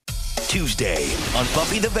Tuesday on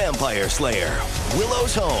Buffy the Vampire Slayer.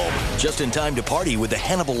 Willow's home, just in time to party with the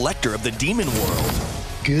Hannibal Lecter of the demon world.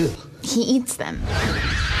 Good. He eats them.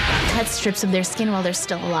 Cuts strips of their skin while they're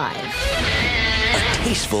still alive. A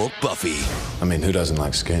tasteful Buffy. I mean, who doesn't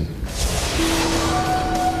like skin?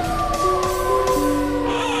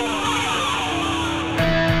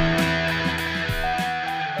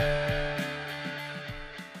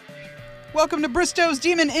 Welcome to Bristow's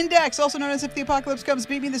Demon Index, also known as If the Apocalypse Comes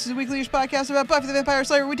Beat Me. This is a weekly-ish podcast about Buffy the Vampire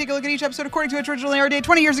Slayer, where we take a look at each episode according to its original air date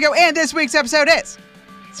 20 years ago, and this week's episode is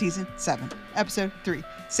Season 7, Episode 3.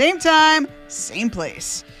 Same time, same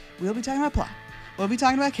place. We'll be talking about plot, we'll be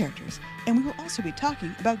talking about characters, and we will also be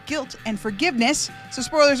talking about guilt and forgiveness. So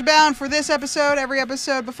spoilers abound for this episode, every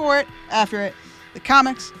episode before it, after it, the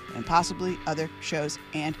comics, and possibly other shows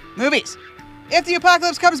and movies. If the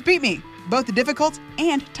Apocalypse Comes Beat Me, both difficult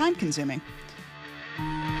and time-consuming.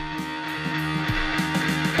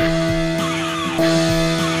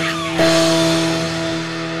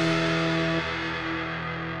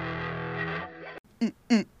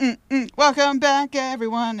 Welcome back,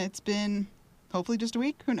 everyone. It's been hopefully just a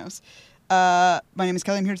week. Who knows? My name is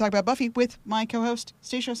Kelly. I'm here to talk about Buffy with my co-host,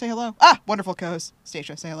 Stacia. Say hello. Wonderful co-host,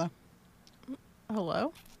 Stacia. Say hello.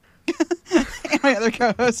 Hello? And my other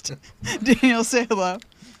co-host, Daniel. Say hello.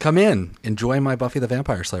 Come in. Enjoy my Buffy the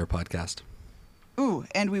Vampire Slayer podcast. Ooh,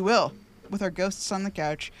 and we will, with our ghosts on the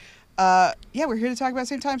couch. We're here to talk about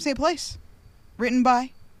Same Time, Same Place. Written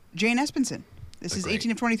by Jane Espenson. This is 18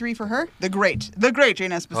 of 23 for her. The great Jane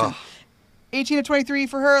Espenson. 18 of 23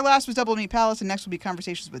 for her. Last was Double Meat Palace, and next will be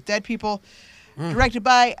Conversations with Dead People. Directed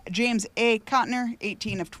by James A. Contner.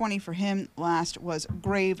 18 of 20 for him. Last was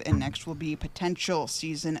Grave, and next will be Potential,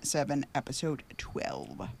 Season 7, Episode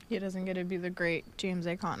 12. He doesn't get to be the great James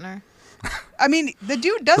A. Contner. I mean, the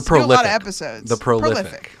dude does do a lot of episodes. The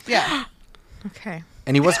prolific. Yeah. Okay.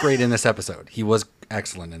 And he was great in this episode. He was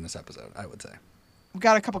excellent in this episode, I would say. We've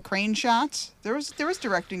got a couple crane shots. There was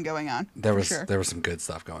directing going on. There was sure. some good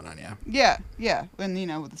stuff going on, yeah. Yeah.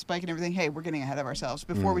 And, with the spike and everything, hey, we're getting ahead of ourselves.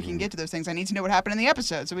 Before we can get to those things, I need to know what happened in the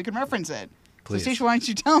episode so we can reference it. Please. So, Stacia, why don't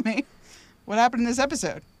you tell me what happened in this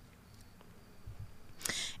episode?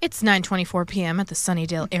 It's 9:24 p.m. at the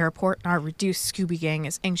Sunnydale Airport, and our reduced Scooby Gang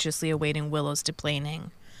is anxiously awaiting Willow's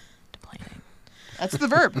deplaning. That's the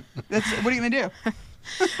verb. What are you going to do?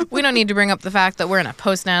 We don't need to bring up the fact that we're in a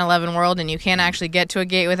post-9/11 world and you can't actually get to a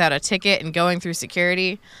gate without a ticket and going through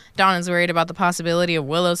security. Dawn is worried about the possibility of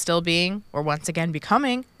Willow still being, or once again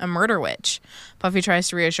becoming, a murder witch. Buffy tries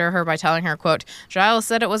to reassure her by telling her, quote, Giles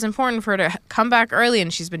said it was important for her to come back early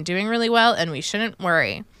and she's been doing really well and we shouldn't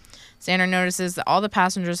worry. Xander notices that all the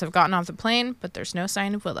passengers have gotten off the plane, but there's no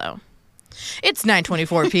sign of Willow. It's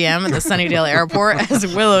 9:24 p.m. at the Sunnydale Airport as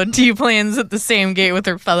Willow deplanes at the same gate with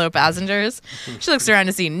her fellow passengers. She looks around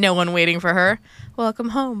to see no one waiting for her. Welcome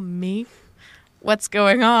home, me. What's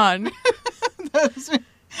going on? What's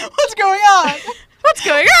going on? What's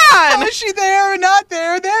going on? How is she there or not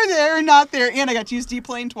there? They're there or not there. And I got to use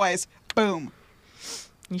deplane twice. Boom.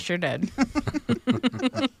 You sure did.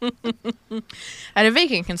 At a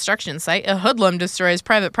vacant construction site, a hoodlum destroys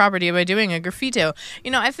private property by doing a graffito.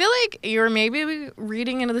 I feel like you're maybe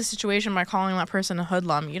reading into the situation by calling that person a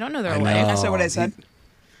hoodlum. You don't know their life. That's not what I said.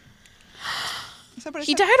 Is that what I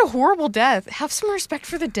He said? died a horrible death. Have some respect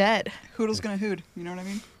for the dead. Hoodle's gonna hood. You know what I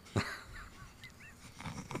mean?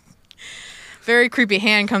 Very creepy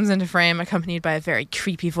hand comes into frame, accompanied by a very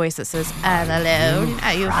creepy voice that says, all alone?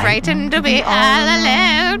 Are you frightened to be all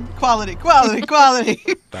alone? Quality.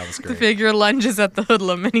 That was The great. figure lunges at the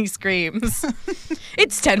hoodlum and he screams.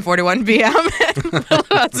 It's 10:41 p.m. and Willow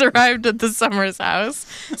has arrived at the Summers house.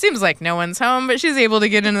 Seems like no one's home, but she's able to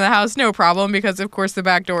get into the house no problem because, of course, the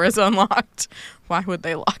back door is unlocked. Why would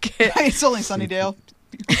they lock it? It's only Sunnydale.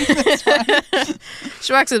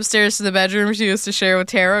 She walks upstairs to the bedroom she used to share with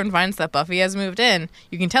Tara and finds that Buffy has moved in.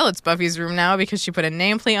 You can tell it's Buffy's room now because she put a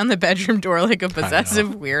nameplate on the bedroom door like a possessive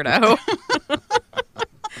weirdo.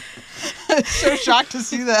 So shocked to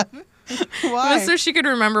see that. Why? Just so she could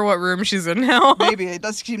remember what room she's in now. Maybe. It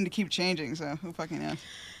does seem to keep changing, so who fucking knows?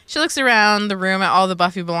 She looks around the room at all the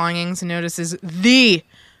Buffy belongings and notices the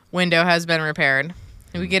window has been repaired.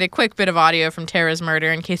 And we get a quick bit of audio from Tara's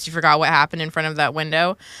murder in case you forgot what happened in front of that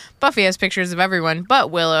window. Buffy has pictures of everyone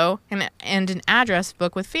but Willow and an address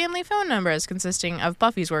book with family phone numbers consisting of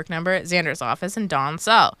Buffy's work number, Xander's office, and Dawn's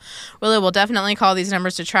cell. Willow will definitely call these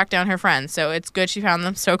numbers to track down her friends, so it's good she found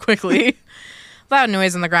them so quickly. Loud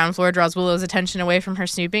noise on the ground floor draws Willow's attention away from her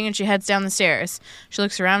snooping, and she heads down the stairs. She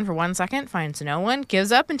looks around for 1 second, finds no one,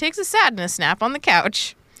 gives up, and takes a sadness nap on the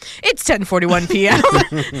couch. It's 10:41 p.m.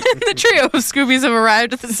 The trio of Scoobies have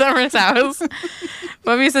arrived at the Summers house.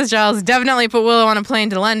 Buffy says Giles definitely put Willow on a plane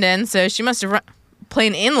to London, so she must have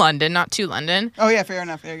plane in London, not to London. Oh, yeah, fair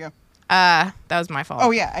enough. There you go. That was my fault.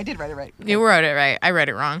 Oh, yeah, I did write it right. You wrote it right. I read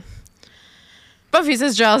it wrong. Buffy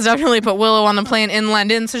says Giles definitely put Willow on a plane in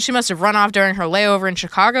London, so she must have run off during her layover in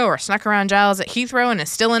Chicago or snuck around Giles at Heathrow and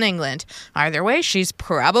is still in England. Either way, she's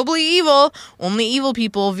probably evil. Only evil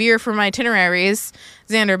people veer from itineraries.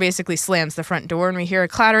 Xander basically slams the front door and we hear a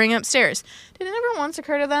clattering upstairs. Did it never once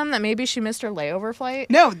occur to them that maybe she missed her layover flight?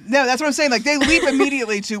 No, that's what I'm saying. Like, they leap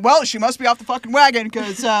immediately to, well, she must be off the fucking wagon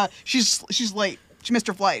because she's late. She missed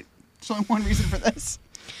her flight. There's only one reason for this.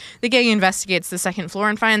 The gang investigates the second floor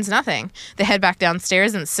and finds nothing. They head back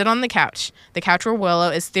downstairs and sit on the couch where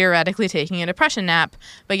Willow is theoretically taking a depression nap,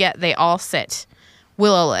 but yet they all sit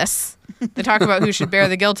Willowless. They talk about who should bear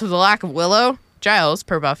the guilt of the lack of Willow. Giles,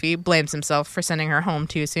 per Buffy, blames himself for sending her home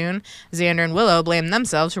too soon. Xander and Willow blame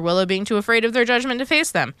themselves for Willow being too afraid of their judgment to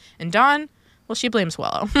face them. And Dawn, well, she blames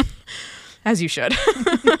Willow. As you should.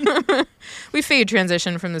 We fade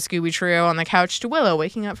transition from the Scooby trio on the couch to Willow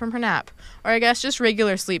waking up from her nap. Or I guess just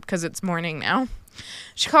regular sleep because it's morning now.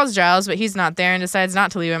 She calls Giles, but he's not there and decides not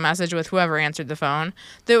to leave a message with whoever answered the phone.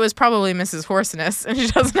 Though it was probably Mrs. Hoarseness, and she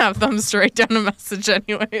doesn't have thumbs to write down a message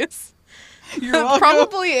anyways. You're welcome.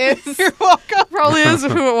 Probably is. You're welcome. Probably is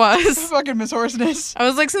who it was. Fucking Miss Hoarseness. I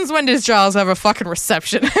was like, since when does Giles have a fucking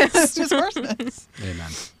receptionist? Miss Hoarseness.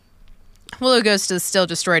 Amen. Willow goes to the still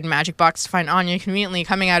destroyed magic box to find Anya conveniently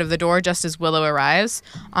coming out of the door just as Willow arrives.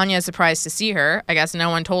 Anya is surprised to see her. I guess no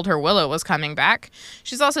one told her Willow was coming back.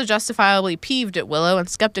 She's also justifiably peeved at Willow and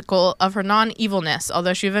skeptical of her non-evilness,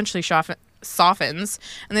 although she eventually softens,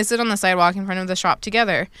 and they sit on the sidewalk in front of the shop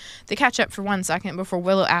together. They catch up for 1 second before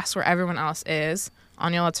Willow asks where everyone else is.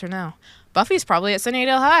 Anya lets her know. Buffy's probably at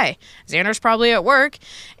Sunnydale High. Xander's probably at work,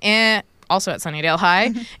 and also at Sunnydale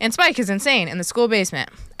High, and Spike is insane in the school basement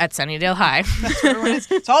at Sunnydale High. That's where everyone is.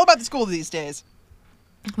 It's all about the school these days.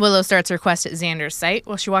 Willow starts her quest at Xander's site.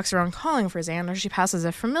 While she walks around calling for Xander, she passes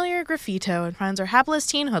a familiar graffito and finds her hapless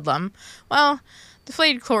teen hoodlum. Well, the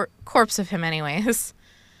flayed corpse of him anyways.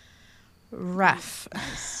 Rough.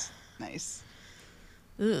 Nice.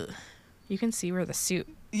 Ugh. You can see where the suit...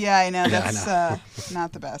 Yeah, I know. Yeah, That's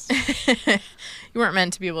not the best. You weren't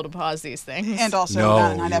meant to be able to pause these things. And also No,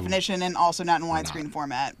 not in high definition and also not in widescreen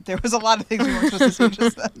format. There was a lot of things we weren't supposed to see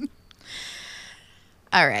just then.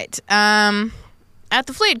 All right. At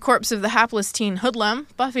the flayed corpse of the hapless teen hoodlum,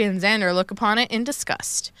 Buffy and Xander look upon it in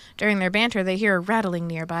disgust. During their banter, they hear a rattling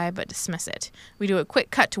nearby, but dismiss it. We do a quick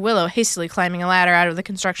cut to Willow hastily climbing a ladder out of the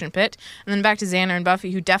construction pit, and then back to Xander and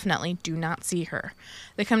Buffy, who definitely do not see her.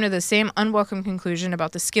 They come to the same unwelcome conclusion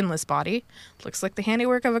about the skinless body. Looks like the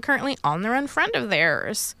handiwork of a currently on-the-run friend of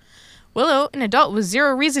theirs. Willow, an adult with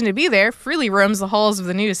zero reason to be there, freely roams the halls of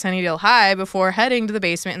the new Sunnydale High before heading to the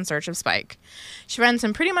basement in search of Spike. She finds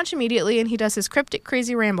him pretty much immediately, and he does his cryptic,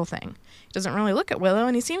 crazy ramble thing. He doesn't really look at Willow,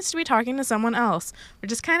 and he seems to be talking to someone else,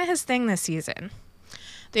 which is kind of his thing this season.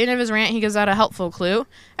 At the end of his rant, he gives out a helpful clue.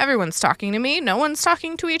 Everyone's talking to me, no one's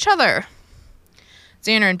talking to each other.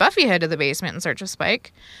 Xander and Buffy head to the basement in search of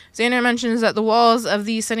Spike. Xander mentions that the walls of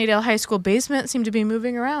the Sunnydale High School basement seem to be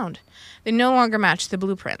moving around. They no longer match the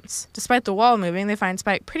blueprints. Despite the wall moving, they find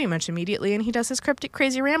Spike pretty much immediately, and he does his cryptic,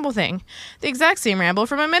 crazy ramble thing. The exact same ramble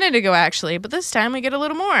from a minute ago, actually, but this time we get a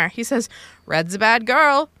little more. He says, "Red's a bad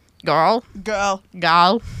girl. Girl. Girl.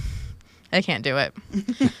 Gal." I can't do it.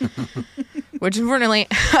 which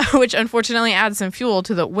unfortunately adds some fuel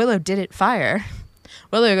to the Willow did it fire.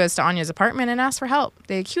 Willow goes to Anya's apartment and asks for help.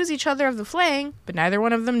 They accuse each other of the flaying, but neither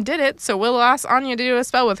one of them did it, so Willow asks Anya to do a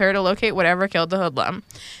spell with her to locate whatever killed the hoodlum.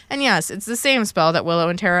 And yes, it's the same spell that Willow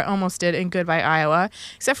and Tara almost did in Goodbye, Iowa,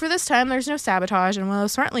 except for this time there's no sabotage, and Willow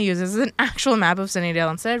smartly uses an actual map of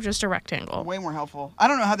Sunnydale instead of just a rectangle. Way more helpful. I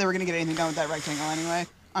don't know how they were going to get anything done with that rectangle anyway.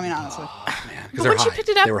 I mean, honestly. But when she picked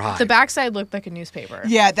it up, the backside looked like a newspaper.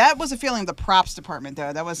 Yeah, that was a feeling of the props department,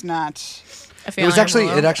 though. That was not... It actually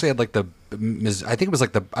had like the, I think it was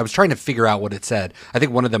like I was trying to figure out what it said. I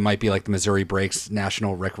think one of them might be like the Missouri Breaks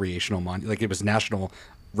National Recreational Monument. Like it was National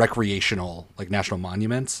Recreational, like National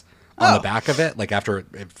Monuments on the back of it, like after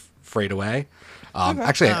it frayed away.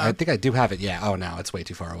 Actually, I think I do have it. Yeah. Oh, no, it's way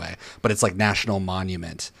too far away. But it's like National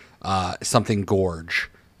Monument, something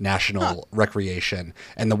Gorge, National Recreation.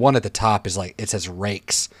 And the one at the top is like, it says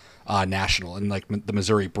Rakes National and like the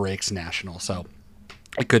Missouri Breaks National. So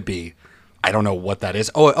it could be. I don't know what that is.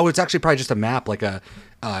 Oh, it's actually probably just a map, like a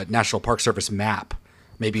National Park Service map,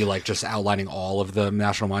 maybe like just outlining all of the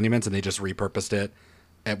national monuments, and they just repurposed it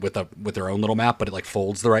with their own little map, but it like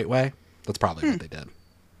folds the right way. That's probably what they did.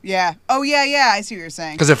 Yeah. Oh, yeah. I see what you're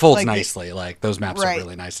saying. Because it folds Like, nicely. Like, those maps Right. are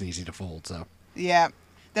really nice and easy to fold, so. Yeah.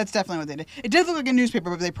 That's definitely what they did. It did look like a newspaper,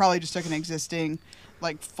 but they probably just took an existing,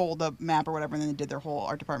 like, fold-up map or whatever, and then they did their whole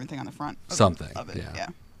art department thing on the front. Something, of it. yeah.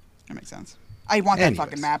 That makes sense. I want that Anyways.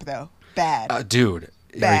 fucking map, though. Bad. Dude, are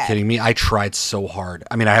you Bad. kidding me? I tried so hard.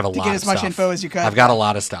 I mean, I have a lot get of as much stuff. info as you could? I've got a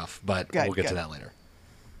lot of stuff, but Good, we'll get to good. that later.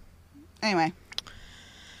 Anyway.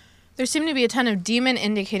 There seem to be a ton of demon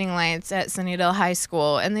indicating lights at Sunnydale High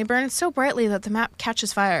School, and they burn so brightly that the map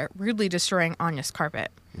catches fire, rudely destroying Anya's carpet.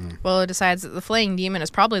 Willow decides that the flaying demon is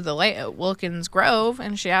probably the light at Wilkins Grove,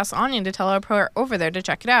 and she asks Anya to teleport her over there to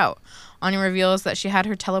check it out. Anya reveals that she had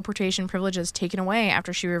her teleportation privileges taken away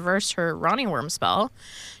after she reversed her Ronnie Worm spell.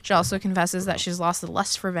 She also confesses that she's lost the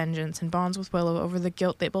lust for vengeance and bonds with Willow over the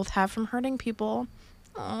guilt they both have from hurting people.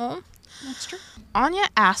 Aww. That's true. Anya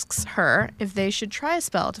asks her if they should try a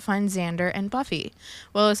spell to find Xander and Buffy.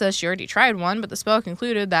 Willow says she already tried one, but the spell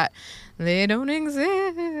concluded that they don't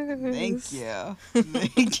exist. Thank you.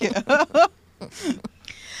 Thank you.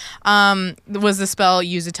 Was the spell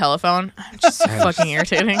use a telephone? Just fucking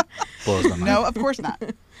irritating. Blows my mind. No, of course not.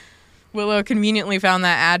 Willow conveniently found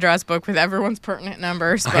that address book with everyone's pertinent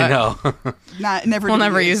numbers, but I know. Never. we'll did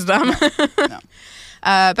never use them. No.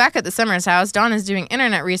 Back at the Summers house, Dawn is doing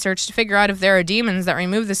internet research to figure out if there are demons that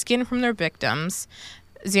remove the skin from their victims.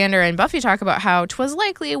 Xander and Buffy talk about how 'twas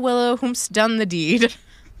likely Willow whom's done the deed.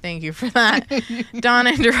 Thank you for that. Dawn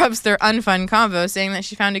interrupts their unfun convo, saying that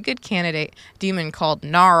she found a good candidate, a demon called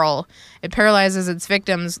Gnarl. It paralyzes its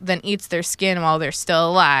victims, then eats their skin while they're still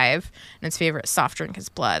alive. And its favorite soft drink is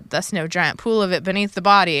blood, thus no giant pool of it beneath the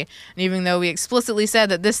body. And even though we explicitly said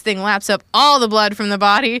that this thing laps up all the blood from the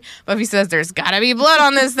body, Buffy says there's gotta be blood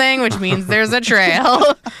on this thing, which means there's a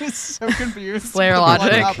trail. I was so confused. Slayer Blood,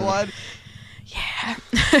 logic. not blood.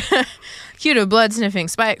 Cue to blood-sniffing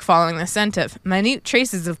Spike following the scent of minute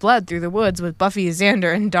traces of blood through the woods with Buffy,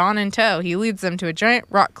 Xander, and Dawn in tow. He leads them to a giant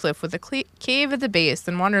rock cliff with a cave at the base,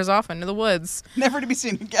 then wanders off into the woods. Never to be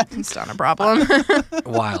seen again. It's not a problem.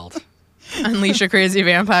 Wild. Unleash a crazy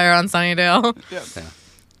vampire on Sunnydale. Yep. Yeah.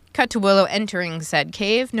 Cut to Willow entering said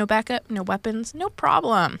cave. No backup, no weapons, no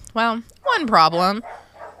problem. Well, one problem.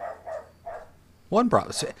 One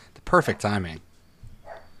problem. The perfect timing.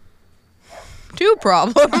 Two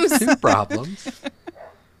problems. Two problems.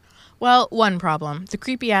 Well, one problem. The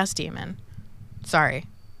creepy-ass demon. Sorry.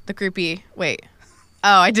 The creepy... Wait.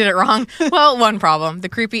 Oh, I did it wrong. Well, one problem. The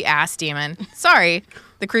creepy-ass demon. Sorry.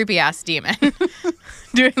 The creepy-ass demon.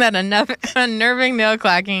 Doing that unnerving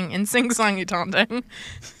nail-clacking and sing-songy taunting.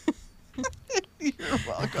 You're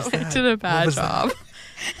welcome. I did a bad job.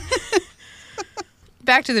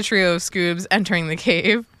 Back to the trio of Scoobs entering the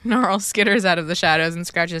cave. Gnarl skitters out of the shadows and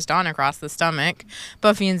scratches Dawn across the stomach.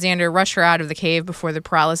 Buffy and Xander rush her out of the cave before the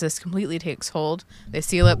paralysis completely takes hold. They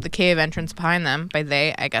seal up the cave entrance behind them. By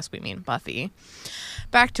they, I guess we mean Buffy.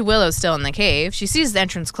 Back to Willow still in the cave. She sees the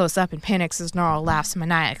entrance close up and panics as Gnarl laughs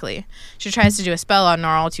maniacally. She tries to do a spell on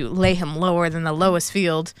Gnarl to lay him lower than the lowest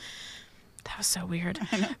field. That was so weird.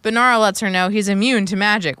 But Gnarl lets her know he's immune to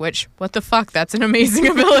magic, which, what the fuck, that's an amazing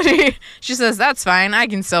ability. She says, that's fine, I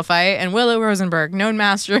can still fight. And Willow Rosenberg, known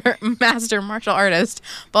master martial artist,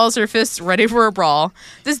 balls her fists ready for a brawl.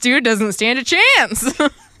 This dude doesn't stand a chance.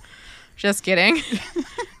 Just kidding.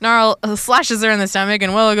 Gnarl slashes her in the stomach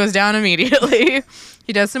and Willow goes down immediately.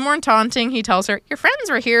 He does some more taunting. He tells her, your friends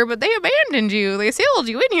were here, but they abandoned you. They sealed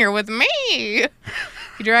you in here with me.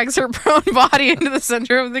 He drags her prone body into the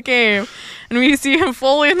center of the cave, and we see him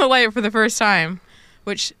fully in the light for the first time.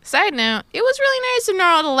 Which, side note, it was really nice of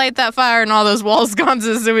Gnarl to light that fire and all those wall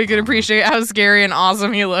sconces so we could appreciate how scary and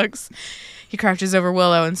awesome he looks. He crouches over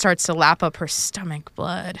Willow and starts to lap up her stomach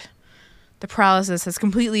blood. The paralysis has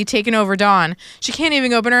completely taken over Dawn. She can't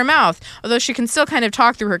even open her mouth, although she can still kind of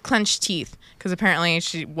talk through her clenched teeth, because apparently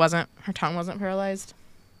her tongue wasn't paralyzed.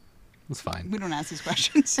 It's fine. We don't ask these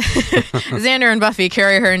questions. Xander and Buffy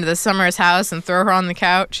carry her into the Summers house and throw her on the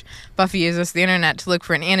couch. Buffy uses the internet to look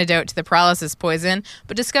for an antidote to the paralysis poison,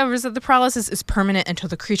 but discovers that the paralysis is permanent until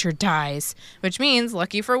the creature dies, which means,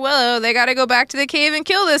 lucky for Willow, they gotta go back to the cave and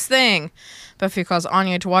kill this thing. Buffy calls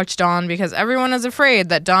Anya to watch Dawn because everyone is afraid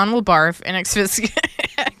that Dawn will barf and asphyxiate.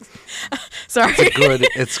 Sorry.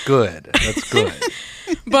 It's good. That's good.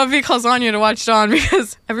 Buffy calls Anya to watch Dawn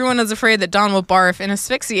because everyone is afraid that Dawn will barf and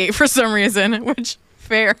asphyxiate for some reason, which,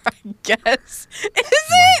 fair, I guess. Is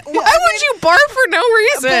it? Yeah, Why would you barf for no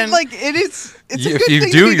reason? But, like, it's a If good you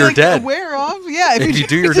thing do, to be, you're like, dead. aware of. Yeah, If you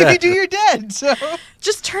do, you're If dead. you do, you're dead. So I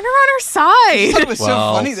Just turn her on her side. thought it was so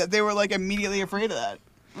Well- funny that they were, like, immediately afraid of that.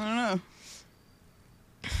 I don't know.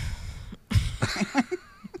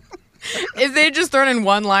 If If they had just thrown in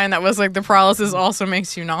one line that was like, the paralysis also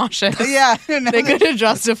makes you nauseous. Yeah. No, They could have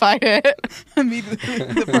justified it. immediately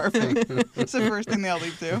the barfing. It's the first thing they all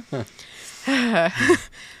leap to.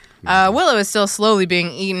 Willow is still slowly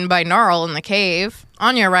being eaten by Gnarl in the cave.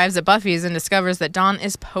 Anya arrives at Buffy's and discovers that Dawn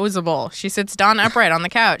is posable. She sits Dawn upright on the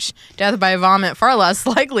couch. Death by vomit far less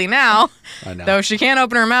likely now. I know. Though if she can't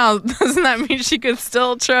open her mouth, doesn't that mean she could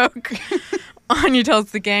still choke? Anya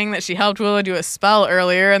tells the gang that she helped Willow do a spell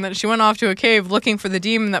earlier and that she went off to a cave looking for the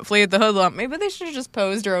demon that flayed the hoodlum. Maybe they should have just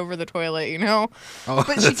posed her over the toilet, you know? Oh,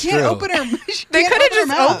 But she that's can't true. open her. They could have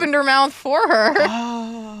just opened her mouth for her.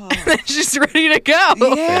 Oh. And then she's ready to go.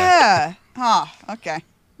 Yeah. Oh, okay.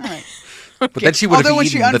 All right. But then she would Although have when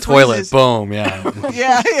she eaten the toilet. unfreezes- Boom, yeah.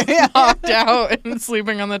 Yeah. Popped out and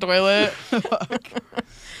sleeping on the toilet.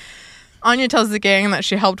 Anya tells the gang that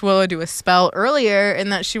she helped Willow do a spell earlier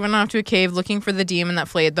and that she went off to a cave looking for the demon that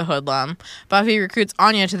flayed the hoodlum. Buffy recruits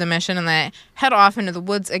Anya to the mission and they head off into the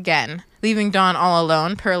woods again, leaving Dawn all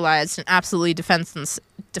alone, paralyzed and absolutely defenseless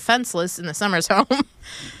in the Summers home.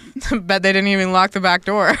 Bet they didn't even lock the back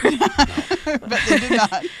door. But they did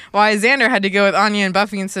not. Why Xander had to go with Anya and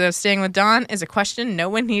Buffy instead of staying with Dawn is a question no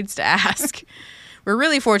one needs to ask. We're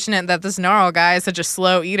really fortunate that this Gnarl guy is such a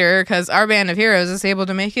slow eater because our band of heroes is able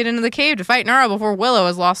to make it into the cave to fight Gnarl before Willow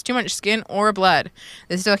has lost too much skin or blood.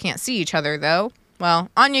 They still can't see each other, though. Well,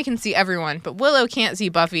 Anya can see everyone, but Willow can't see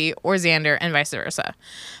Buffy or Xander and vice versa.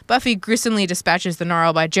 Buffy gruesomely dispatches the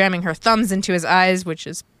Gnarl by jamming her thumbs into his eyes, which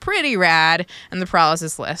is pretty rad, and the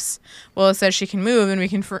paralysis lifts. Willow says she can move, and we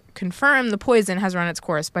can confirm the poison has run its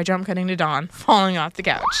course by jump cutting to Dawn, falling off the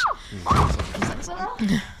couch.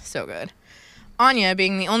 So good. Anya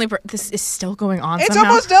being the only this is still going on It's somehow.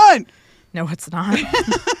 almost done. No, it's not.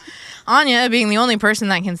 Anya, being the only person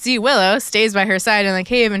that can see Willow, stays by her side in the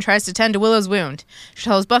cave and tries to tend to Willow's wound. She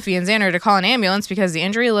tells Buffy and Xander to call an ambulance because the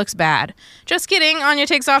injury looks bad. Just kidding, Anya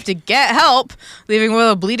takes off to get help, leaving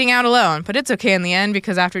Willow bleeding out alone. But it's okay in the end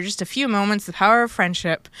because after just a few moments, the power of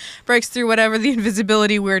friendship breaks through whatever the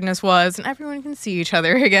invisibility weirdness was, and everyone can see each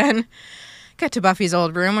other again. Get to Buffy's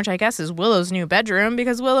old room, which I guess is Willow's new bedroom,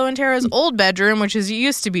 because Willow and Tara's old bedroom, which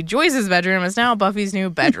used to be Joyce's bedroom, is now Buffy's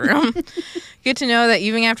new bedroom. Get to know that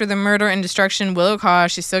even after the murder and destruction Willow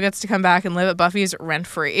caused, she still gets to come back and live at Buffy's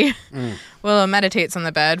rent-free. Willow meditates on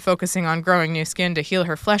the bed, focusing on growing new skin to heal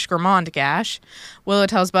her flesh gourmand gash. Willow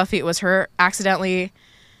tells Buffy it was her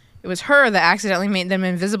that accidentally made them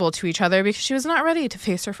invisible to each other because she was not ready to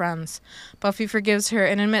face her friends. Buffy forgives her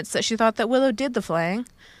and admits that she thought that Willow did the flaying.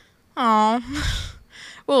 Aww.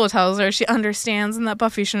 Willow tells her she understands and that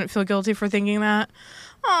Buffy shouldn't feel guilty for thinking that.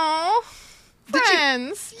 Aww.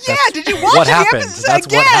 Friends. Did you watch What the happened? episode That's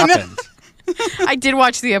again? what happened. I did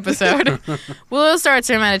watch the episode. Willow starts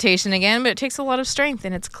her meditation again, but it takes a lot of strength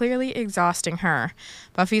and it's clearly exhausting her.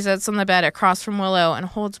 Buffy sits on the bed across from Willow and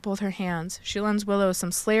holds both her hands. She lends Willow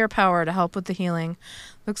some Slayer power to help with the healing.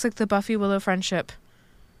 Looks like the Buffy-Willow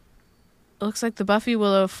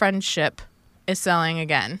friendship is selling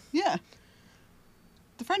again. Yeah.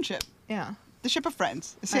 The friendship. Yeah. The ship of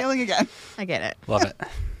friends is sailing again. I get it. Love it.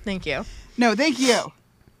 Thank you. No, thank you.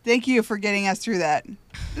 Thank you for getting us through that.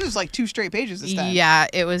 This was like 2 straight pages this time. Yeah,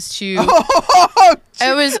 it was two. Oh,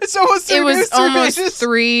 It was. it's almost 3 It was news, 3 almost pages.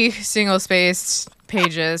 3 single-spaced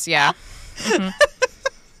pages. Yeah. Mhm.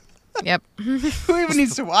 Yep. Who even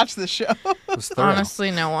needs to watch this show? It was thorough. Honestly,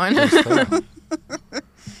 no one. It was thorough.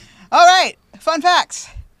 All right, fun facts.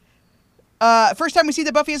 First time we see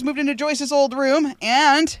that Buffy has moved into Joyce's old room,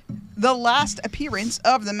 and the last appearance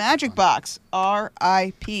of the Magic Box,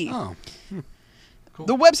 R.I.P. Oh. Cool.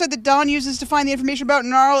 The website that Dawn uses to find the information about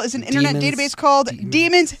Gnarl is an internet Demons, database called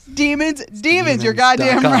Demons. You're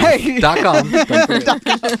goddamn right. .com.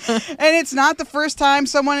 And it's not the first time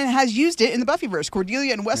someone has used it in the Buffyverse.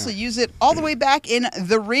 Cordelia and Wesley use it all the way back in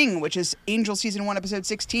The Ring, which is Angel Season 1, Episode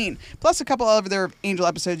 16. Plus a couple of other Angel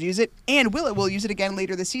episodes use it. And Willow will use it again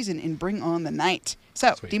later this season in Bring On the Night.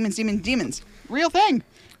 So, Sweet. Demons. Real thing.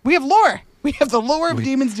 We have lore. We have the lore of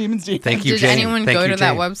Demons. Thank you, Did Jane. anyone Thank go you, to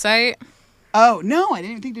that Jane. website? Oh, no, I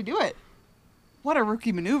didn't even think to do it. What a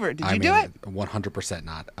rookie maneuver. Did you do it? 100%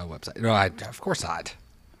 not a website. No, of course not.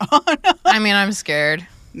 I mean, I'm scared.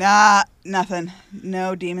 Nah, nothing.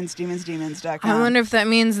 No, demons.com. I wonder if that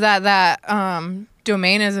means that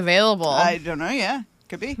domain is available. I don't know, yeah.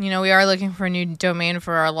 Could be. You know, we are looking for a new domain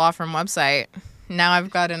for our law firm website. Now I've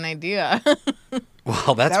got an idea.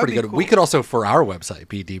 Well, that's That would pretty be good. cool. We could also, for our website,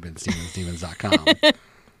 be demons.com.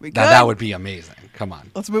 We Now, could. that would be amazing. Come on.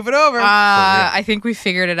 Let's move it over. I think we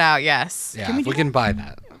figured it out, yes. Yeah, Can we if do we can buy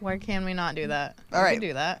that. Why can we not do that? All We right. can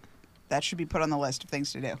do that. That should be put on the list of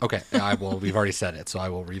things to do. Okay, we've already said it, so I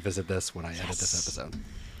will revisit this when I edit this episode.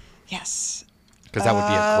 Yes. Because that would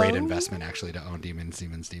be a great investment, actually, to own Demons.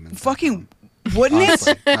 Fucking wouldn't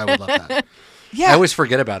Honestly, it? I would love that. Yeah. I always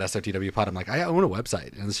forget about SFTW Pod. I'm like, I own a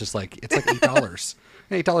website, and it's just like $8,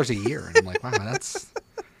 $8 a year, and I'm like, wow,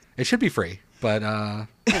 it should be free, but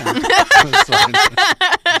it's fine.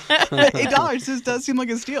 $8 just does seem like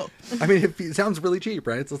a steal. I mean, it sounds really cheap,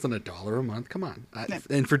 right? It's less than $1 a month. Come on,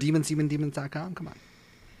 and for demons.com, come on.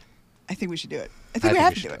 I think we should do it. I think we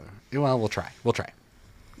have to do it. Well, we'll try.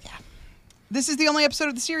 Yeah. This is the only episode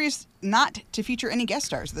of the series not to feature any guest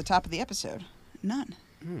stars at the top of the episode. None.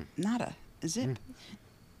 Nada. Zip.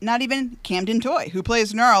 Not even Camden Toy, who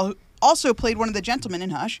plays Gnarl, who also played one of the gentlemen in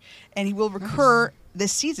Hush, and he will recur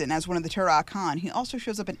this season as one of the Turok Khan. He also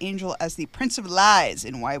shows up in Angel as the Prince of Lies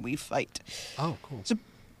in Why We Fight. Oh, cool. So,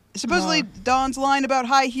 supposedly, Dawn's line about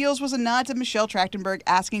high heels was a nod to Michelle Trachtenberg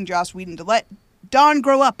asking Joss Whedon to let Dawn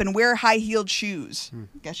grow up and wear high-heeled shoes.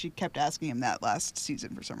 I guess she kept asking him that last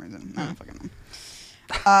season for some reason. I don't fucking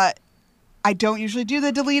know. I don't usually do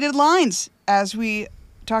the deleted lines, as we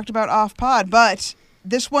talked about off-pod, but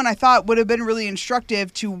this one I thought would have been really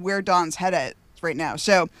instructive to where Dawn's head at right now.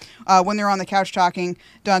 So when they're on the couch talking,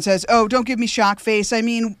 Dawn says, "Oh, don't give me shock face. I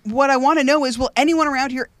mean, what I want to know is, will anyone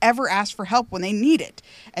around here ever ask for help when they need it?"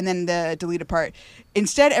 And then the deleted part.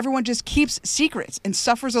 Instead, everyone just keeps secrets and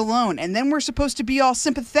suffers alone. And then we're supposed to be all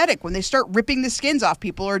sympathetic when they start ripping the skins off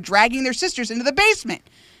people or dragging their sisters into the basement.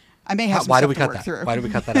 I may have some Why do stuff we to cut work that? through. Why do we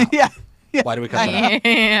cut that out? Yeah. Why do we cut that out?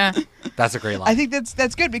 Yeah. That's a great line. I think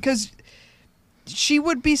that's good because she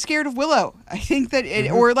would be scared of Willow. I think that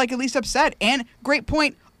or like at least upset. And great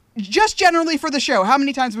point. Just generally for the show, how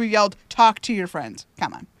many times have we yelled, "Talk to your friends"?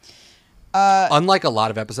 Come on. Unlike a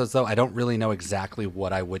lot of episodes, though, I don't really know exactly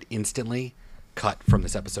what I would instantly cut from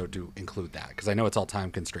this episode to include that, because I know it's all time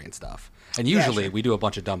constraint stuff. And usually we do a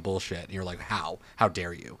bunch of dumb bullshit, and you're like, how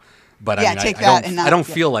dare you? But Yeah, I mean, take I that don't, and not- I don't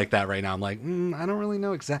yeah. feel like that right now. I'm like, I don't really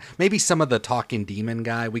know exactly. Maybe some of the talking demon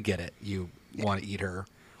guy, we get it. You want to eat her.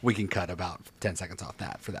 We can cut about 10 seconds off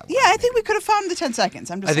that for that line. Yeah, I think we could have found the 10 seconds.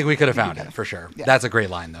 I'm just I think we could have saying. found it for sure. Yeah. That's a great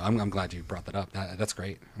line, though. I'm glad you brought that up. That's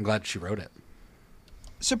great. I'm glad she wrote it.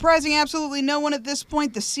 Surprising absolutely no one at this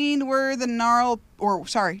point, the scene where the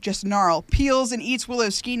just Gnarl, peels and eats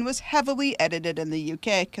Willow's skein was heavily edited in the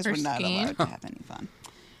UK because Her we're not skein? allowed to have any fun.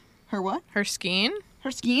 Her what? Her skein?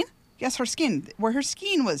 Her skein? Yes, her skin. Where her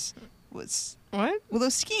skein was What?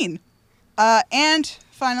 Willow's skein. And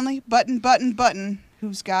finally, button.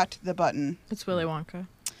 Who's got the button? It's Willy Wonka.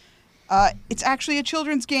 It's actually a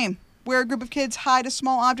children's game where a group of kids hide a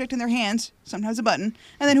small object in their hands, sometimes a button,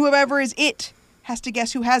 and then whoever is it has to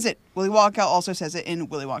guess who has it. Willy Wonka also says it in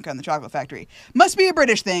Willy Wonka and the Chocolate Factory. Must be a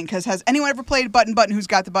British thing, because has anyone ever played button, who's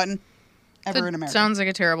got the button? Ever in America? Sounds like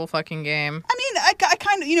a terrible fucking game. I mean, I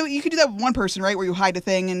kind of, you could do that with one person, right, where you hide a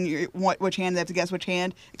thing and which hand they have to guess which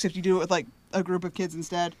hand, except you do it with, like, a group of kids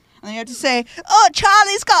instead. And then you have to say, "Oh,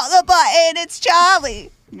 Charlie's got the button, it's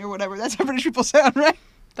Charlie." Or whatever. That's how British people sound, right?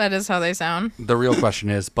 That is how they sound. The real question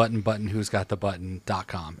is button who's got the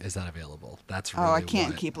button.com. Is that available? That's really I can't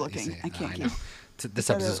what keep you looking. see. I can't know. keep-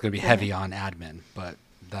 This episode is going to be heavy on admin, but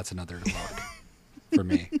that's another look for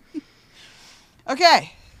me.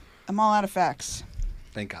 Okay. I'm all out of facts.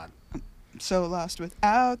 Thank God. I'm so lost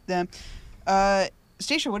without them.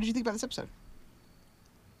 Stacia, what did you think about this episode?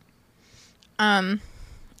 I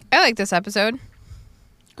like this episode.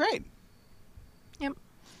 Great. Yep.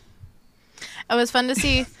 It was fun to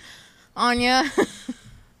see Anya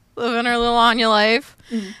living her little Anya life.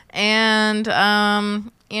 And, I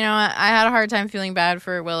had a hard time feeling bad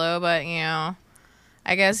for Willow, but,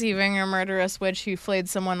 I guess even a murderous witch who flayed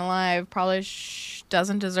someone alive probably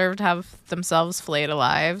doesn't deserve to have themselves flayed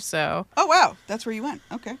alive, so. Oh, wow. That's where you went.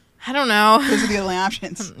 Okay. I don't know. Those are the only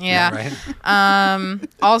options. Yeah. Right?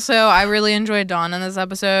 Also, I really enjoyed Dawn in this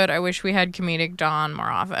episode. I wish we had comedic Dawn more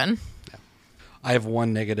often. I have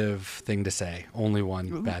one negative thing to say. Only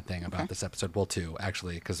one bad thing about this episode. Well, two,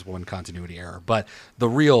 actually, because one continuity error. But the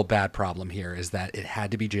real bad problem here is that it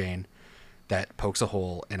had to be Jane that pokes a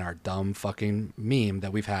hole in our dumb fucking meme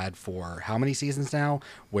that we've had for how many seasons now,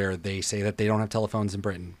 where they say that they don't have telephones in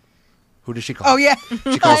Britain. Who does she call? Oh, yeah.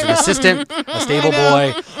 She calls an assistant, a stable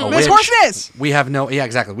boy, a Miss witch. Horseness! We have no, yeah,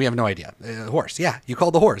 exactly. We have no idea. Horse, yeah, you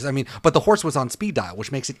called the horse. I mean, but the horse was on speed dial,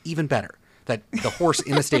 which makes it even better. That the horse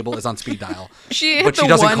in the stable is on speed dial, She but hit she the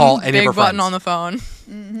doesn't one call any big of her button friends. on the phone.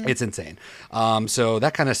 It's insane. So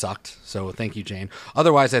that kind of sucked. So thank you, Jane.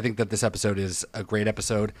 Otherwise, I think that this episode is a great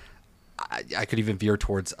episode. I could even veer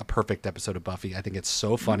towards a perfect episode of Buffy. I think it's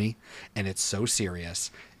so funny and it's so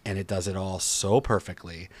serious and it does it all so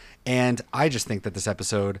perfectly. And I just think that this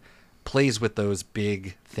episode plays with those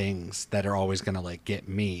big things that are always going to like get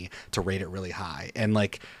me to rate it really high. And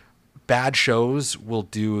like bad shows will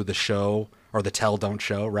do the show or the tell don't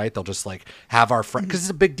show, right? They'll just like have our friend, because it's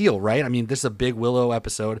a big deal, right? I mean, this is a big Willow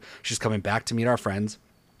episode. She's coming back to meet our friends.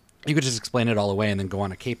 You could just explain it all away and then go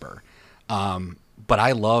on a caper. But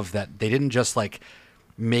I love that they didn't just like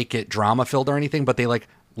make it drama filled or anything, but they like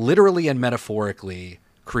literally and metaphorically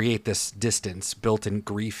create this distance built in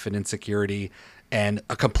grief and insecurity and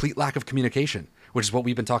a complete lack of communication, which is what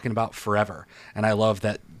we've been talking about forever. And I love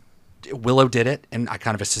that Willow did it, and I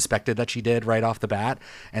kind of suspected that she did right off the bat,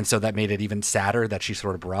 and so that made it even sadder that she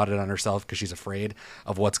sort of brought it on herself because she's afraid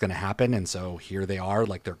of what's going to happen. And so here they are,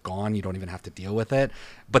 like they're gone. You don't even have to deal with it.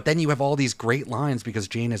 But then you have all these great lines because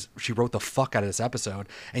she wrote the fuck out of this episode,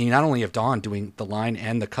 and you not only have Dawn doing the line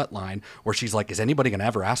and the cut line where she's like, is anybody going to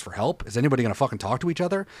ever ask for help? Is anybody going to fucking talk to each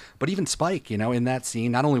other? But even Spike, you know, in that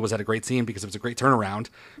scene, not only was that a great scene because it was a great turnaround,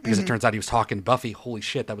 because it turns out he was talking to Buffy. Holy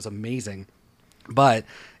shit, that was amazing. But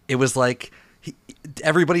it was like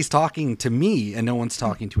everybody's talking to me and no one's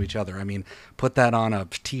talking to each other. I mean, put that on a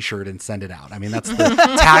T-shirt and send it out. I mean, that's the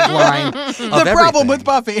tagline of everything. The problem with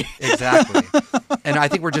Buffy. Exactly. And I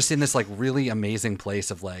think we're just in this like really amazing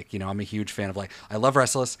place of like, you know, I'm a huge fan of like, I love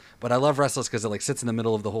Restless, but I love Restless because it like sits in the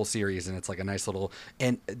middle of the whole series and it's like a nice little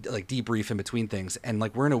and like debrief in between things. And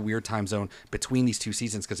like we're in a weird time zone between these two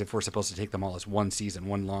seasons because if we're supposed to take them all as one season,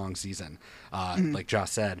 one long season, like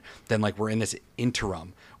Josh said, then like we're in this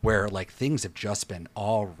interim where like things have just been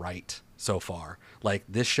all right so far. Like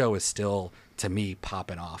this show is still to me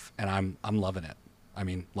popping off and I'm loving it. I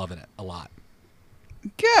mean, loving it a lot.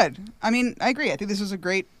 Good. I mean, I agree. I think this was a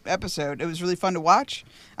great episode. It was really fun to watch.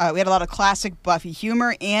 We had a lot of classic Buffy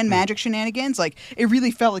humor and magic shenanigans. Like, it really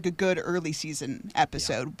felt like a good early season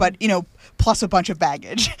episode, but, you know, plus a bunch of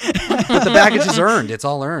baggage. But the baggage is earned. It's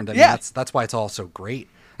all earned. I mean, Yeah. that's why it's all so great.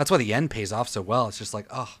 That's why the end pays off so well. It's just like,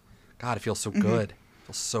 oh, God, it feels so good. It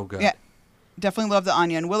feels so good. Yeah. Definitely love the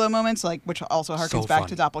Anya and Willow moments, like which also harkens So back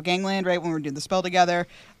funny. to Doppelgangland, right, when we were doing the spell together.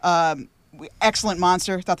 Excellent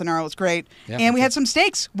monster. Thought the Gnarl was great. Yeah, And we me had some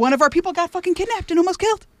stakes. One of our people got fucking kidnapped and almost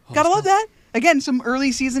killed. Gotta love that. Again, some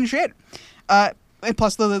early season shit. And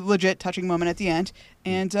plus the legit touching moment at the end.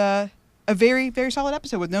 And a very, very solid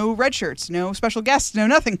episode with no red shirts, no special guests, no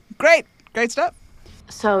nothing. Great. Great stuff.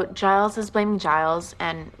 So Giles is blaming Giles,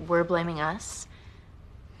 and we're blaming us.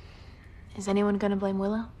 Is anyone gonna blame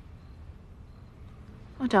Willow?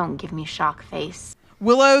 Oh, don't give me shock face.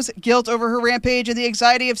 Willow's guilt over her rampage and the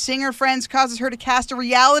anxiety of seeing her friends causes her to cast a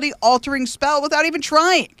reality-altering spell without even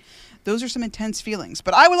trying. Those are some intense feelings.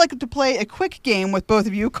 But I would like to play a quick game with both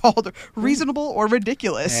of you called Reasonable or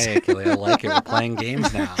Ridiculous. Hey, Kelly, I like it. We're playing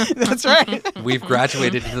games now. That's right. We've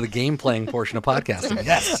graduated into the game playing portion of podcasting.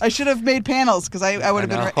 Yes. I should have made panels because I would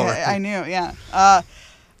have I been. know, I right? knew, yeah.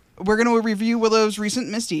 We're going to review Willow's recent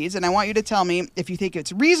misdeeds, and I want you to tell me if you think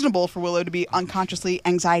it's reasonable for Willow to be unconsciously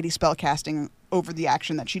anxiety spellcasting over the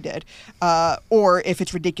action that she did, or if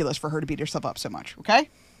it's ridiculous for her to beat herself up so much. Okay?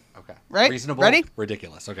 Okay. Right? Reasonable. Ready?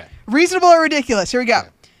 Ridiculous. Okay. Reasonable or ridiculous? Here we go.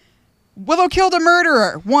 Willow killed a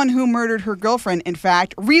murderer, one who murdered her girlfriend, in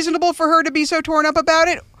fact. Reasonable for her to be so torn up about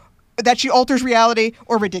it that she alters reality,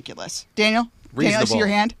 or ridiculous? Daniel? Daniel, I see your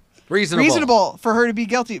hand. Reasonable. Reasonable for her to be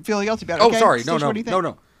feel guilty about it. Oh, Okay? sorry. Stacia, what do you think?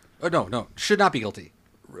 No. Oh, no. Should not be guilty.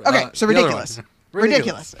 Okay, so the other ridiculous. one.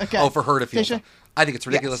 Ridiculous. Okay. Oh, for her to feel Stacia? it. I think it's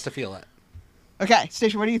ridiculous Yes. to feel it. Okay,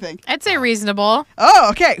 Stacia, what do you think? I'd say reasonable. Oh,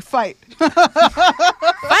 okay, fight.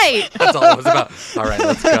 Fight. That's all it was about. All right,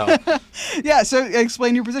 let's go. Yeah, so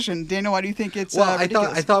explain your position. Daniel, why do you think it's Well,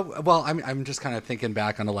 ridiculous? well, I'm just kind of thinking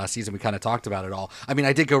back on the last season. We kind of talked about it all. I mean,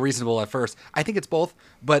 I did go reasonable at first. I think it's both,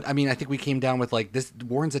 but I mean, I think we came down with like this.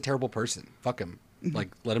 Warren's a terrible person. Fuck him. Like,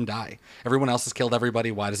 let him die. Everyone else has killed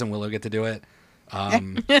everybody. Why doesn't Willow get to do it?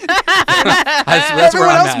 That's where Everyone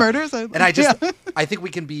I'm else at. murders. And I just, I think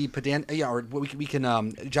we can be pedant. Yeah, or we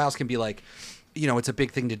can. Giles can be like, you know, it's a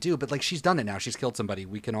big thing to do, but like she's done it now. She's killed somebody.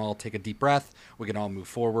 We can all take a deep breath. We can all move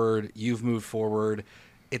forward. You've moved forward.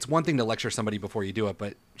 It's one thing to lecture somebody before you do it,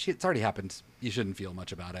 but it's already happened. You shouldn't feel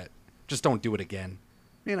much about it. Just don't do it again.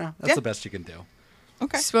 You know, that's the best you can do.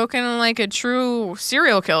 Okay. Spoken like a true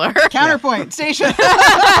serial killer. Counterpoint, Stacia.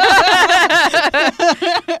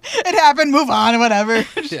 It happened. Move on. Whatever.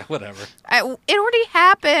 Yeah, whatever. It already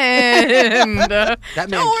happened. That man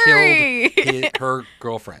Don't worry. killed her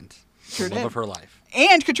girlfriend, Sure the love did. of her life.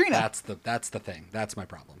 And Katrina. That's the thing. That's my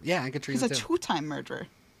problem. Yeah, and Katrina He's a too. two-time murderer.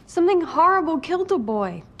 Something horrible killed a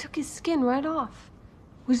boy. Took his skin right off.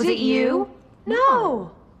 Was it you?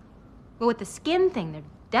 No. Well, with the skin thing, they're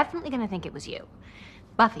definitely gonna think it was you.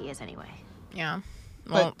 Buffy is anyway. Yeah.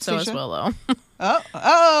 Well, But, so is Stacia? Willow.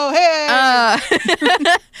 Oh, hey.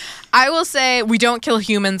 I will say we don't kill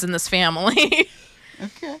humans in this family.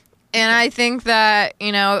 Okay. And I think that,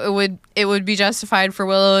 it would be justified for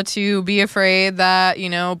Willow to be afraid that,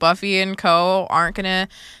 Buffy and co aren't going to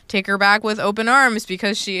take her back with open arms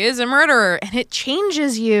because she is a murderer. And it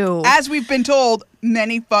changes you. As we've been told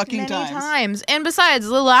many times. And besides,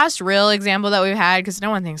 the last real example that we've had, because no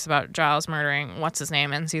one thinks about Giles murdering what's his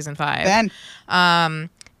name in season 5. Ben.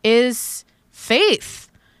 Is Faith.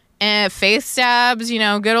 And Faith stabs,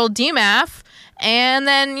 good old DMAF. And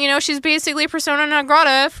then, she's basically persona non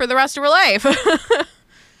grata for the rest of her life.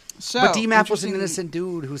 So, but DMAF was an innocent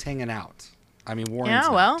dude who's hanging out. I mean, Warren's Yeah,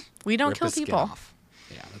 well, not. we don't Rip kill his skin people. off.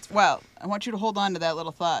 Yeah, that's fair. Well, I want you to hold on to that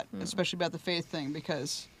little thought, especially about the Faith thing,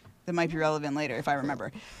 because that might be relevant later if I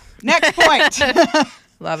remember. Next point.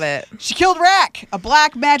 Love it. She killed Rack, a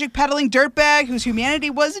black magic peddling dirtbag whose humanity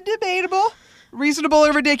wasn't debatable, reasonable,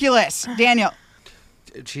 or ridiculous. Daniel.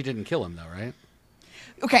 She didn't kill him, though, right?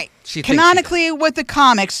 Okay, She thinks she canonically with the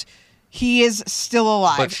comics, he is still But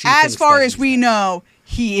alive. she As thinks far that as he's we dead. know,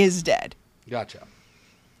 he is dead. Gotcha.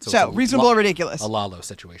 So, it's a reasonable or ridiculous? A Lalo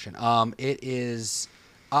situation. It is,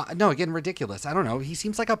 no, again, ridiculous. I don't know. He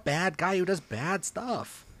seems like a bad guy who does bad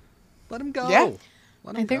stuff. Let him go. Yeah.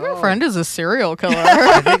 Let him I think go. our friend is a serial killer.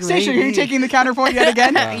 I think Station, are you maybe. taking the counterpoint yet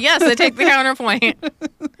again? Yes, I take the counterpoint.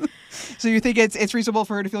 So you think it's reasonable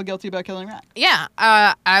for her to feel guilty about killing Rack? Yeah,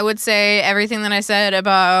 I would say everything that I said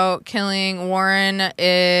about killing Warren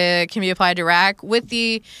can be applied to Rack, with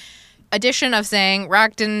the addition of saying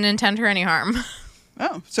Rack didn't intend her any harm.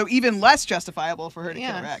 Oh, so even less justifiable for her to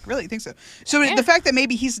Yeah. kill Rack. Really, you think so? So the fact that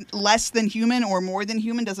maybe he's less than human or more than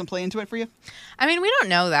human doesn't play into it for you? I mean, we don't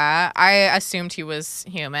know that. I assumed he was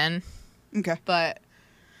human, Okay. but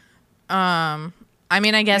I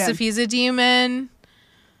mean, I guess Yeah. if he's a demon,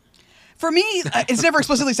 For me, it's never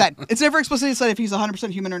explicitly said. It's never explicitly said if he's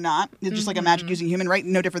 100% human or not. It's just like a magic using human, right?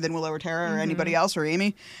 No different than Willow or Tara or anybody else or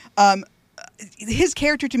Amy. His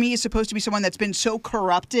character to me is supposed to be someone that's been so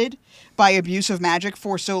corrupted by abuse of magic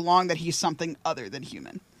for so long that he's something other than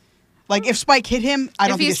human. Like if Spike hit him, I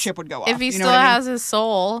don't think his ship would go off. If he You know still what I mean? has his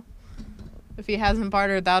soul, if he hasn't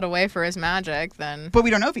bartered that away for his magic, then But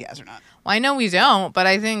we don't know if he has or not. well, I know we don't. But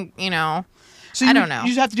I think So I don't know. You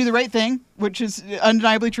just have to do the right thing, which is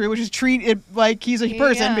undeniably true, which is treat it like he's a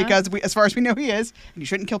person Yeah. because as far as we know he is. And you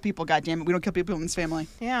shouldn't kill people, goddammit. We don't kill people in this family.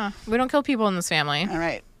 yeah, we don't kill people in this family. All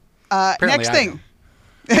right. Apparently Next I thing.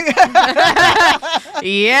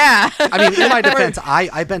 Yeah. I mean, in my defense,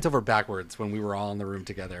 I bent over backwards when we were all in the room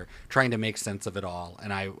together trying to make sense of it all.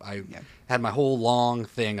 And I had my whole long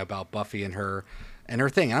thing about Buffy and her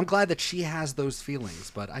thing. And I'm glad that she has those feelings.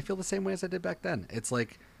 But I feel the same way as I did back then. It's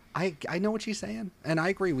like, I know what she's saying. And I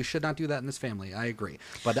agree. We should not do that in this family. I agree.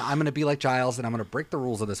 But I'm going to be like Giles and I'm going to break the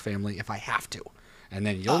rules of this family if I have to. And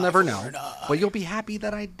then you'll never know. But you'll be happy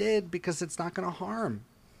that I did because it's not going to harm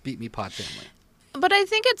Beat Me Pod family. But I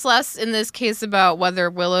think it's less in this case about whether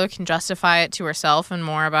Willow can justify it to herself and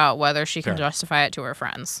more about whether she can Fair. justify it to her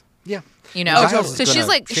friends. Yeah. Because Giles is she's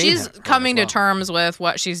gonna shame she's her for it coming as to well. terms with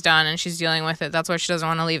what she's done and she's dealing with it. That's why she doesn't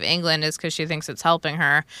want to leave England, is because she thinks it's helping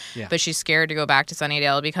her. Yeah. But she's scared to go back to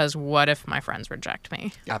Sunnydale because what if my friends reject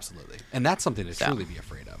me? Absolutely. And that's something to truly be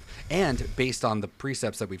afraid of. And based on the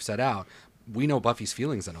precepts that we've set out, we know Buffy's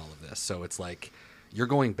feelings in all of this. So it's like you're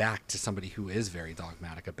going back to somebody who is very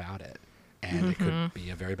dogmatic about it. And it could be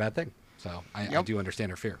a very bad thing. So I do understand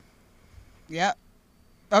her fear. Yeah.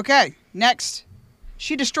 Okay. Next.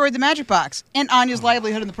 She destroyed the magic box and Anya's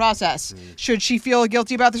livelihood in the process. Should she feel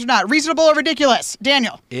guilty about this or not? Reasonable or ridiculous?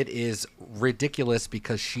 Daniel. It is ridiculous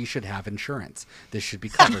because she should have insurance. This should be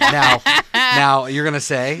covered. Now you're going to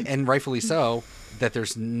say, and rightfully so, that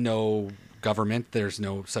there's no government, there's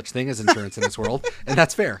no such thing as insurance in this world, and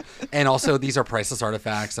that's fair. And also, these are priceless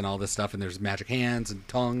artifacts and all this stuff, and there's magic hands and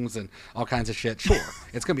tongues and all kinds of shit. Sure,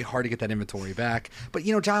 it's going to be hard to get that inventory back. But,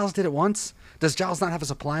 Giles did it once. Does Giles not have a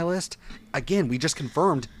supply list? Again, we just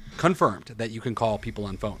confirmed that you can call people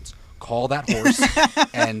on phones. Call that horse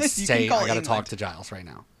and say, call I got to England. talk to Giles right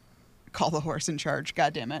now. Call the horse in charge.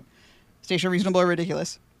 God damn it. Station, reasonable or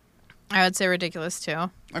ridiculous? I would say ridiculous too.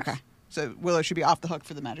 Okay. So Willow should be off the hook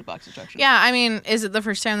for the magic box destruction. Yeah, I mean, is it the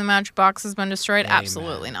first time the magic box has been destroyed? Amen.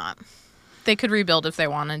 Absolutely not. They could rebuild if they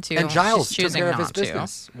wanted to. And Giles She's took choosing care of his not to.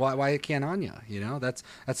 business. Why can't Anya? That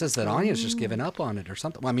says that Anya's just given up on it or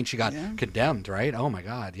something. Well, I mean, she got condemned, right? Oh my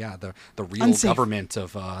God, yeah. The real Unsafe. government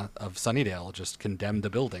of Sunnydale just condemned the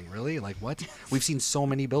building. Really? Like what? We've seen so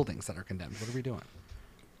many buildings that are condemned. What are we doing?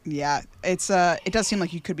 Yeah, it does seem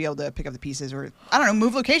like you could be able to pick up the pieces or, I don't know,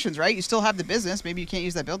 move locations, right? You still have the business. Maybe you can't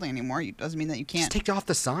use that building anymore. It doesn't mean that you Just can't. take off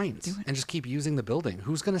the signs and just keep using the building.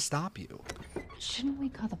 Who's going to stop you? Shouldn't we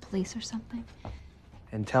call the police or something?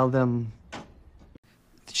 And tell them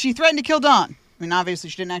She threatened to kill Dawn. I mean, obviously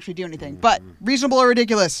she didn't actually do anything, but reasonable or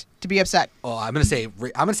ridiculous to be upset? Oh, I'm gonna say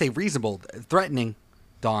reasonable. Threatening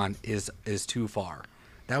Dawn is too far.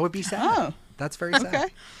 That would be sad. Oh. That's very sad. Okay.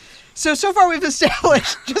 So far we've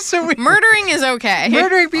established, just so we... Murdering is okay.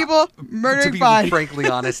 Murdering people, murdering To be fine. frankly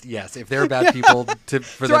honest, yes. If they're bad people, for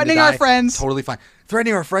Threatening them to our die, friends. totally fine.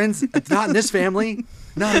 Threatening our friends, it's not in this family.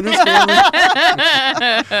 Not in this family.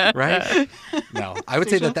 Right? No, I would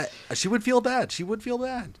say that she would feel bad. She would feel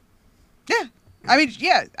bad. Yeah. I mean,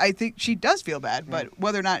 yeah, I think she does feel bad, but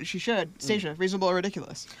whether or not she should, Stacia, reasonable or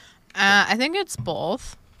ridiculous? I think it's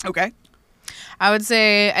both. Okay. I would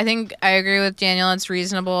say, I think I agree with Daniel. It's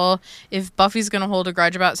reasonable. If Buffy's going to hold a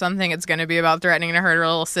grudge about something, it's going to be about threatening to hurt her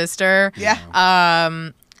little sister. Yeah.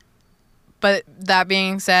 But that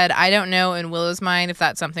being said, I don't know in Willow's mind if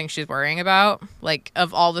that's something she's worrying about. Like,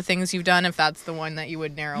 of all the things you've done, if that's the one that you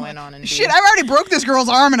would narrow in on. And Shit, I already broke this girl's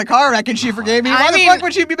arm in a car wreck and she forgave me. Why the fuck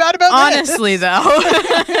would she be bad about that? Honestly, though.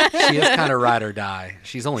 She is kind of ride or die.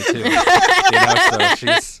 She's only 2.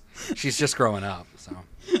 So she's just growing up. So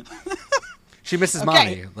she misses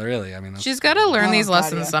mommy, really. I mean, she's got to learn these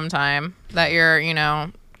lessons yeah. sometime. That your,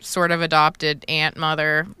 sort of adopted aunt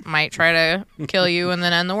mother might try to kill you and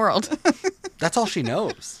then end the world. That's all she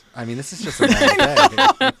knows. I mean, this is just a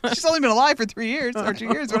normal day. She's only been alive for 3 years or 2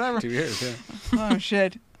 years, whatever. 2 years, yeah. Oh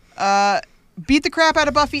shit. Beat the crap out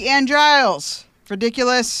of Buffy and Giles.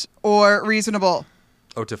 Ridiculous or reasonable?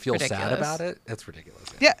 Oh, to feel Ridiculous. sad about it? That's ridiculous.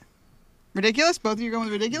 Yeah. Ridiculous? Both of you going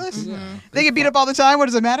with ridiculous? Yeah. They get beat up all the time. What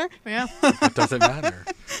does it matter? Yeah. It doesn't matter.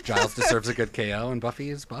 Giles deserves a good KO, and Buffy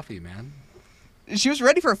is Buffy, man. She was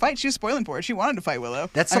ready for a fight. She was spoiling for it. She wanted to fight Willow.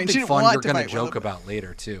 That's I mean, something she didn't fun want you're to going to fight joke Willow. about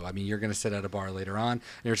later, too. I mean, you're going to sit at a bar later on, and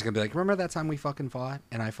you're just going to be like, remember that time we fucking fought,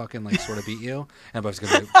 and I fucking, like, sort of beat you? And Buffy's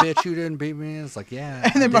going to be like, bitch, you didn't beat me. And it's like, yeah,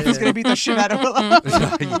 And then Buffy's going to beat the shit out of Willow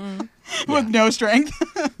with no strength.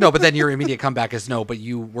 No, but then your immediate comeback is, no, but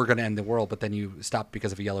you were going to end the world, but then you stopped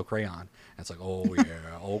because of a yellow crayon. And it's like, oh, yeah,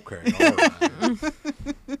 okay, all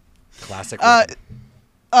right. Classic.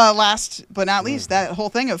 Last but not least, that whole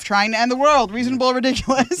thing of trying to end the world. Reasonable or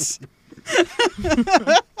ridiculous?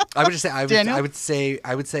 I would just say Daniel? I would say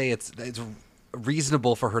it's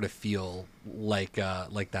reasonable for her to feel like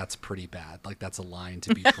that's pretty bad. Like that's a line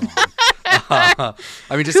to be drawn. I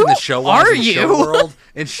mean, just in the show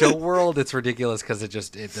in show world, it's ridiculous because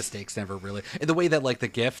the stakes never really. In the way that like the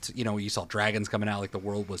gift, you saw dragons coming out, like the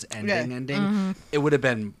world was ending. Mm-hmm. It would have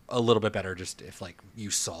been a little bit better just if like you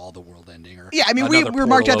saw the world ending. Or Yeah, I mean, we were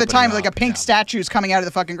marked at the time like a pink statue's coming out of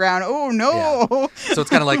the fucking ground. Oh no! Yeah. So it's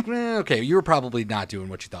kind of like, okay, you were probably not doing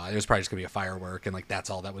what you thought. It was probably just gonna be a firework, and like that's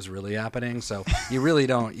all that was really happening. So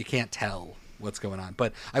you can't tell what's going on.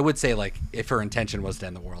 But I would say, like, if her intention was to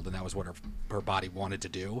end the world and that was what her body wanted to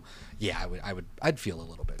do, yeah, I'd feel a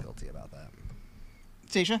little bit guilty about that.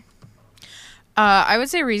 Stacia? I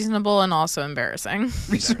would say reasonable and also embarrassing.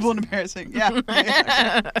 Reasonable and embarrassing. Yeah.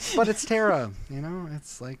 But it's Tara,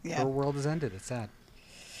 it's like Yeah. her world has ended. It's sad.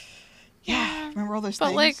 Yeah. Remember all those But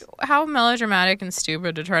things? like, how melodramatic and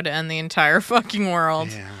stupid to try to end the entire fucking world.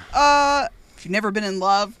 Yeah. If you've never been in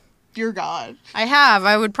love, dear God. I have.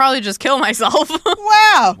 I would probably just kill myself.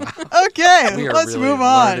 Wow. Okay, We are let's really move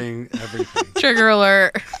on. learning everything. Trigger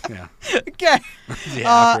alert. Yeah. Okay. Yeah,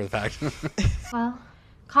 after the fact. Well,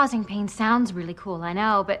 causing pain sounds really cool, I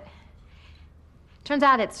know, but turns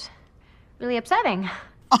out it's really upsetting.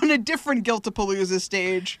 On a different Guiltapalooza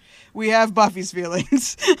stage, we have Buffy's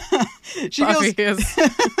feelings. Buffy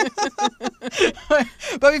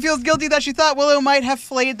Buffy feels guilty that she thought Willow might have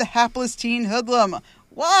flayed the hapless teen hoodlum.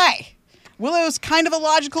 Why? Willow's kind of a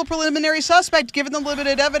logical preliminary suspect given the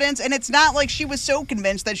limited evidence, and it's not like she was so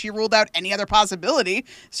convinced that she ruled out any other possibility.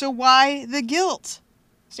 So why the guilt?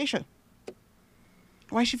 Stacia,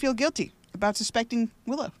 why she feel guilty about suspecting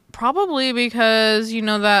Willow? Probably because,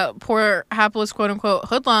 that poor hapless quote-unquote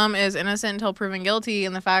hoodlum is innocent until proven guilty,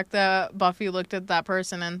 and the fact that Buffy looked at that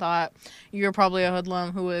person and thought, you're probably a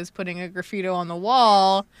hoodlum who is putting a graffito on the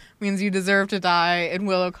wall means you deserve to die, and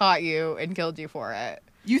Willow caught you and killed you for it.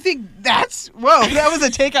 You think that's... Whoa, that was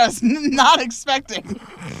a take I was not expecting.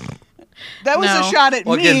 That was a shot at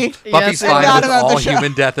Well, me. again, Buffy's Yes, fine not with about the all show.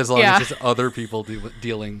 human death as long Yeah. as it's other people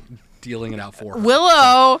dealing it out for her.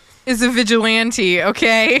 Willow is a vigilante,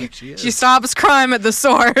 okay? She is. She stops crime at the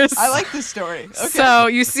source. I like this story. Okay. So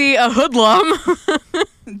you see a hoodlum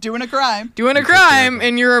Doing a crime. doing a crime,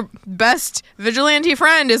 and your best vigilante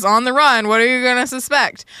friend is on the run. What are you going to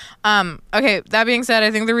suspect? Okay, that being said,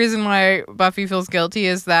 I think the reason why Buffy feels guilty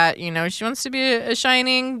is that, she wants to be a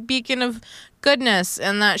shining beacon of goodness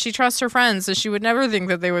and that she trusts her friends, so she would never think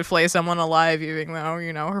that they would flay someone alive, even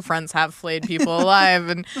though, her friends have flayed people alive.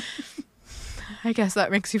 And I guess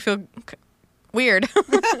that makes you feel Weird.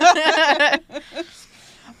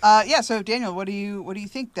 Yeah. So Daniel, what do you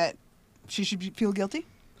think that she should feel guilty?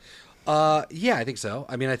 Yeah, I think so.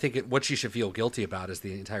 I mean, I think what she should feel guilty about is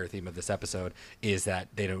the entire theme of this episode is that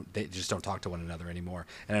they just don't talk to one another anymore,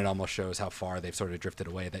 and it almost shows how far they've sort of drifted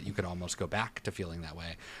away. That you could almost go back to feeling that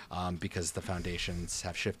way because the foundations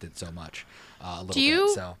have shifted so much a little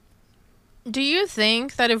bit. So. Do you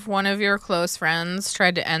think that if one of your close friends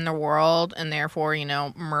tried to end the world and therefore,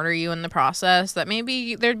 murder you in the process, that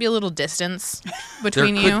maybe there'd be a little distance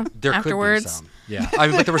between you afterwards? Could be some. Yeah, I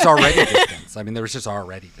mean, but there was already distance. I mean, there was just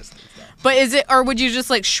already distance. Though. But is it, or would you just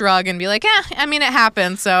like shrug and be like, I mean, it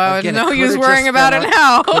happened, so I would no use worrying about it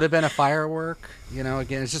now. Could have been a firework.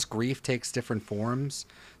 Again, it's just grief takes different forms.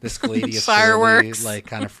 This lady is fireworks, clearly, like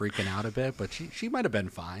kind of freaking out a bit, but she might have been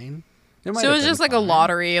fine. So it was just like a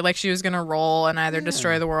lottery, like she was gonna roll and either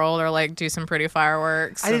destroy the world or like do some pretty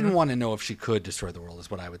fireworks. I didn't want to know if she could destroy the world,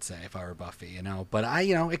 is what I would say if I were Buffy, But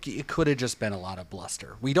it could have just been a lot of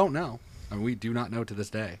bluster. We don't know. I mean, we do not know to this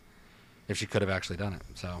day if she could have actually done it.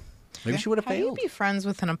 So maybe she would have failed. How do you be friends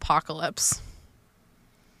with an apocalypse?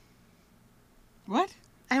 What?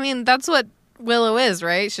 I mean, that's what Willow is,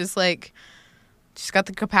 right? She's got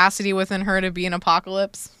the capacity within her to be an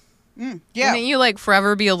apocalypse. Yeah. Wouldn't you like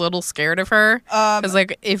forever be a little scared of her? Because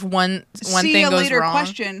like if one thing goes later wrong.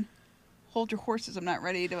 Question. Hold your horses. I'm not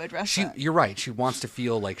ready to address that. You're right. She wants to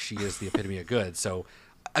feel like she is the epitome of good. So,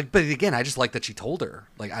 but again, I just like that she told her.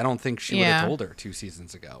 Like, I don't think she would have told her 2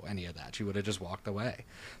 seasons ago any of that. She would have just walked away.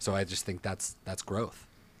 So I just think that's growth.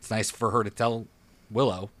 It's nice for her to tell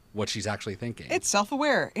Willow what she's actually thinking. It's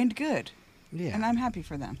self-aware and good. Yeah. And I'm happy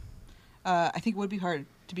for them. I think it would be hard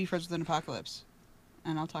to be friends with an apocalypse.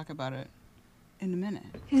 And I'll talk about it in a minute.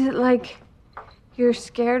 Is it like you're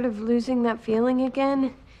scared of losing that feeling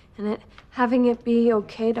again and having it be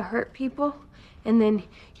okay to hurt people? And then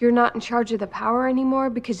you're not in charge of the power anymore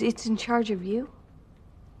because it's in charge of you?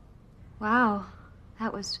 Wow,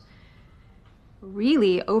 that was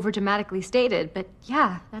really overdramatically stated, but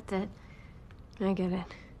yeah, that's it. I get it.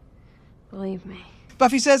 Believe me.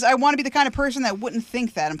 Buffy says, I want to be the kind of person that wouldn't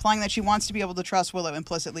think that, implying that she wants to be able to trust Willow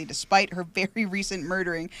implicitly despite her very recent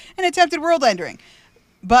murdering and attempted world-ending.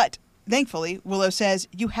 But, thankfully, Willow says,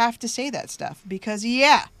 you have to say that stuff because,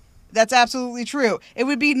 yeah, that's absolutely true. It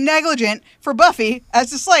would be negligent for Buffy, as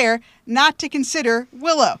the Slayer, not to consider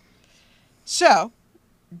Willow. So,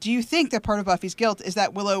 do you think that part of Buffy's guilt is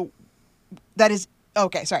that Willow...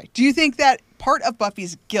 Do you think that part of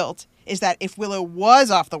Buffy's guilt is that if Willow was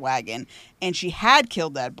off the wagon and she had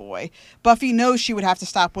killed that boy, Buffy knows she would have to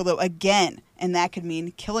stop Willow again, and that could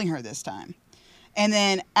mean killing her this time. And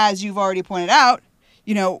then, as you've already pointed out,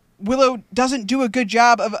 Willow doesn't do a good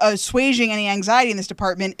job of assuaging any anxiety in this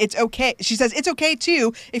department. It's okay. She says, it's okay,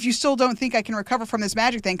 too, if you still don't think I can recover from this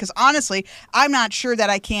magic thing, because honestly, I'm not sure that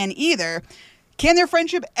I can either. Can their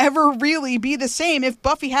friendship ever really be the same if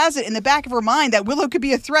Buffy has it in the back of her mind that Willow could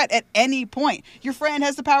be a threat at any point? Your friend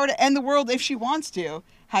has the power to end the world if she wants to.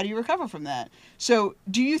 How do you recover from that? So,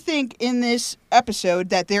 do you think in this episode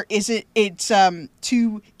that it's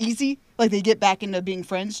too easy? Like they get back into being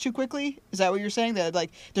friends too quickly? Is that what you're saying? That like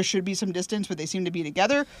there should be some distance but they seem to be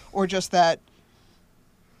together? Or just that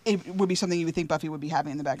it would be something you would think Buffy would be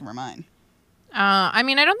having in the back of her mind? I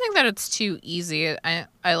mean, I don't think that it's too easy. I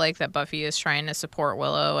like that Buffy is trying to support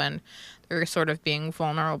Willow and they're sort of being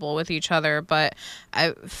vulnerable with each other. But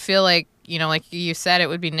I feel like, like you said, it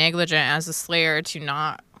would be negligent as a Slayer to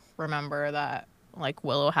not remember that, like,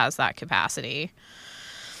 Willow has that capacity.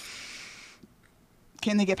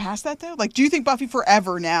 Can they get past that, though? Like, do you think Buffy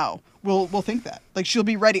forever now will think that? Like, she'll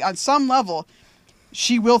be ready. On some level,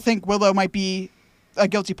 she will think Willow might be a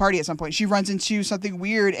guilty party at some point. She runs into something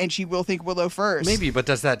weird and she will think Willow first. Maybe, but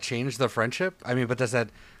does that change the friendship? I mean, but does that...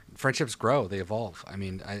 Friendships grow, they evolve. I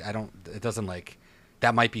mean, I don't... It doesn't like...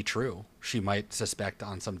 That might be true. She might suspect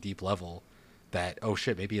on some deep level that, oh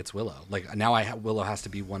shit, maybe it's Willow. Like, now Willow has to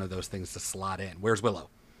be one of those things to slot in. Where's Willow?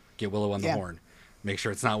 Get Willow on the horn. Make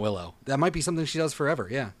sure it's not Willow. That might be something she does forever,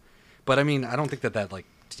 yeah. But I mean, I don't think that like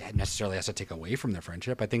necessarily has to take away from their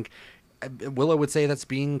friendship. I think Willow would say that's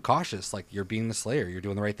being cautious. Like, you're being the Slayer. You're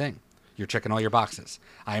doing the right thing. You're checking all your boxes.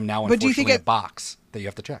 I am now unfortunately a box that you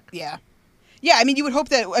have to check. Yeah. Yeah, I mean, you would hope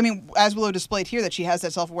that, I mean, as Willow displayed here, that she has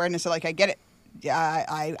that self-awareness that, like, I get it. Yeah,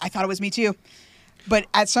 I thought it was me too. But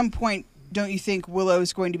at some point, don't you think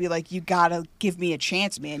Willow's going to be like, you gotta give me a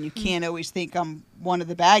chance, man. You can't always think I'm one of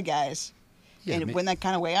the bad guys. Yeah, and wouldn't that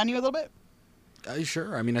kind of weigh on you a little bit?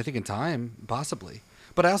 Sure. I mean, I think in time, possibly.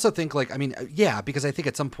 But I also think, like, I mean, yeah, because I think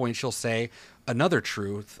at some point she'll say another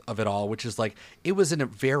truth of it all, which is like, it was in a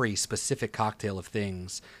very specific cocktail of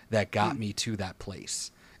things that got me to that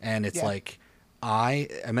place. And it's like, I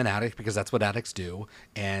am an addict because that's what addicts do,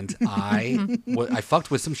 and I fucked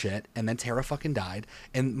with some shit, and then Tara fucking died,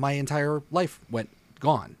 and my entire life went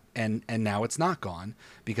gone, and now it's not gone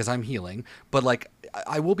because I'm healing. But like,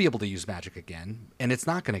 I will be able to use magic again, and it's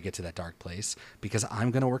not going to get to that dark place because I'm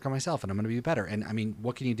going to work on myself and I'm going to be better. And I mean,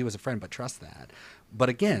 what can you do as a friend but trust that? But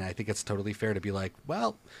again, I think it's totally fair to be like,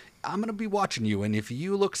 well, I'm going to be watching you, and if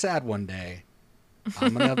you look sad one day,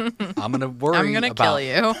 I'm gonna worry. I'm gonna kill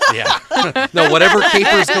you. Yeah. No, whatever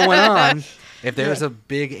caper's going on. If there's a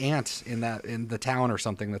big ant in the town or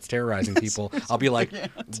something that's terrorizing people, I'll be like,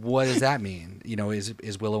 what does that mean? You know,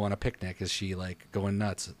 is Willow on a picnic? Is she like going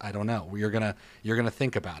nuts? I don't know. You're gonna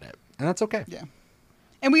think about it, and that's okay. Yeah.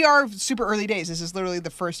 And we are super early days. This is literally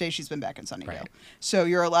the first day she's been back in Sunnydale. Right. So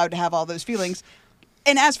you're allowed to have all those feelings.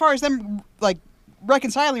 And as far as them like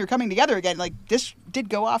reconciling or coming together again, like this did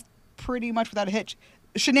go off pretty much without a hitch.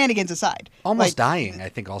 Shenanigans aside. Almost dying, I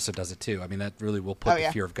think, also does it too. I mean, that really will put the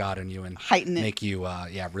fear of God in you and heighten it. Make you,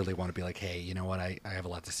 really want to be like, hey, you know what? I have a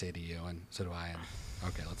lot to say to you, and so do I. And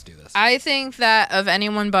okay, let's do this. I think that of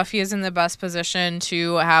anyone, Buffy is in the best position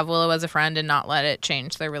to have Willow as a friend and not let it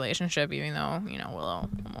change their relationship, even though, you know, Willow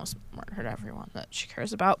almost murdered everyone that she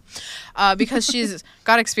cares about, because she's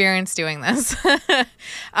got experience doing this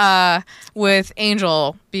with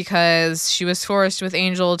Angel, because she was forced with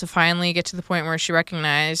Angel to finally get to the point where she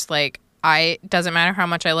recognized, like, doesn't matter how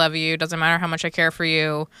much I love you, doesn't matter how much I care for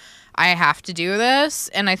you, I have to do this.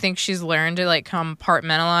 And I think she's learned to, like,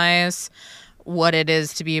 compartmentalize what it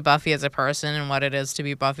is to be Buffy as a person and what it is to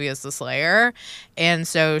be Buffy as the Slayer. And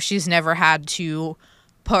so she's never had to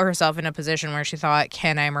put herself in a position where she thought,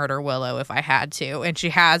 can I murder Willow if I had to? And she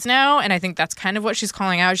has now, and I think that's kind of what she's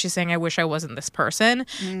calling out. She's saying, I wish I wasn't this person,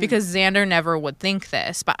 because Xander never would think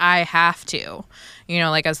this, but I have to, you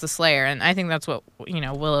know, like as the Slayer. And I think that's what, you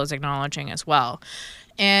know, Willow's acknowledging as well.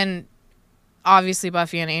 And obviously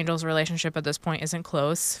Buffy and Angel's relationship at this point isn't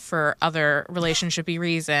close for other relationship-y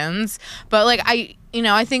reasons. But, like,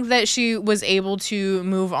 I think that she was able to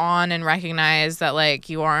move on and recognize that, like,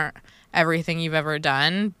 you aren't everything you've ever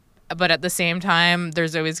done. But at the same time,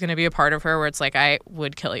 there's always going to be a part of her where it's like, I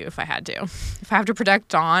would kill you if I had to. If I have to protect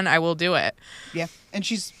Dawn, I will do it. Yeah, and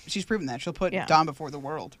she's proven that. She'll put Dawn before the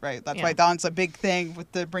world, right? That's why Dawn's a big thing with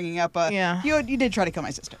the bringing up, you did try to kill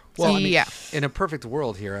my sister. Well, I mean, in a perfect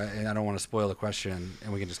world here, and I don't want to spoil the question,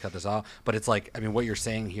 and we can just cut this off, but it's like, I mean, what you're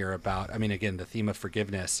saying here about, I mean, again, the theme of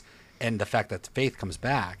forgiveness and the fact that Faith comes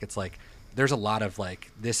back, it's like, there's a lot of like,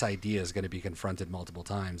 this idea is going to be confronted multiple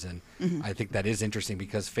times. And I think that is interesting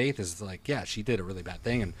because Faith is like, yeah, she did a really bad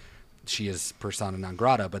thing and she is persona non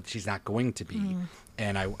grata, but she's not going to be.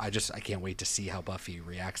 And I can't wait to see how Buffy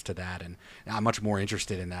reacts to that. And I'm much more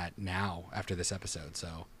interested in that now after this episode.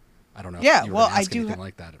 So I don't know. Yeah, if you well, I do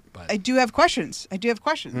like that, but I do have questions.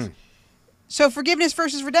 So forgiveness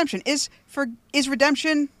versus redemption. Is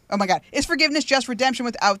redemption... Oh my God. Is forgiveness just redemption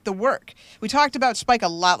without the work? We talked about Spike a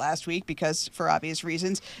lot last week because, for obvious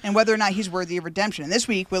reasons, and whether or not he's worthy of redemption. And this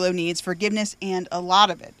week, Willow needs forgiveness and a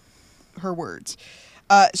lot of it. Her words.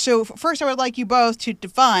 So first, I would like you both to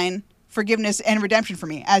define forgiveness and redemption for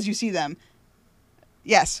me as you see them.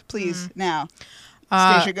 Yes, please. Now.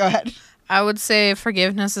 Stacia, go ahead. I would say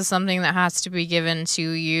forgiveness is something that has to be given to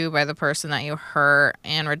you by the person that you hurt,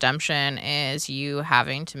 and redemption is you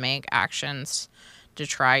having to make actions to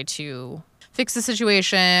try to fix the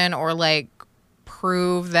situation or like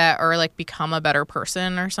prove that or like become a better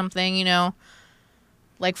person or something, you know?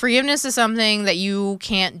 Like forgiveness is something that you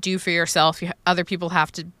can't do for yourself. Other people have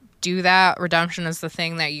to do that. Redemption is the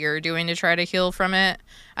thing that you're doing to try to heal from it.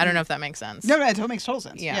 I don't know if that makes sense. No, it makes total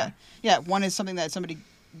sense. Yeah. One is something that somebody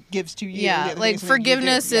gives to you. Yeah, like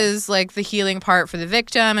forgiveness is like the healing part for the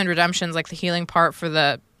victim, and redemption's like the healing part for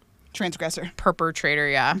the transgressor, perpetrator.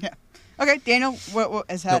 Yeah. Okay, Daniel, what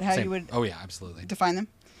is that? How same. You would? Oh yeah, absolutely. Define them.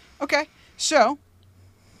 Okay, so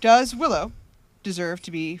does Willow deserve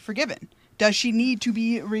to be forgiven? Does she need to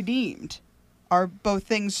be redeemed? Are both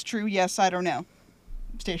things true? Yes, I don't know.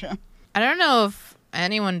 Stacia. I don't know if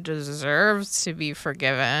anyone deserves to be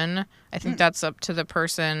forgiven. I think that's up to the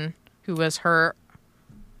person who was hurt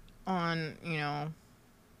on, you know,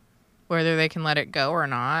 whether they can let it go or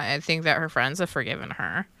not. I think that her friends have forgiven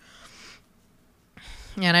her.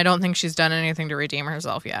 And I don't think she's done anything to redeem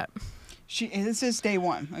herself yet. This is day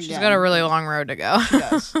one. Again. She's got a really long road to go. She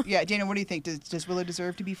does. Yeah, Dana, what do you think? Does Willow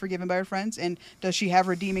deserve to be forgiven by her friends? And does she have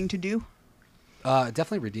redeeming to do?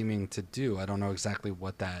 Definitely redeeming to do. I don't know exactly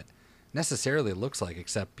what that necessarily looks like,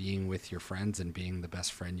 except being with your friends and being the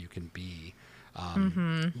best friend you can be.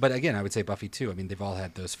 But again, I would say Buffy too. I mean, they've all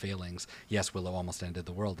had those failings. Yes, Willow almost ended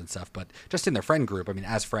the world and stuff, but just in their friend group, I mean,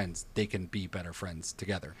 as friends, they can be better friends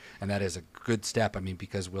together. And that is a good step. I mean,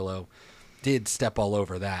 because Willow did step all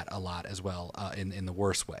over that a lot as well, in the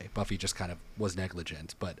worst way. Buffy just kind of was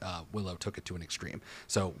negligent, but Willow took it to an extreme.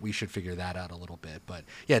 So we should figure that out a little bit. But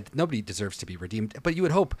yeah, nobody deserves to be redeemed. But you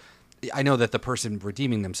would hope, I know that the person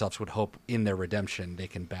redeeming themselves would hope in their redemption they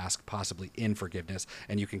can bask possibly in forgiveness,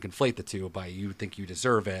 and you can conflate the two by you think you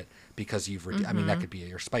deserve it because you've I mean, that could be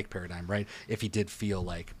your Spike paradigm, right? If he did feel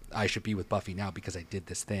like I should be with Buffy now because I did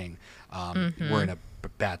this thing, we're in a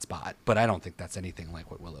bad spot. But I don't think that's anything like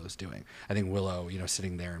what Willow's doing. I think Willow,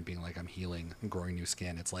 sitting there and being like, I'm healing, I'm growing new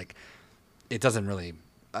skin. It's like, it doesn't really,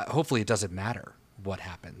 hopefully it doesn't matter what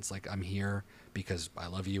happens. Like, I'm here because I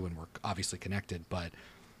love you and we're obviously connected, but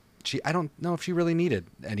I don't know if she really needed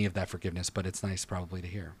any of that forgiveness, but it's nice probably to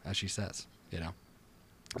hear, as she says,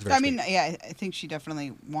 I mean, yeah, I think she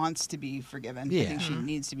definitely wants to be forgiven. Yeah. I think she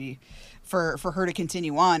needs to be for her to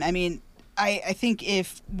continue on. I mean, I think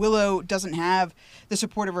if Willow doesn't have the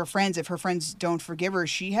support of her friends, if her friends don't forgive her,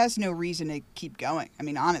 she has no reason to keep going. I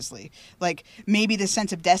mean, honestly, like her the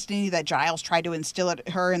sense of destiny that Giles tried to instill at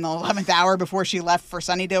her in the 11th hour before she left for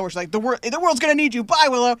Sunnydale, where she's like, the world's going to need you. Bye,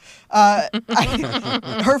 Willow.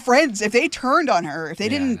 Her friends, if they turned on her, if they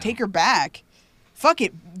didn't take her back, fuck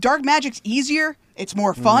it. Dark magic's easier. It's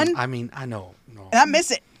more fun. I mean, I know. No. And I miss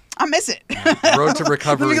it. Road to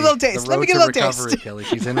recovery. Let me get a little taste. Let me get a little taste. Kelly,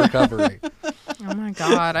 she's in recovery. Oh my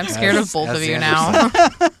God, I'm scared of both of you now.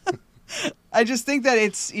 I just think that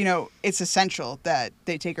it's essential that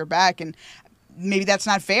they take her back, and maybe that's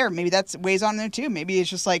not fair. Maybe that's weighs on there too. Maybe it's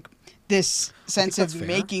just like this sense of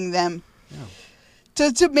making them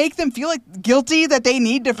to make them feel like guilty that they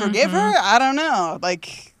need to forgive her. I don't know.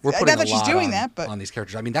 Like, we're putting not that she's doing that, but on these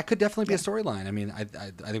characters. I mean, that could definitely be a storyline. I mean, I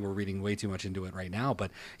think we're reading way too much into it right now, but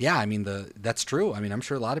yeah, I mean, that's true. I mean, I'm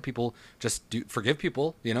sure a lot of people just do forgive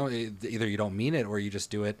people. Either you don't mean it or you just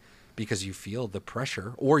do it because you feel the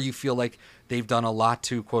pressure, or you feel like they've done a lot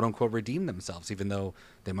to quote unquote redeem themselves, even though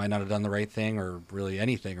they might not have done the right thing or really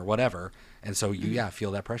anything or whatever. And so you feel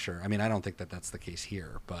that pressure. I mean, I don't think that that's the case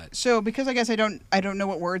here, but so because I guess I don't know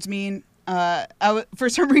what words mean. For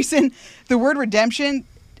some reason, the word redemption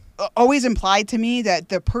always implied to me that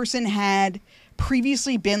the person had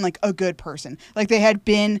previously been like a good person, like they had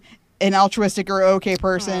been an altruistic or okay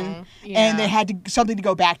person, and they had something to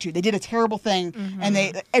go back to. They did a terrible thing,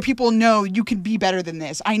 and people know you can be better than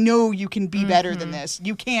this. I know you can be better than this.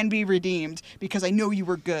 You can be redeemed because I know you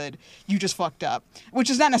were good. You just fucked up, which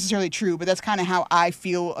is not necessarily true, but that's kind of how I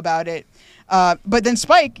feel about it. But then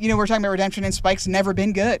Spike, we're talking about redemption, and Spike's never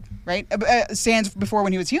been good, right? Sans before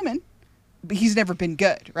when he was human, but he's never been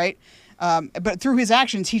good, right? But through his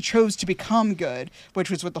actions, he chose to become good,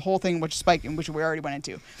 which was what the whole thing, which Spike, which we already went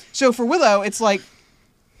into. So for Willow, it's like,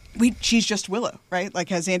 she's just Willow, right?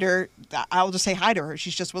 Like, as Xander, I'll just say hi to her.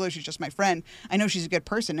 She's just Willow. She's just my friend. I know she's a good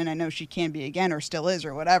person, and I know she can be again, or still is,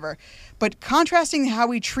 or whatever. But contrasting how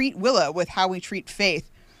we treat Willow with how we treat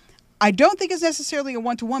Faith, I don't think is necessarily a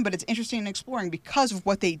one-to-one, but it's interesting in exploring because of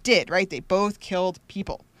what they did, right? They both killed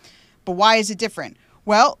people. But why is it different?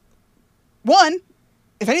 Well, one,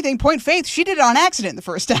 if anything, Point Faith, she did it on accident the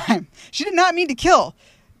first time. She did not mean to kill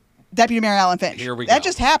Deputy Mayor Alan Finch. Here we go. That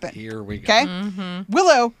just happened. Here we go. Okay?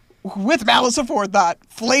 Willow, with malice aforethought,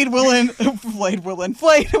 flayed Warren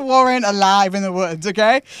alive in the woods,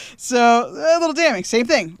 okay? So, a little damning. Same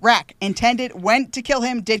thing. Rack, intended, went to kill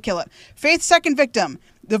him, did kill him. Faith's second victim,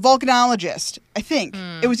 the volcanologist, I think.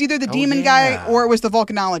 It was either the demon guy or it was the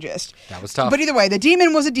volcanologist. That was tough. But either way, the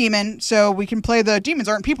demon was a demon, so we can play the demons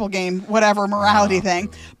aren't people game, whatever morality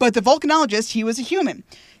thing. But the volcanologist, he was a human.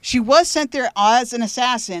 She was sent there as an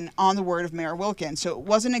assassin on the word of Mayor Wilkins, so it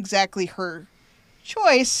wasn't exactly her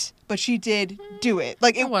choice, but she did do it.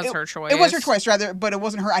 Like it was her choice. It was her choice, rather, but it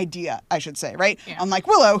wasn't her idea, I should say, right? Yeah. Unlike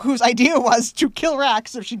Willow, whose idea was to kill Rack,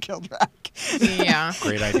 so she killed Rack. Yeah.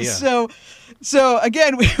 Great idea. So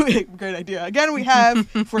again, great idea. Again, we have,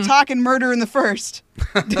 if we're talking murder in the first,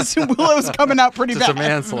 this Willow's coming out pretty bad. Just a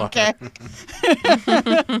manslaughter. Okay.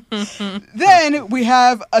 Then we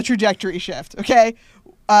have a trajectory shift. Okay.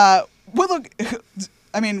 Willow,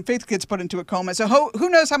 Faith gets put into a coma, so who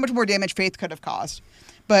knows how much more damage Faith could have caused.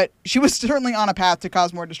 But she was certainly on a path to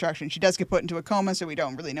cause more destruction. She does get put into a coma, so we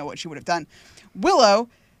don't really know what she would have done. Willow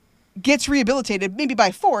gets rehabilitated, maybe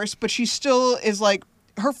by force, but she still is like,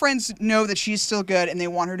 her friends know that she's still good and they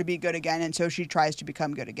want her to be good again, and so she tries to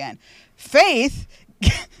become good again. Faith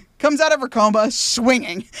comes out of her coma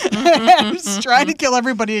swinging, and is trying to kill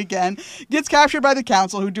everybody again, gets captured by the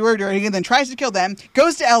council who do her dirty, and then tries to kill them,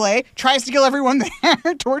 goes to LA, tries to kill everyone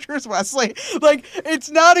there, tortures Wesley. Like, it's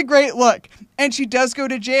not a great look. And she does go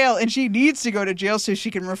to jail, and she needs to go to jail so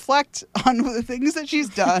she can reflect on the things that she's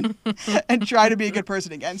done and try to be a good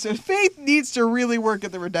person again. So Faith needs to really work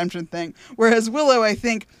at the redemption thing. Whereas Willow, I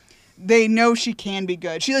think, they know she can be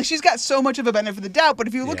good. She's got so much of a benefit of the doubt, but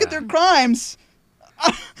if you look at their crimes,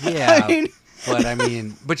 yeah. I mean,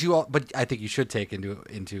 but I think you should take into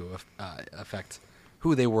effect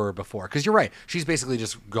who they were before, because you're right. She's basically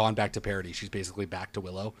just gone back to parody. She's basically back to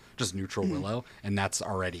Willow, just neutral Willow, and that's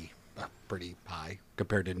already pretty high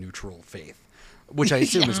compared to neutral Faith, which I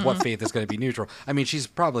assume is what Faith is going to be neutral. I mean, she's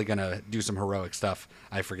probably going to do some heroic stuff.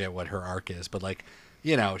 I forget what her arc is, but like,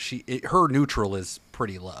 you know, her neutral is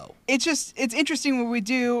pretty low. It's interesting when we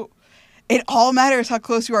do. It all matters how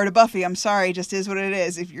close you are to Buffy. I'm sorry, it just is what it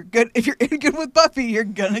is. If you're good with Buffy, you're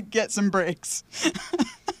gonna get some breaks.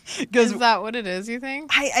 Is that what it is, you think?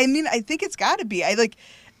 I mean, I think it's got to be.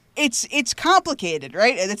 It's complicated,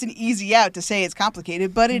 right? That's an easy out to say it's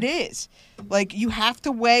complicated, but it is. Like, you have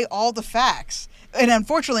to weigh all the facts. And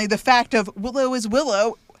unfortunately, the fact of Willow is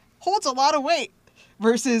Willow holds a lot of weight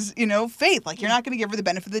versus, Faith. Like, you're not going to give her the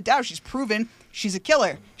benefit of the doubt. She's proven she's a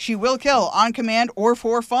killer. She will kill on command or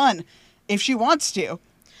for fun if she wants to.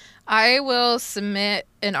 I will submit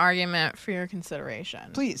an argument for your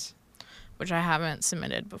consideration. Please. Which I haven't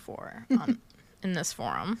submitted before in this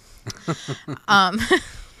forum.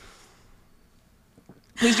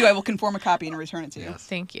 Please do. I will conform a copy and return it to you. Yes.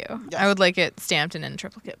 Thank you. Yes. I would like it stamped and in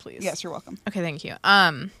triplicate, please. Yes, you're welcome. Okay, thank you.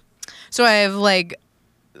 So I've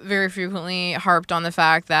very frequently harped on the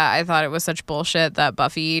fact that I thought it was such bullshit that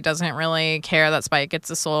Buffy doesn't really care that Spike gets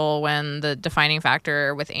a soul when the defining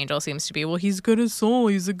factor with Angel seems to be, well, he's good as soul.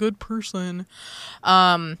 He's a good person.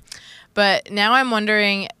 But now I'm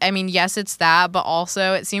wondering, I mean, yes, it's that, but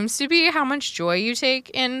also it seems to be how much joy you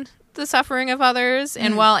take in the suffering of others.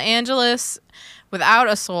 And while Angelus, without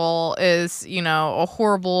a soul, is, a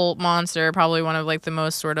horrible monster, probably one of the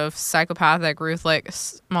most sort of psychopathic,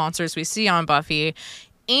 ruthless monsters we see on Buffy,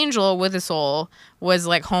 Angel with a soul was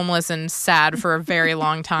homeless and sad for a very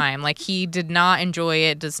long time. He did not enjoy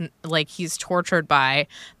it. He's tortured by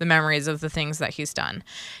the memories of the things that he's done.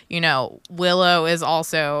 Willow is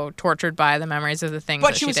also tortured by the memories of the things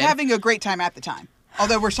that she did. But she was having a great time at the time.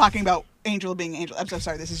 Although we're talking about Angel being Angel. I'm so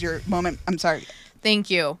sorry. This is your moment. I'm sorry. Thank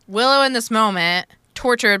you. Willow in this moment,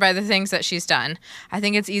 tortured by the things that she's done. I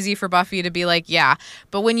think it's easy for Buffy to be like, yeah.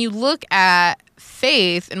 But when you look at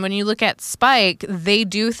Faith and when you look at Spike, they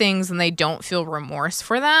do things and they don't feel remorse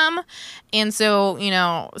for them. And so,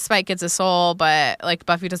 Spike gets a soul, but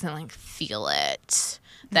Buffy doesn't feel it,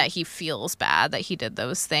 that he feels bad that he did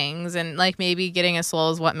those things. And maybe getting a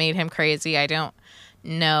soul is what made him crazy. I don't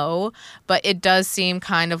know, but it does seem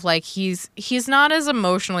kind of like he's not as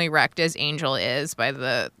emotionally wrecked as Angel is by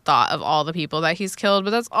the thought of all the people that he's killed, but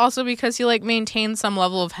that's also because he maintained some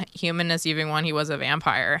level of humanness even when he was a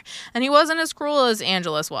vampire, and he wasn't as cruel as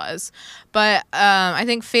Angelus was. But I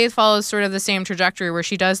think Faith follows sort of the same trajectory where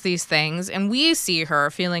she does these things and we see her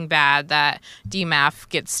feeling bad that DMAF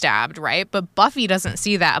gets stabbed, right? But Buffy doesn't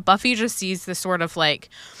see that. Buffy just sees this sort of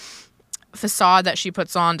facade that she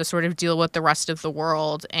puts on to sort of deal with the rest of the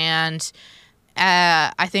world. And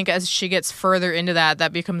I think as she gets further into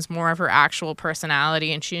that becomes more of her actual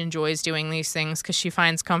personality, and she enjoys doing these things because she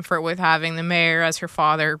finds comfort with having the mayor as her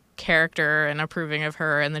father character and approving of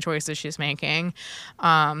her and the choices she's making.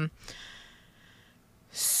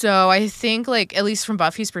 So I think, at least from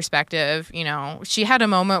Buffy's perspective, she had a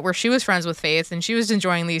moment where she was friends with Faith and she was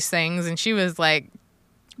enjoying these things, and she was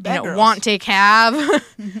want take have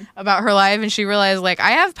about her life, and she realized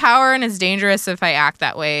I have power and it's dangerous if I act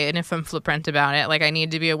that way and if I'm flippant about it. I need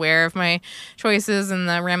to be aware of my choices and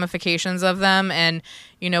the ramifications of them. And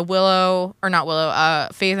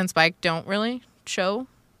Faith and Spike don't really show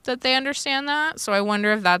that they understand that. So I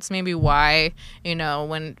wonder if that's maybe why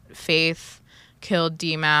when Faith killed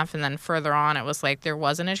DMAF and then further on it was there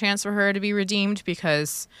wasn't a chance for her to be redeemed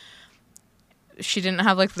because she didn't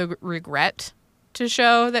have the regret to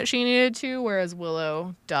show that she needed to, whereas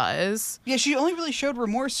Willow does. Yeah, she only really showed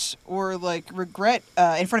remorse or regret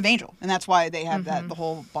in front of Angel, and that's why they have that the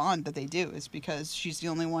whole bond that they do is because she's the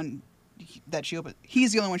only one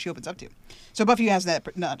he's the only one she opens up to. So Buffy has that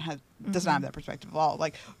does not have that perspective at all.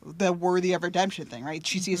 Like the worthy of redemption thing, right?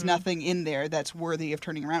 She sees nothing in there that's worthy of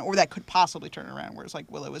turning around, or that could possibly turn around. Whereas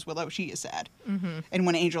like Willow is Willow, she is sad, and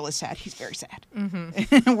when Angel is sad, he's very sad,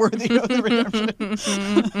 worthy of the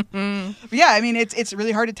redemption. But yeah, I mean it's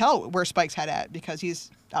really hard to tell where Spike's head at because he's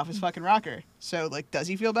off his fucking rocker. So like, does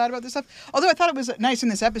he feel bad about this stuff? Although I thought it was nice in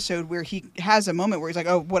this episode where he has a moment where he's like,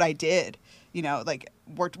 "Oh, what I did." You know, like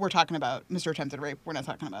we're talking about Mr. Attempted Rape. We're not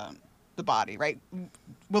talking about the body, right?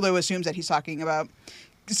 Willow assumes that he's talking about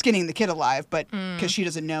skinning the kid alive, but because she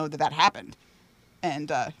doesn't know that happened, and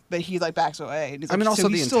but he like backs away. And he's like, I mean, also so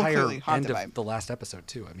the he's still entire clearly haunted end by of him. the last episode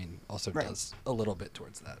too. I mean, also Right. does a little bit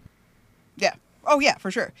towards that. Yeah. Oh yeah,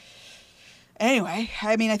 for sure. Anyway,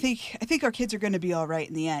 I mean, I think our kids are going to be all right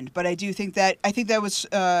in the end, but I think that was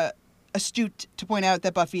astute to point out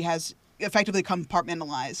that Buffy has effectively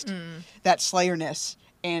compartmentalized that Slayerness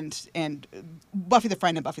and Buffy the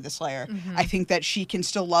Friend and Buffy the Slayer. I think that she can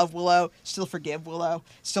still love Willow, still forgive Willow,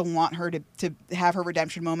 still want her to have her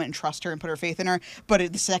redemption moment and trust her and put her faith in her. But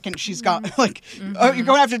at the second she's gone, like, oh, you're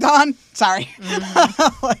going after Dawn? Sorry.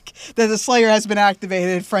 Like, the Slayer has been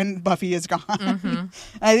activated, friend Buffy is gone.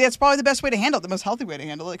 I think that's probably the best way to handle it, the most healthy way to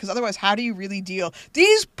handle it, because otherwise, how do you really deal?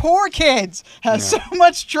 These poor kids have so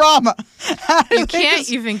much trauma. You can't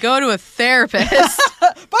even go to a therapist.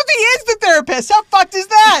 Buffy is the therapist. How fucked is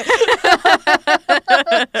that?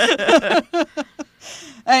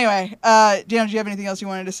 Anyway, Dan, do you have anything else you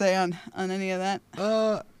wanted to say on any of that?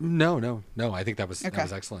 No. I think that was Okay.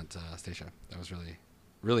 excellent, Stacia. That was really,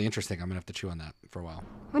 really interesting. I'm gonna have to chew on that for a while.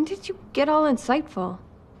 When did you get all insightful?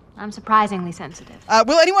 I'm surprisingly sensitive.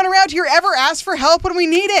 Will anyone around here ever ask for help when we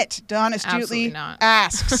need it? Dawn astutely Absolutely not.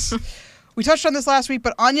 asks. We touched on this last week,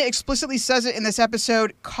 but Anya explicitly says it in this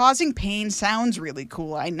episode. Causing pain sounds really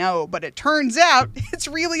cool, I know, but it turns out it's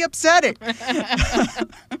really upsetting.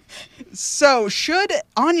 So, should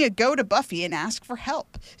Anya go to Buffy and ask for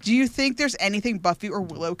help? Do you think there's anything Buffy or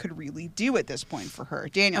Willow could really do at this point for her?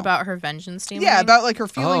 Daniel? About her vengeance demon? Yeah, about like her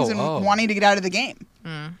feelings and Oh. wanting to get out of the game.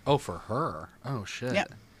 Oh, for her? Oh, shit. Yeah.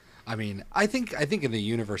 I mean, I think in the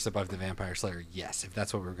universe of Buffy the Vampire Slayer, yes, if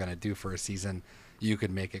that's what we're gonna do for a season, you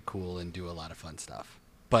could make it cool and do a lot of fun stuff.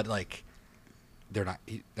 But like,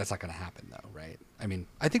 that's not gonna happen though, right? I mean,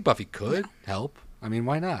 I think Buffy could help. I mean,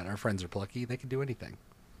 why not? Our friends are plucky; they can do anything.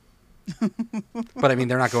 But I mean,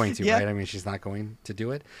 they're not going to, Yeah. right? I mean, she's not going to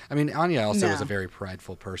do it. I mean, Anya also No. was a very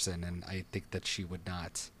prideful person, and I think that she would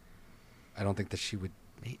not. I don't think that she would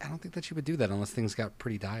do that unless things got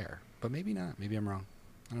pretty dire. But maybe not. Maybe I'm wrong.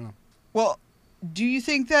 I don't know. Well, do you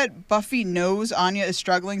think that Buffy knows Anya is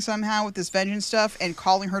struggling somehow with this vengeance stuff, and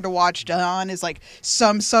calling her to watch Dawn is like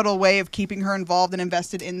some subtle way of keeping her involved and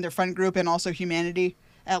invested in their friend group and also humanity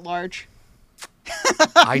at large?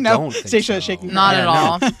 I No, don't think Stacia so. is shaking her Not head. at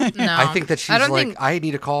all. No. I think that she's don't like, think- I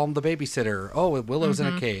need to call the babysitter. Oh, Willow's in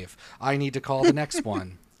a cave. I need to call the next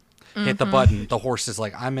one. Hit the button. The horse is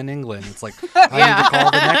like, I'm in England. It's like, I need to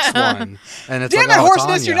call the next one. And it's Damn like, it, oh, it's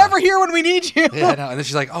Horseness, you're Anya. never here when we need you. Yeah, I know. And then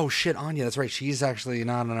she's like, oh shit, Anya, that's right. She's actually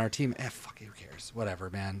not on our team. Fuck it, who cares? Whatever,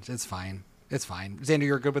 man. It's fine. It's fine. Xander,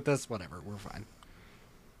 you're good with this? Whatever, we're fine.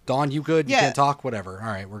 Dawn, you good? You Yeah. can't talk? Whatever. All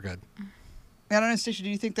right, we're good. I don't know, Stacia, do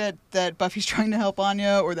you think that Buffy's trying to help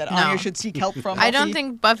Anya, or that No. Anya should seek help from Buffy? I don't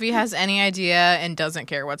think Buffy has any idea and doesn't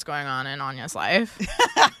care what's going on in Anya's life.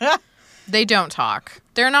 They don't talk.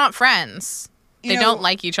 They're not friends. You They know, don't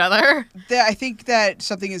like each other. I think that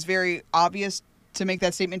something is very obvious to make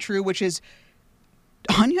that statement true, which is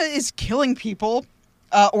Anya is killing people,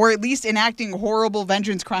 or at least enacting horrible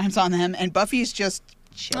vengeance crimes on them, and Buffy's just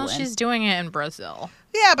chilling. Well, she's doing it in Brazil.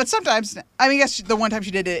 Yeah, but sometimes, I mean, I guess the one time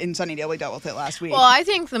she did it in Sunnydale, we dealt with it last week. Well, I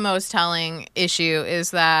think the most telling issue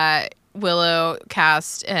is that Willow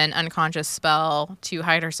cast an unconscious spell to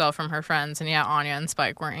hide herself from her friends, and yet Anya and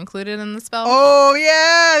Spike weren't included in the spell. Oh,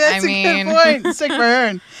 yeah, that's I a mean- good point. Sick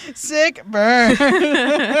burn. Sick burn.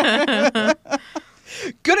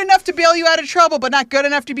 Good enough to bail you out of trouble, but not good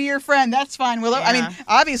enough to be your friend. That's fine, Willow. I mean, Yeah.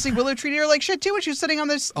 obviously, Willow treated her like shit, too, when she was sitting on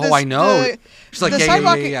this. Oh, I know. She's like, the yeah,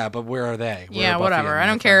 sidewalk. but where are they? Where Yeah, are Buffy whatever. and I my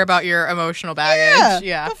don't care friends? about your emotional baggage.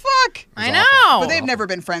 Yeah. The fuck? I It was know. awful. But they've never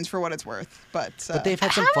been friends for what it's worth. But But they've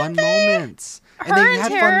had some Haven't fun they? moments. Her they've and had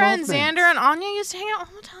Tara fun and moments. Xander and Anya used to hang out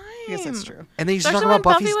all the time. I guess that's true. And they used to talk Especially about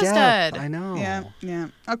when Buffy Buffy's was death. dead. I know. Yeah.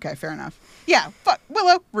 Okay, fair enough. Yeah, fuck.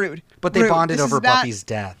 Willow, rude. But they Rude. bonded This over is not- Buffy's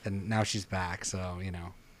death, and now she's back, so, you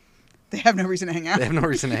know. They have no reason to hang out. They have no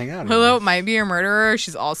reason to hang out. Willow anymore. might be a murderer.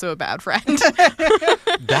 She's also a bad friend.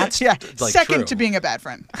 That's Yeah, like second true. to being a bad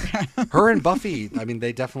friend. Her and Buffy, I mean,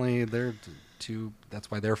 they're two, that's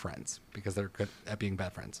why they're friends, because they're good at being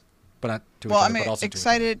bad friends. But not to Well, each I'm other, but also to each other.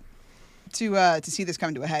 excited. to see this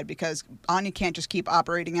come to a head, because Anya can't just keep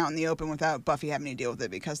operating out in the open without Buffy having to deal with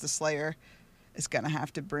it, because the Slayer is going to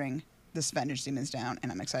have to bring the Spanish demons down,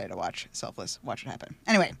 and I'm excited to watch Selfless watch it happen.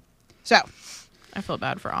 Anyway, so. I feel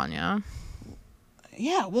bad for Anya.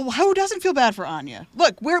 Yeah, well, who doesn't feel bad for Anya?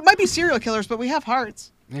 Look, we might be serial killers, but we have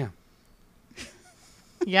hearts. Yeah.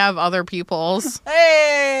 You have other people's.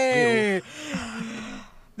 Hey!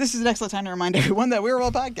 This is an excellent time to remind everyone that we're a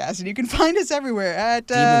podcast, and you can find us everywhere at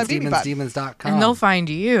Demons.com. And they'll find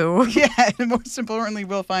you. Yeah, and most importantly,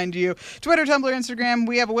 we'll find you. Twitter, Tumblr, Instagram.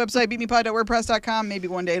 We have a website, beatmepod.wordpress.com. Maybe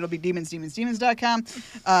one day it'll be demons.com.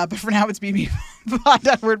 But for now, it's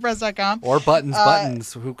beatmepod.wordpress.com. Or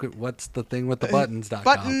buttons. What's the thing with the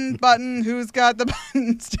buttons.com? Button, who's got the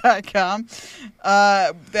buttons.com. On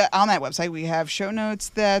that website, we have show notes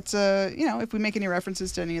that, if we make any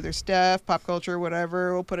references to any other stuff, pop culture,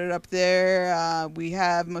 whatever, we'll put it up there. We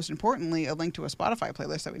have, most importantly, a link to a Spotify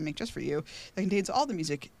playlist that we make just for you that contains all the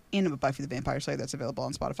music in Buffy the Vampire Slayer that's available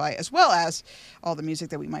on Spotify, as well as all the music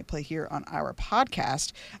that we might play here on our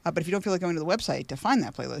podcast. But if you don't feel like going to the website to find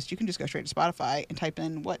that playlist, you can just go straight to Spotify and type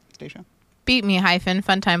in what, Stacia? Beat Me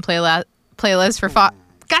Funtime playlist for God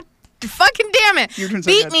fucking damn it.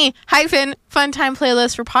 Beat Me Funtime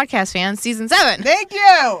playlist for podcast fans, season 7. Thank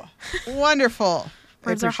you. Wonderful.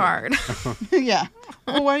 Words are hard. Yeah.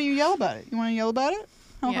 Well, why don't you yell about it? You want to yell about it?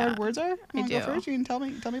 How Yeah, hard words are? I do. Go first? You can tell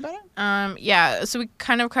me about it? Yeah, so we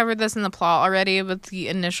kind of covered this in the plot already, but the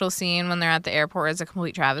initial scene when they're at the airport is a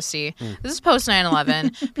complete travesty. This is post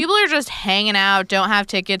 9/11. People are just hanging out, don't have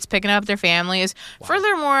tickets, picking up their families. Wow.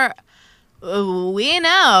 Furthermore, we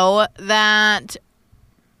know that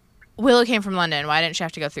Willow came from London. Why didn't she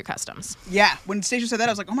have to go through customs? Yeah, when Stacia said that,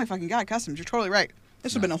 I was like, oh my fucking God, customs. You're totally right.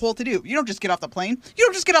 This would have been a whole to-do. You don't just get off the plane. You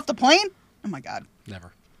don't just get off the plane? Oh my God.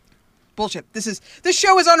 Never. Bullshit. This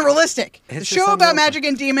show is unrealistic. It's the show just about magic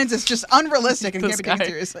and demons is just unrealistic and This can't be taken guy.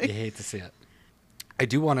 seriously. You hate to see it. I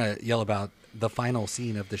do want to yell about the final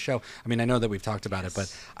scene of the show. I mean, I know that we've talked about it,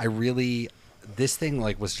 but I really... This thing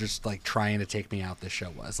was just trying to take me out. This show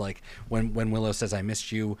was when Willow says, "I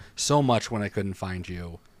missed you so much when I couldn't find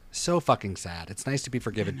you." So fucking sad. It's nice to be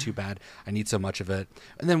forgiven. Too bad I need so much of it.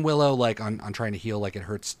 And then Willow on trying to heal, it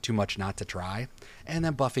hurts too much not to try. And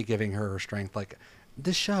then Buffy giving her strength.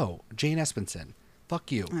 This show, Jane Espenson,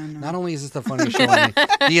 fuck you. Not only is this the funniest show in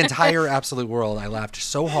the entire absolute world, I laughed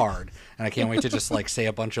so hard, and I can't wait to just say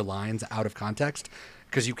a bunch of lines out of context,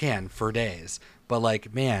 because you can for days.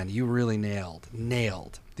 But man, you really nailed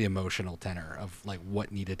the emotional tenor of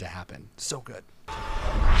what needed to happen. So good.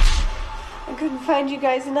 I couldn't find you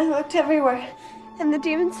guys, and I looked everywhere. And the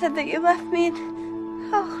demon said that you left me,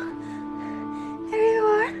 and... Oh, there you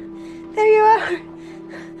are. There you are.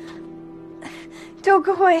 Don't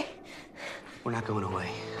go away. We're not going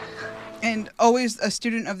away. And always a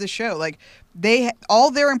student of the show.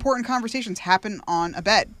 All their important conversations happen on a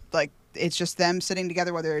bed. It's just them sitting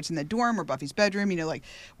together, whether it's in the dorm or Buffy's bedroom.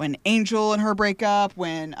 When Angel and her break up,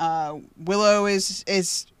 when Willow is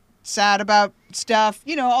sad about stuff,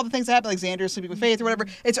 all the things that happen, Xander sleeping with Faith or whatever.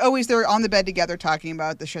 It's always they're on the bed together talking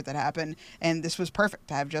about the shit that happened. And this was perfect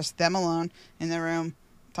to have just them alone in the room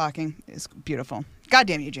talking. It's beautiful. God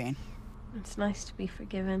damn you, Jane. It's nice to be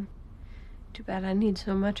forgiven. Too bad I need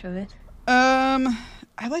so much of it.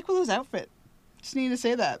 I like Willow's outfit. Just need to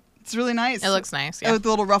say that. It's really nice. It looks nice, yeah. With the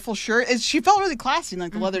little ruffle shirt. She felt really classy, the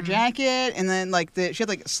leather jacket, and then she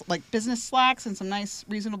had business slacks and some nice,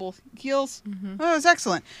 reasonable heels. Oh, it was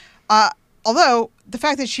excellent. Although the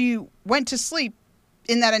fact that she went to sleep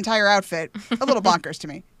in that entire outfit, a little bonkers to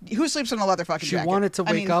me. Who sleeps in a leather fucking jacket? She wanted to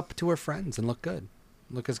wake up to her friends and look good.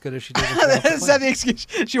 Look as good as she did. Is that the excuse?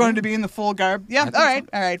 She wanted to be in the full garb. Yeah.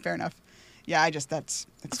 All right. Fair enough. Yeah, that's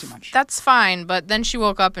too much. That's fine, but then she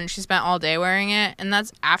woke up and she spent all day wearing it, and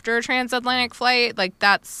that's after a transatlantic flight.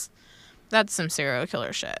 That's some serial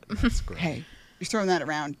killer shit. That's great. Hey, you're throwing that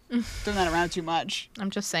around. Too much. I'm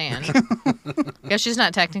just saying. Guess she's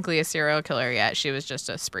not technically a serial killer yet. She was just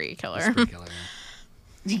a spree killer.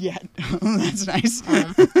 Yeah, that's nice. I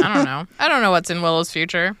don't know. I don't know what's in Willow's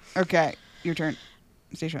future. Okay, your turn.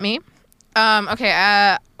 Stacia. Me?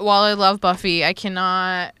 Okay. While I love Buffy, I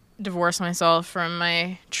cannot divorce myself from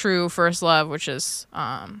my true first love, which is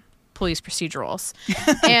police procedurals.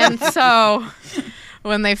 And so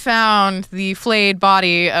when they found the flayed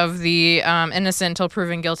body of the innocent till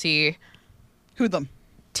proven guilty hoodlum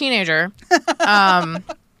teenager, I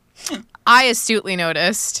astutely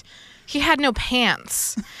noticed he had no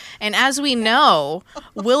pants. And as we know,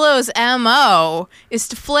 Willow's MO is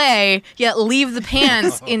to flay, yet leave the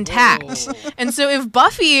pants intact. And so if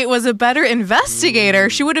Buffy was a better investigator,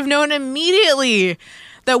 she would have known immediately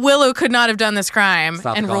that Willow could not have done this crime It's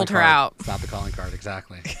not the and calling ruled her card. out. It's not the calling card,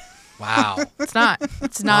 exactly. Wow. It's not.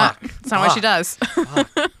 It's not. It's not what she does.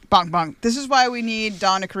 Bonk, bonk. This is why we need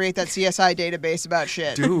Dawn to create that CSI database about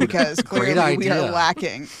shit. Dude, because great clearly we idea. are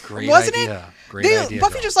lacking. Great Wasn't idea. it? Great idea,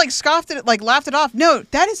 Buffy Dawn. just like scoffed at it, like laughed it off. No,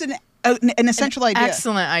 that is an essential idea.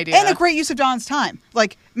 Excellent idea. And a great use of Dawn's time.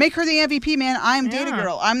 Like, make her the MVP, man. I'm Data Yeah.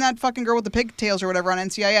 Girl. I'm that fucking girl with the pigtails or whatever on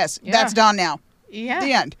NCIS. Yeah. That's Dawn now. Yeah.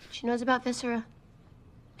 The end. She knows about Viscera.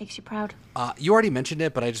 Makes you proud. You already mentioned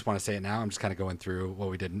it, but I just want to say it now. I'm just kind of going through what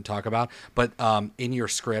we didn't talk about. But in your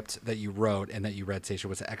script that you wrote and that you read, Stacia,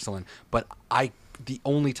 was excellent. But the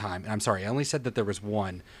only time, and I'm sorry, I only said that there was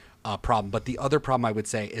one problem. But the other problem I would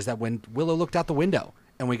say is that when Willow looked out the window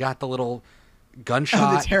and we got the little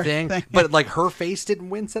gunshot thing, but like her face didn't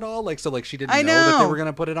wince at all. Like, so like she didn't know that they were going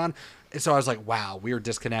to put it on. So I was like, wow, weird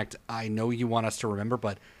disconnect. I know you want us to remember,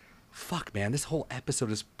 but fuck, man, this whole episode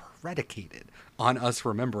is predicated on us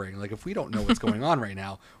remembering. Like, if we don't know what's going on right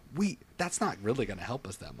now, that's not really going to help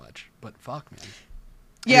us that much. But fuck, man.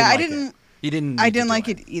 I didn't like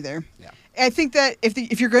it either. Yeah. I think that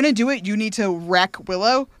if you're going to do it, you need to wreck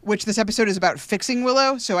Willow, which this episode is about fixing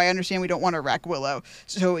Willow. So I understand we don't want to wreck Willow.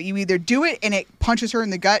 So you either do it and it punches her in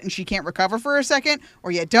the gut and she can't recover for a second,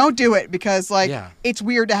 or you don't do it because it's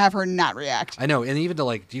weird to have her not react. I know, and even to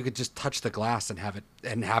like, you could just touch the glass and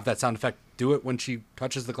have that sound effect. Do it when she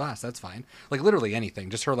touches the glass. That's fine. Like literally anything.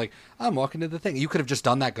 Just her like, I'm walking to the thing. You could have just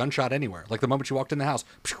done that gunshot anywhere. Like the moment you walked in the house,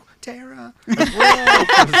 Tara. Like,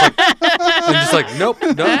 and just like, nope,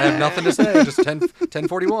 I have nothing to say. Just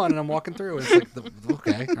 10:41 and I'm walking through. And it's like,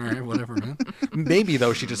 okay, all right, whatever, man. Maybe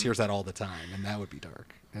though she just hears that all the time, and that would be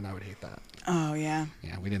dark, and I would hate that. Oh yeah.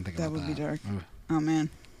 Yeah, we didn't think about that. That would be dark. Oh man.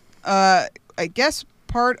 I guess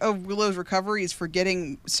part of Willow's recovery is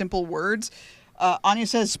forgetting simple words. Anya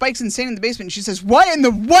says, Spike's insane in the basement. And she says, what in the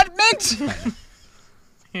what mint?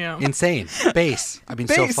 Yeah. Insane. Bass. I mean,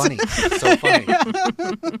 Bass. so funny. So funny.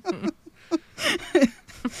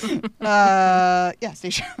 Yeah,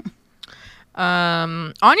 Stacia.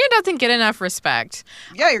 Anya doesn't get enough respect.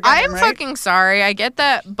 Yeah, you're I am right. fucking sorry. I get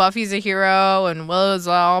that Buffy's a hero and Willow's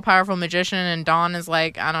an all-powerful magician and Dawn is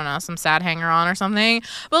like, I don't know, some sad hanger-on or something.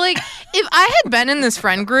 But like, if I had been in this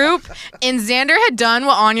friend group and Xander had done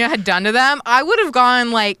what Anya had done to them, I would have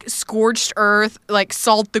gone like scorched earth, like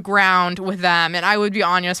salt the ground with them, and I would be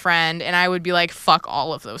Anya's friend, and I would be like, fuck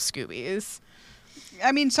all of those Scoobies.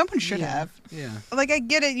 I mean, someone should have. Yeah. Like, I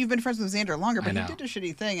get it. You've been friends with Xander longer, but I he know. did a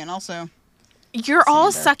shitty thing, and also... You're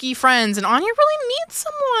all sucky friends, and Anya really needs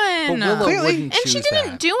someone. But Willow Clearly. wouldn't And she choose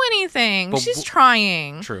didn't that. do anything. But She's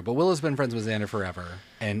trying. True, but Willow's been friends with Xander forever,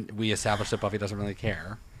 and we established that Buffy doesn't really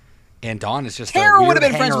care. And Dawn is just Tara a would weird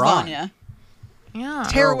have been friends with hanger-on. Anya. Yeah.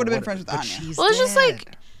 Tara would have been friends with But Anya. she's Well, it's just dead.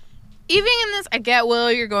 like, even in this, I get, Willow,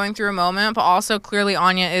 you're going through a moment, but also clearly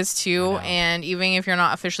Anya is too. And even if you're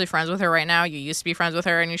not officially friends with her right now, you used to be friends with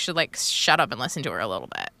her, and you should like shut up and listen to her a little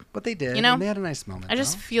bit. But they did. You know? And they had a nice moment. I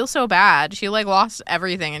just though. feel so bad. She like lost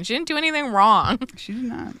everything, and she didn't do anything wrong. She did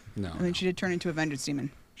not. No, I mean, she did turn into a vengeance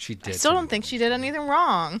demon. she did. I still turn don't think she did anything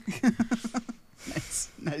wrong.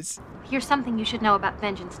 Nice. Here's something you should know about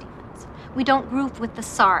vengeance demons. We don't group with the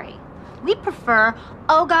sorry. We prefer,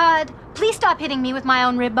 oh God, please stop hitting me with my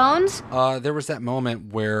own rib bones. There was that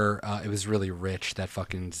moment where it was really rich that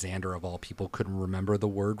fucking Xander of all people couldn't remember the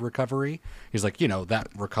word recovery. He's like, that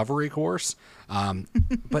recovery course.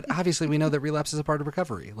 But obviously we know that relapse is a part of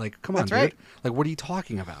recovery. Like, come on, That's right. dude. Like, what are you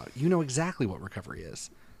talking about? You know exactly what recovery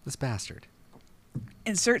is. This bastard.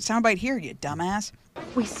 Insert soundbite here, you dumbass.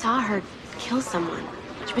 We saw her kill someone.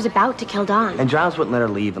 She was about to kill Dawn. And Giles wouldn't let her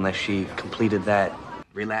leave unless she completed that.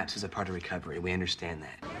 Relapse is a part of recovery. We understand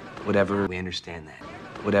that. Whatever. We understand that.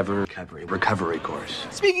 Whatever recovery course.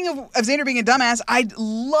 Speaking of Xander being a dumbass, I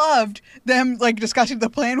loved them like discussing the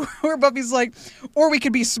plan where Buffy's like, or we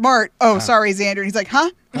could be smart. Oh, sorry, Xander. And he's like, huh?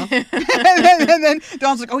 and then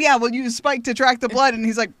Dawn's like, oh yeah, we'll use Spike to track the blood. And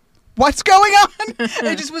he's like, what's going on? And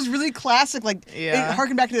it just was really classic. Like, it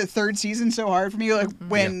harkened back to the third season so hard for me. Like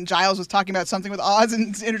when Giles was talking about something with Oz,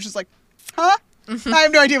 and Xander's just like, huh? I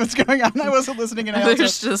have no idea what's going on. I wasn't listening, and I also...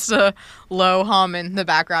 There's just a low hum in the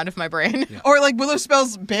background of my brain. Yeah. Or like Willow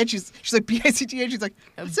spells bitch. She's like B-I-C-T-H. She's like,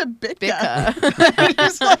 what's a bitka? Bitka.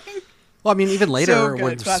 Just like, Well, I mean, even later So good.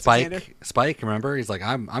 when Classic Xander. Spike, remember, he's like,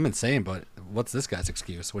 I'm insane, but what's this guy's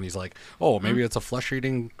excuse? When he's like, oh, maybe it's a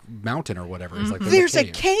flesh-eating mountain or whatever. He's like, there's a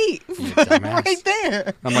cave You dumbass. right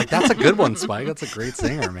there. I'm like, that's a good one, Spike. That's a great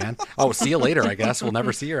singer, man. Oh, see you later, I guess. We'll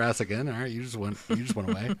never see your ass again. All right, you just went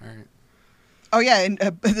away. All right. Oh yeah, and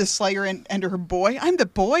the Slayer and her boy. I'm the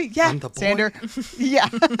boy. Yeah, I'm the boy. Xander. Yeah.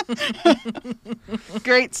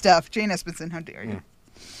 Great stuff, Jane Espenson. How dare you,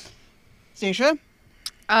 Stacia?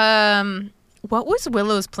 What was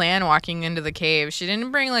Willow's plan walking into the cave? She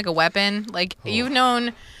didn't bring like a weapon. Like you've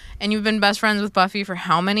known and you've been best friends with Buffy for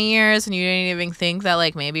how many years, and you didn't even think that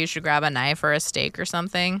like maybe you should grab a knife or a steak or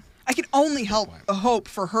something? I can only hope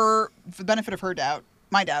for her, for the benefit of her doubt,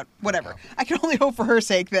 my doubt, whatever. I can only hope for her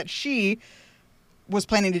sake that she was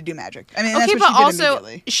planning to do magic. I mean, that's what she did also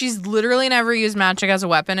immediately. she's literally never used magic as a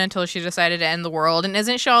weapon until she decided to end the world. And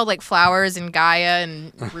isn't she all like flowers and Gaia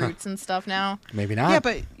and roots and stuff now? Maybe not. Yeah,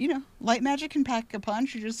 but light magic can pack a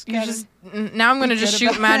punch. You just now I'm gonna just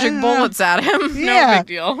shoot magic bullets at him. Yeah. No big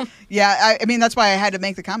deal. Yeah, I mean that's why I had to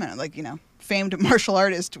make the comment. Like famed martial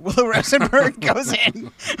artist Willow Rosenberg goes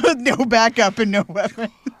in with no backup and no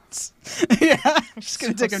weapons. Yeah, just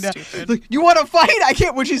gonna take him down. Like, you want to fight? I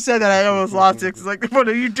can't. When she said that, I almost lost it. It's like, what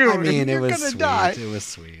are you doing? I mean, You're it was gonna sweet. die. It was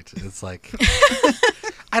sweet. It's like,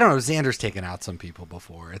 I don't know. Xander's taken out some people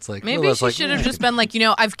before. It's like Maybe Willow's she should have just been like,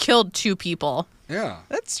 I've killed 2 people. Yeah,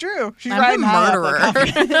 that's true. She's I'm riding a high murderer. up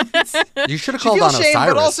like confidence. You should have She called on feels shame,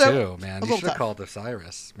 but Osiris also too, man. a You little should have tough. called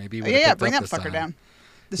Osiris. Maybe. Yeah, bring that fucker down.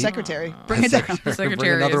 The secretary. Bring it down. The secretary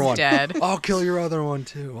Bring another is one. dead. I'll kill your other one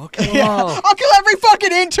too. I'll kill them all. I'll kill every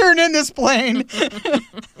fucking intern in this plane.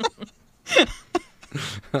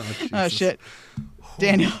 Oh shit,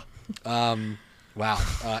 Daniel. Wow.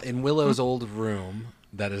 In Willow's old room,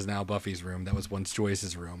 that is now Buffy's room, that was once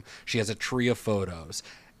Joyce's room, she has a tree of photos.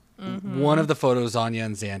 One of the photos, Anya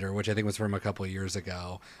and Xander, which I think was from a couple of years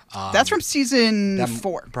ago. That's from season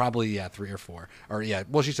 4. Probably, 3 or 4. Or,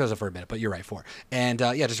 well, she shows it for a minute, but you're right, 4. And,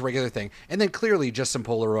 just a regular thing. And then clearly just some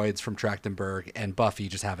Polaroids from Trachtenberg and Buffy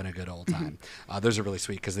just having a good old time. Those are really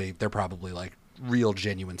sweet because they're probably like real,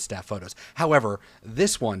 genuine staff photos. However,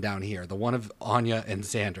 this one down here, the one of Anya and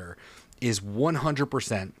Xander, is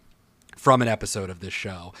 100% from an episode of this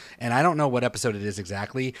show. And I don't know what episode it is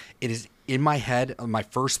exactly. It is in my head. My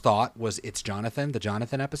first thought was it's Jonathan, the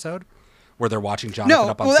Jonathan episode, where they're watching Jonathan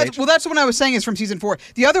up on stage. That's the one I was saying is from season 4.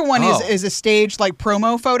 The other one is a staged like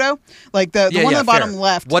promo photo. Like the one on the bottom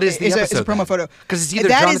left. What is the episode? Is a promo photo. Because it's either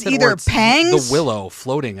that Jonathan is either or it's Pangs, the Willow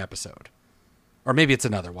floating episode. Or maybe it's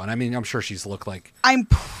another one. I mean, I'm sure she's looked like... I'm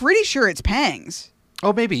pretty sure it's Pangs.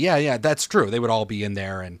 Oh, maybe. Yeah, that's true. They would all be in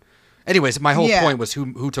there. And anyways, my whole point was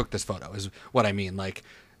who took this photo is what I mean. Like,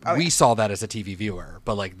 we saw that as a TV viewer,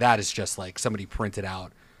 but like that is just like somebody printed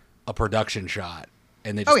out a production shot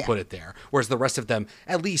and they just put it there. Whereas the rest of them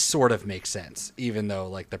at least sort of make sense, even though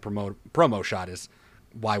like the promo shot is,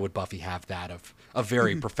 why would Buffy have that of a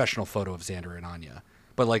very professional photo of Xander and Anya?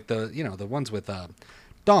 But like the ones with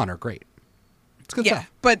Dawn are great. It's good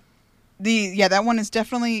stuff. But that one is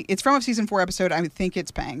definitely, it's from a season 4 episode. I think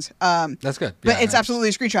it's Pangs. That's good. But it's absolutely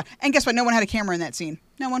a screenshot. And guess what? No one had a camera in that scene.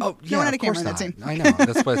 No one. Oh, no one had a camera in that scene. I know.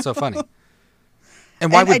 That's why it's so funny.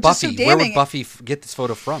 And why would Buffy? Where would Buffy get this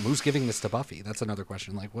photo from? Who's giving this to Buffy? That's another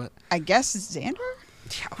question. Like what? I guess Xander.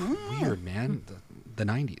 Yeah, weird, man. The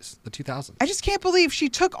 90s, the 2000s. I just can't believe she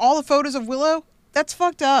took all the photos of Willow. That's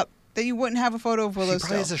fucked up. That you wouldn't have a photo of Willow. She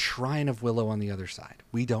probably has a shrine of Willow on the other side.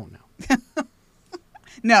 We don't know.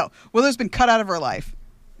 No, Willow's been cut out of her life.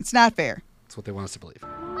 It's not fair. That's what they want us to believe.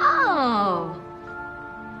 Oh.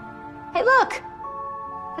 Hey, look.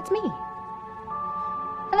 That's me.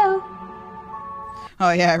 Hello.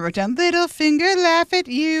 Oh, yeah, I wrote down, little finger laugh at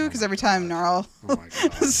you, because every time Gnarl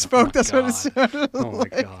spoke, that's what it sounded like. Oh, my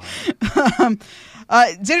God.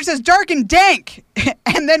 Xander says, dark and dank,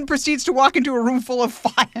 and then proceeds to walk into a room full of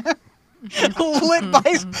fire. Lit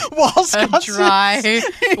by wall sconces. A dry,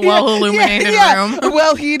 well-illuminated room.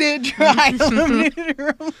 Well-heated, dry, illuminated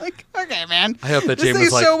room. Like, okay, man. I hope that this Jane thing was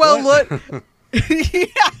is like, so well what? lit.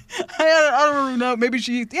 I don't know. Maybe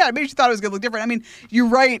she thought it was gonna look different. I mean, you're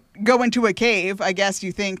right. Go into a cave. I guess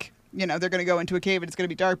you think they're gonna go into a cave and it's gonna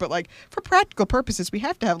be dark. But like for practical purposes, we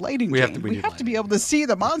have to have lighting. We have to be able to see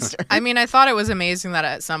the monster. I mean, I thought it was amazing that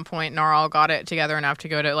at some point Gnarl got it together enough to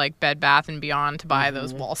go to like Bed Bath and Beyond to buy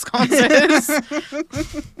those wall sconces.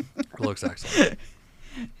 It looks excellent.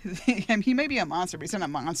 He may be a monster, but he's not a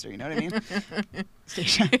monster. You know what I mean?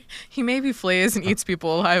 He maybe flays and eats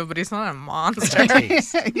people alive, but he's not a monster.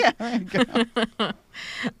 Yeah, there you go.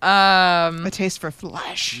 A taste for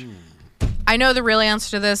flesh. I know the real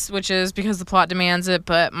answer to this, which is because the plot demands it,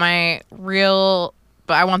 but I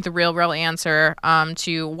want the real answer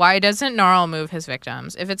to why doesn't Gnarl move his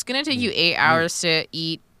victims? If it's going to take you 8 hours to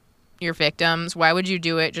eat your victims, why would you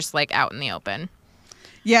do it just like out in the open?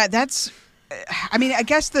 Yeah, that's... I mean, I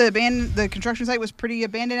guess the construction site was pretty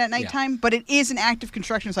abandoned at nighttime, but it is an active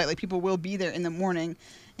construction site. Like, people will be there in the morning.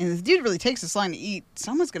 And if the dude really takes this long to eat,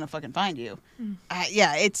 someone's going to fucking find you.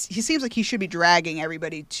 He seems like he should be dragging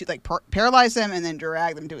everybody to, like, paralyze them and then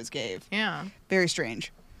drag them to his cave. Yeah. Very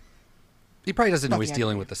strange. He probably doesn't know he's Fucking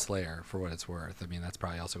dealing with the Slayer, for what it's worth. I mean, that's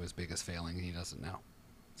probably also his biggest failing. He doesn't know.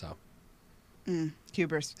 So.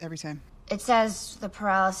 Hubris every time. It says the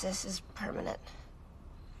paralysis is permanent.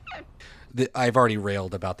 I've already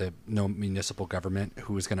railed about the no municipal government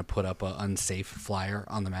who is going to put up an unsafe flyer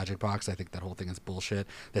on the Magic Box. I think that whole thing is bullshit.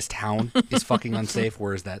 This town is fucking unsafe.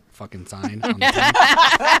 Where's that fucking sign on the town?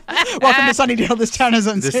 Welcome to Sunnydale. This town is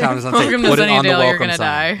unsafe. This town is unsafe. Welcome to Put it on the Sunnydale, welcome you're gonna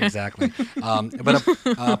sign. die. Exactly. But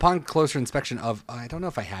upon closer inspection of, I don't know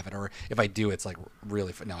if I have it, or if I do, it's like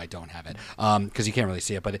really, no, I don't have it. Because you can't really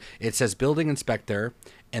see it. But it says building inspector,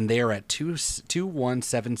 and they are at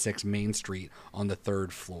 2176 Main Street on the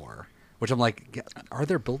 3rd floor. Which I'm like, are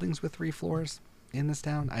there buildings with 3 floors in this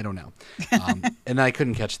town? I don't know. And I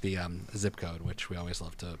couldn't catch the zip code, which we always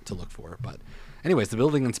love to look for. But anyways, the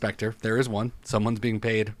building inspector, there is one. Someone's being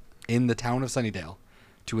paid in the town of Sunnydale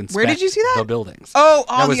to inspect Where did you see that? the buildings. Oh,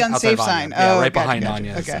 That on was the outside unsafe of Anya. sign. Yeah, Oh, right gotcha, behind gotcha.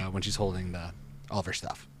 Anya's Okay. when she's holding all of her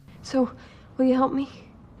stuff. So, will you help me?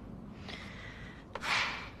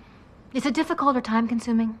 Is it difficult or time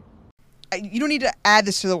consuming? You don't need to add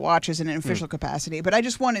this to the watches in an official capacity, but I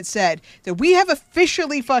just want it said that we have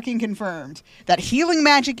officially fucking confirmed that healing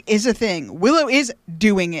magic is a thing. Willow is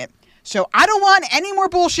doing it. So I don't want any more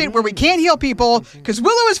bullshit where we can't heal people because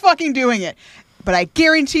Willow is fucking doing it. But I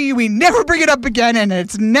guarantee you we never bring it up again and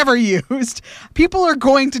it's never used. People are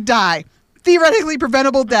going to die. Theoretically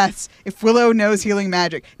preventable deaths if Willow knows healing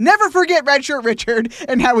magic. Never forget Red Shirt Richard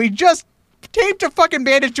and how he just taped a fucking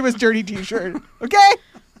bandage to his dirty t-shirt. Okay?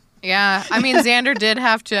 Yeah, I mean, Xander did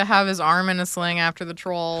have to have his arm in a sling after the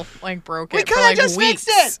troll broke it. We could for have like just weeks.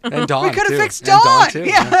 fixed it. And Dawn, we could have too. fixed And Dawn. too.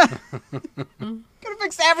 Yeah. Could have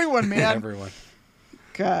fixed everyone, man. Everyone.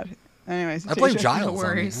 God. Anyways. I blame Tasha. Giles. No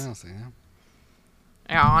worries. On the, yeah.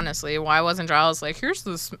 Yeah, honestly, why wasn't Giles like, here's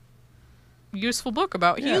this useful book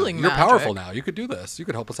about healing You're magic. powerful now. You could do this. You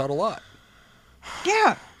could help us out a lot.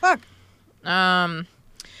 Yeah. Fuck.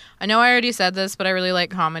 I know I already said this, but I really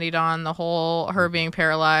like Comedy Dawn. The whole her being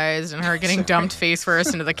paralyzed and her getting dumped face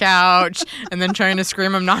first into the couch and then trying to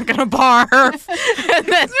scream, I'm not going to barf. And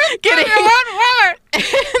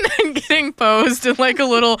then getting posed in like a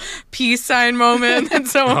little peace sign moment. And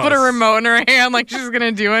someone put a remote in her hand like she's going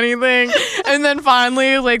to do anything. And then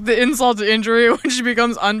finally, like the insult to injury when she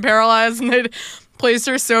becomes unparalyzed and they place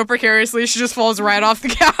her so precariously, she just falls right off the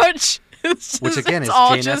couch. Which again is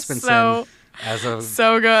all Jane just Espenson as a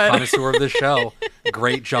so good. connoisseur of the show.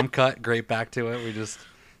 Great jump cut, great back to it.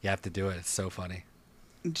 You have to do it. It's so funny.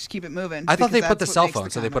 Just keep it moving. I thought because they put the that's what cell makes phone,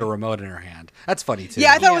 so they put a comedy. remote in her hand. That's funny too.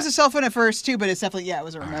 Yeah, I thought it was a cell phone at first too, but it's definitely it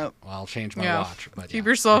was a remote. Well, I'll change my watch. But Keep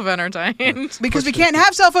yourself entertained. Because we can't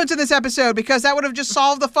have cell phones in this episode because that would have just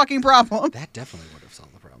solved the fucking problem. That definitely would have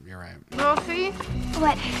solved the problem. You're right. Sophie?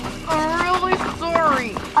 What? I'm really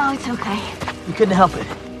sorry. Oh, it's okay. You couldn't help it.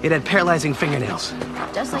 It had paralyzing fingernails.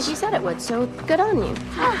 Just like you said it would, so good on you.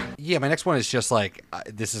 Yeah, my next one is just like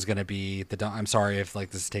this is gonna be I'm sorry if like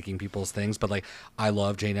this is taking people's things, but like I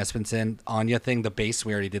love Jane Espenson Anya thing. The base,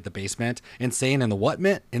 we already did the basement. Insane and the what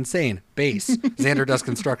meant? Insane base. Xander does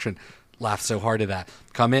construction. Laughed so hard at that.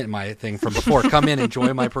 Come in, my thing from before. Come in,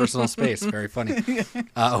 enjoy my personal space. Very funny.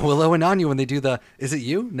 Willow and Anya when they do the is it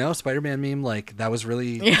you? No, Spider-Man meme. Like that was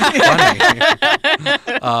really funny.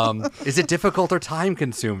 Is it difficult or time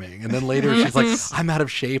consuming? And then later she's like, I'm out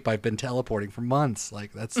of shape. I've been teleporting for months.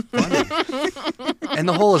 Like that's funny. And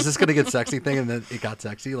the whole is this gonna get sexy thing, and then it got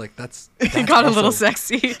sexy. Like that's It got a little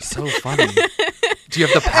sexy. So funny. Do you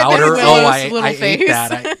have the powder? then Oh, Willow's I little ate face.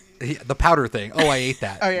 that. The powder thing. Oh, I ate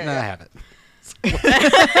that. Oh, yeah, no, yeah. I have it.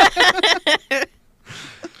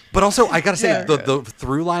 But also, I gotta say, Yeah. the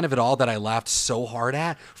through line of it all that I laughed so hard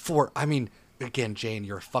at again, Jane,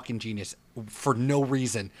 you're a fucking genius. For no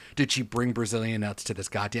reason did she bring Brazilian nuts to this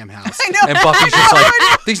goddamn house. I know. And Buffy's just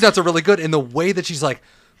like, these nuts are really good. And the way that she's like,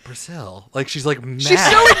 Brazil, like she's like mad. She's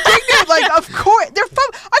so indignant. Like, of course, they're from.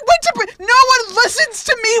 I went to. No one listens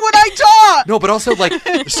to me when I talk. No, but also like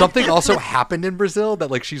something also happened in Brazil that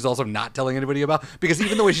like she's also not telling anybody about, because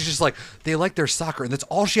even the way she's just like they like their soccer, and that's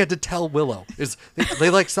all she had to tell Willow is they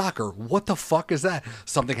like soccer. What the fuck is that?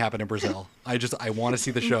 Something happened in Brazil. I want to see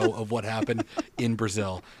the show of what happened in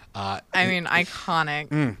Brazil. I mean,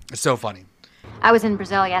 iconic. It's so funny. I was in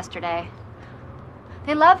Brazil yesterday.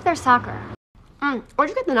 They love their soccer. Where'd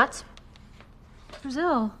you get the nuts?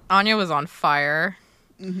 Brazil. Anya was on fire.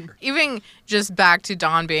 Even just back to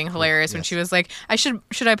Dawn being hilarious when she was like,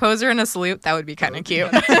 should I pose her in a salute? That would be kind of cute.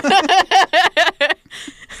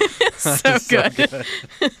 so good.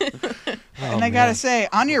 And I gotta say,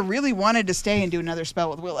 Anya really wanted to stay and do another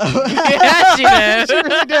spell with Willow. Yeah, she did. She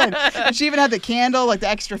really did. And she even had the candle, like the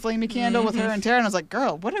extra flamey candle with her and Tara. And I was like,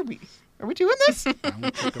 girl, what are we Are we doing this? We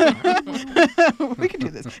can do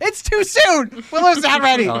this. It's too soon. Willow's not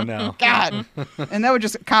ready. Oh, no. God. And that would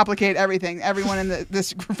just complicate everything. Everyone in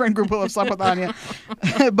this friend group will have slept with Anya.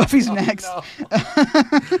 Buffy's next. No.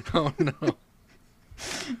 Oh, no.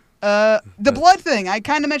 The blood thing. I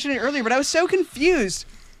kind of mentioned it earlier, but I was so confused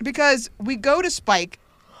because we go to Spike.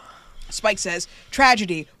 Spike says,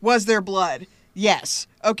 tragedy. Was there blood? Yes.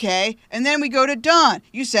 Okay. And then we go to Dawn.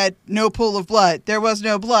 You said no pool of blood. There was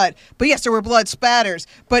no blood. But yes, there were blood spatters.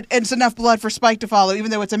 But it's enough blood for Spike to follow,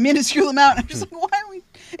 even though it's a minuscule amount. I'm just like, why are we...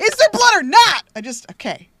 Is there blood or not?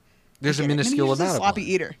 Okay. There's a minuscule Maybe he's amount a of sloppy blood.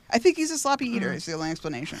 eater. I think he's a sloppy eater is the only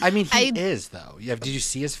explanation. I mean, he is, though. Yeah, did you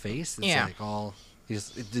see his face? It's Yeah. like all... He's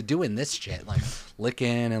doing this shit, like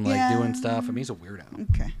licking and like doing stuff. I mean, he's a weirdo.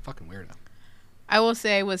 Okay. Fucking weirdo. I will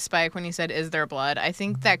say with Spike, when he said, is there blood? I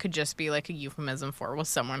think that could just be like a euphemism for was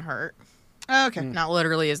someone hurt? Okay. Not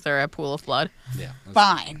literally, is there a pool of blood? Yeah.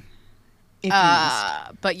 Fine. If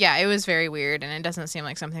But yeah, it was very weird, and it doesn't seem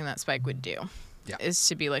like something that Spike would do. Yeah. Is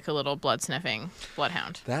to be like a little blood-sniffing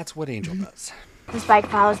bloodhound. That's what Angel Mm-hmm. does. Spike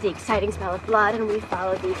follows the exciting smell of blood, and we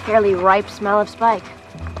follow the fairly ripe smell of Spike.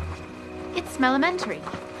 It's smellimentary.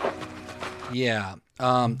 Yeah.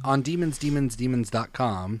 On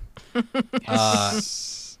demonsdemons.com,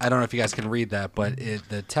 I don't know if you guys can read that, but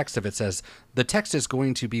the text of it says, the text is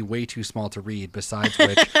going to be way too small to read, besides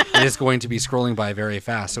which it is going to be scrolling by very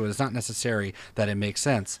fast, so it is not necessary that it makes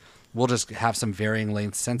sense. We'll just have some varying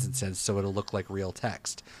length sentences so it'll look like real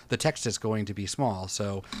text. The text is going to be small,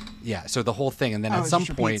 so yeah, so the whole thing, and then at some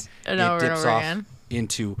point it dips off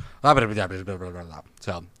into blah, blah, blah, blah, blah, blah, blah.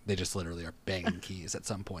 So they just literally are banging keys at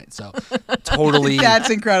some point. So totally That's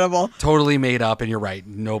incredible. Totally made up, and you're right.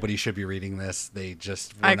 Nobody should be reading this. They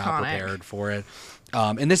just were not Iconic. prepared for it.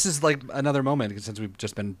 And this is like another moment, since we've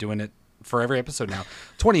just been doing it for every episode now.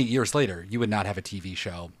 20 years later, you would not have a TV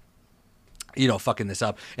show, fucking this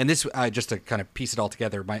up. And this, just to kind of piece it all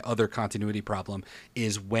together, my other continuity problem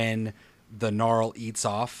is when the Gnarl eats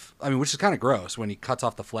off, which is kind of gross, when he cuts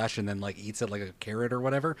off the flesh and then like eats it like a carrot or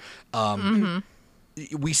whatever.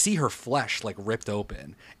 We see her flesh like ripped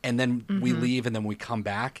open, and then we leave, and then we come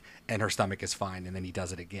back and her stomach is fine, and then he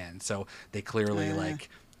does it again. So they clearly like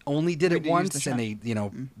only did it once, and they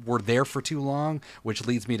were there for too long, which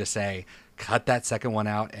leads me to say, cut that second one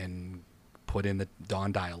out and put in the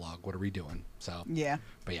Dawn dialogue. What are we doing? So Yeah.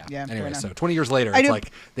 but yeah. Yeah, fair Anyway, enough. so 20 years later, I it's do-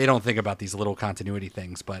 like they don't think about these little continuity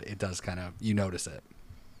things, but it does kind of, you notice it.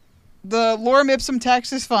 The lorem ipsum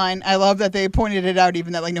text is fine. I love that they pointed it out,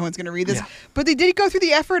 even that like no one's going to read this. Yeah. But they did go through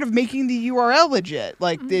the effort of making the URL legit.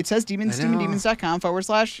 Like it says I know. demonsdemons.com//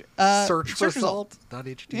 Search result.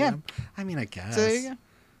 result.html. Yeah. I mean, I guess. So there you go.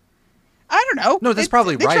 I don't know. No, that's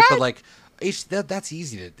probably they right, tried. but like, that's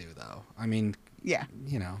easy to do, though. I mean, Yeah.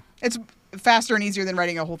 It's It's faster and easier than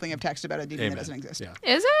writing a whole thing of text about a demon Amen. that doesn't exist. Yeah.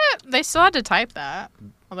 Is it? They still had to type that.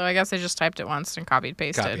 Although I guess they just typed it once and copied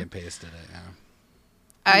pasted. Copy and pasted it, yeah.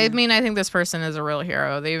 I mean, I think this person is a real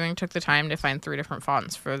hero. They even took the time to find 3 different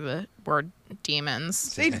fonts for the word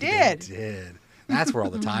demons. They did. They did. That's where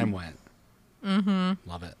all the time went. Mm-hmm.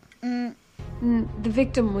 Love it. The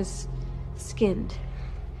victim was skinned.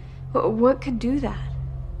 What could do that?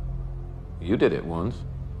 You did it once.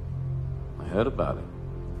 I heard about it.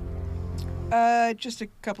 Just a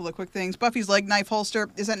couple of quick things. Buffy's leg knife holster.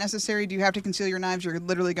 Is that necessary? Do you have to conceal your knives? You're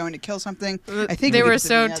literally going to kill something. I think They we were could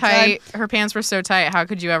so sit outside. tight. Her pants were so tight. How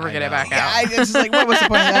could you ever get it back Yeah, out? I was just like, what was the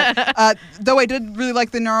point of that? Though I did really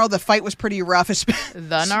like the Gnarl. The fight was pretty rough.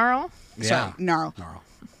 The Gnarl? Sorry, Gnarl.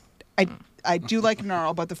 I do like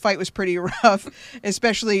Gnarl, but the fight was pretty rough,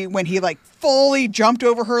 especially when he like fully jumped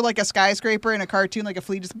over her like a skyscraper in a cartoon, like a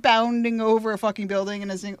flea just bounding over a fucking building,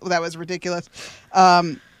 and that was ridiculous.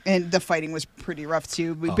 And the fighting was pretty rough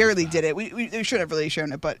too. We barely did it. We should have really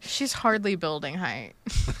shown it, but She's hardly building height.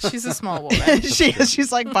 She's a small woman.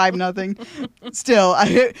 she's like 5-0. Still,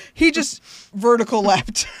 he just vertical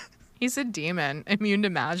leapt. He's a demon, immune to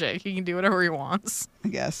magic. He can do whatever he wants. I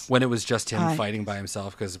guess. When it was just him Hi. fighting by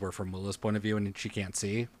himself, because we're from Willow's point of view and she can't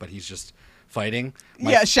see, but he's just fighting.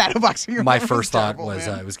 Yeah, shadowboxing her. My It was first thought terrible, was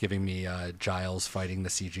man. it was giving me Giles fighting the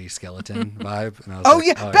CG skeleton vibe. And I was Oh like,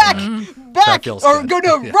 yeah, back, back, feels or good. go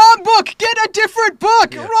to Yeah. wrong book. Get a different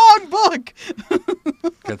book. Yeah. Wrong book.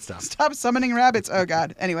 Good stuff. Stop summoning rabbits. Oh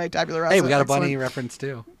God. Anyway, tabula rasa. Hey, we got a Excellent. bunny reference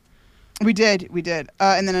too. We did.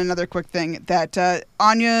 And then another quick thing that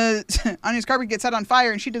Anya's carpet gets set on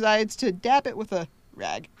fire, and she decides to dab it with a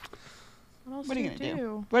rag. What are you gonna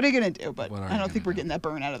do? What are you gonna do? But What are I you don't think gonna we're getting that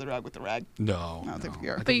burn out of the rug with the rag. No. I don't think we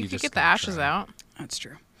are. But you could get the ashes out. That's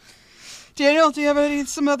true. Daniel, do you have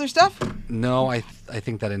some other stuff? No, I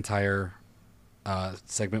think that entire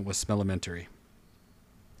segment was smellimentary.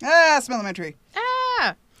 Smell elementary.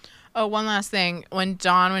 Ah. Oh, one last thing. When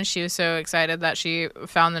she was so excited that she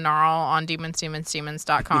found the gnarl on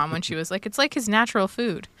demons.com, when she was like, it's like his natural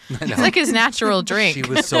food. It's like his natural drink. She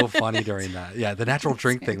was so funny during that. Yeah, the natural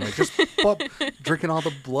drink thing, like just drinking all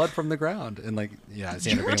the blood from the ground, and like, yeah,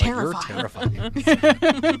 Xander being like, you're terrifying.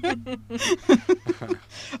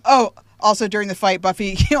 Oh, also during the fight,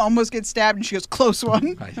 Buffy almost gets stabbed, and she goes, "Close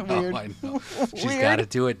one." I know. She's got to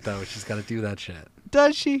do it though. She's got to do that shit.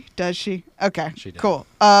 Does she? Okay, she did. Cool.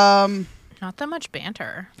 Not that much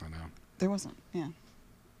banter. I know. There wasn't. Yeah.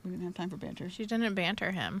 We didn't have time for banter. She didn't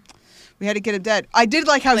banter him. We had to get him dead. I did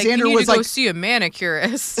like how Xander you need was to like, go see a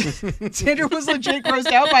manicurist. Xander was legit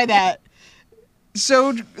grossed out by that.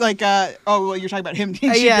 So like, oh well, you're talking about him.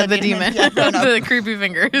 Yeah, the demon, yeah, the creepy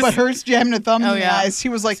fingers. But hers jamming a thumb in the eyes. He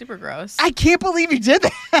was like, super gross. I can't believe he did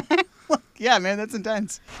that. Like, yeah, man, that's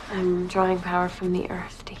intense. I'm drawing power from the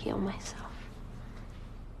earth to heal myself.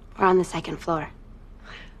 We're on the second floor.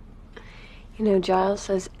 You know, Giles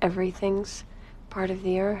says everything's part of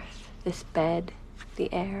the earth. This bed,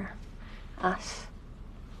 the air, us.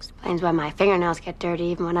 Explains why my fingernails get dirty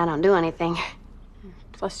even when I don't do anything.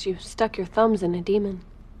 Plus, you stuck your thumbs in a demon.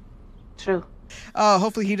 True.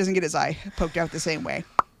 Hopefully he doesn't get his eye poked out the same way.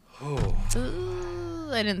 Ooh,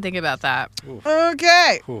 I didn't think about that. Oof.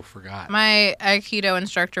 Okay. Oh, forgot. My Aikido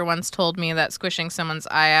instructor once told me that squishing someone's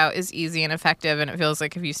eye out is easy and effective, and it feels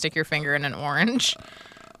like if you stick your finger in an orange.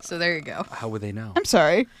 So there you go. How would they know? I'm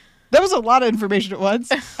sorry. That was a lot of information at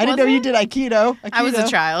once. I didn't know you did Aikido. I was a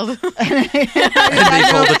child. And they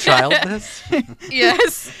told a child this?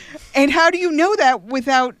 Yes. And how do you know that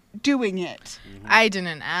without doing it? I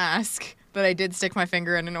didn't ask, but I did stick my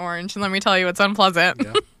finger in an orange, and let me tell you, it's unpleasant.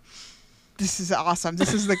 Yeah. This is awesome.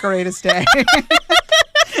 This is the greatest day.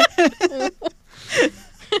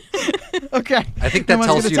 Okay. I think that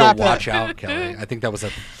tells you to watch out, Kelly. I think that was a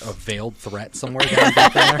veiled threat somewhere down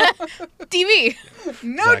back there. TV.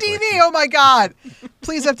 No Exactly. TV. Oh, my God.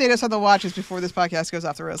 Please update us on the watches before this podcast goes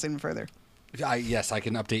off the rails even further. Yes, I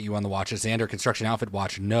can update you on the watches. Xander, construction outfit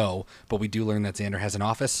watch, no. But we do learn that Xander has an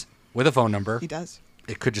office with a phone number. He does.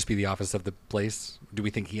 It could just be the office of the place. Do we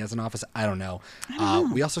think he has an office? I don't know.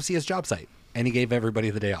 We also see his job site, and he gave everybody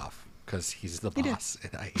the day off because he's the boss.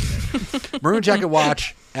 I hate it. Maroon Jacket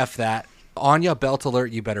watch, F that. Anya, belt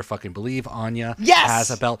alert. You better fucking believe Anya has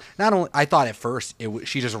a belt. Not only, I thought at first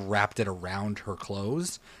she just wrapped it around her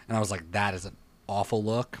clothes, and I was like, that is an awful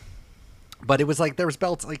look. But it was like there was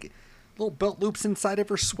belts, like little belt loops inside of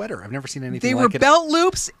her sweater. I've never seen anything like it. They were belt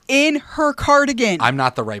loops in her cardigan. I'm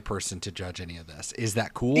not the right person to judge any of this. Is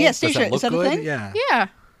that cool? Yeah, Does Stacia, that look is that a good? thing? Yeah. Yeah,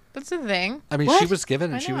 that's a thing. I mean, What? she was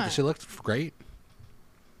given, and Why not? she looked great.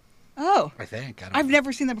 Oh. I think. I've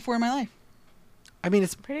never seen that before in my life. I mean,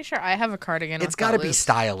 it's Pretty sure I have a cardigan. it's got to be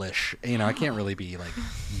stylish. You know, it can't really be like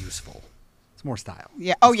useful. It's more style.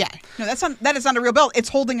 Yeah. Oh, yeah. No, that is not a real belt. It's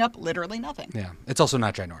holding up literally nothing. Yeah. It's also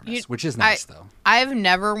not ginormous, which is nice though. I've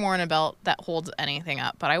never worn a belt that holds anything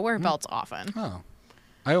up, but I wear belts often. Oh.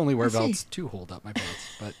 I only wear I see. belts to hold up my pants,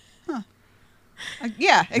 but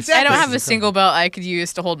Yeah, exactly. I don't have a single belt I could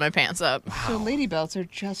use to hold my pants up. So lady belts are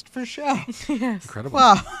just for show. incredible.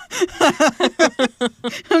 Wow.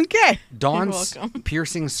 Okay. Dawn's welcome.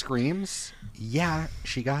 piercing screams. Yeah,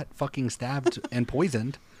 she got fucking stabbed and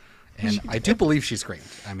poisoned. And I do believe she screamed.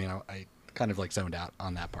 I mean, I kind of like zoned out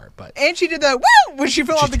on that part, but And she did the woo when she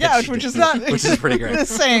fell off the couch, which is not which is pretty great. the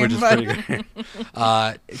same. Which is but pretty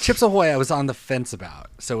great. Chips Ahoy, I was on the fence about.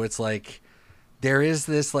 So it's like there is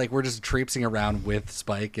this like we're just traipsing around with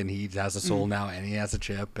Spike, and he has a soul now, and he has a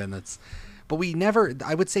chip, and it's. But we never.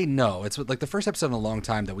 I would say no. It's like the first episode in a long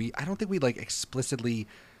time that I don't think we like explicitly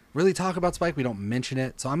really talk about Spike. We don't mention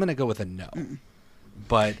it, so I'm gonna go with a no.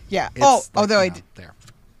 But Yeah. it's Oh, like, although you know, there.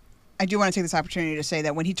 I do want to take this opportunity to say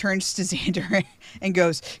that when he turns to Xander and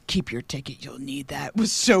goes, "Keep your ticket, you'll need that,"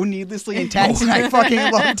 was so needlessly intense, and I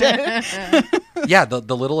fucking loved it. Yeah, the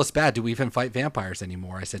littlest bad. Do we even fight vampires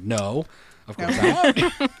anymore? I said no. Of course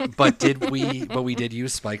not. But we did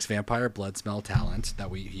use Spike's vampire blood smell talent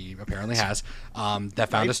that he apparently has. That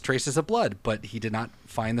found us traces of blood, but he did not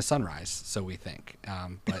find the sunrise. So we think.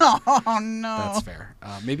 But Oh no. that's fair.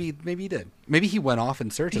 Maybe he did. Maybe he went off in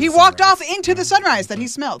search of He the walked sunrise. off into the sunrise that he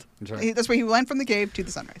smelled. That's right. That's where he went from the cave to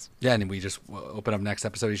the sunrise. Yeah, and we just open up next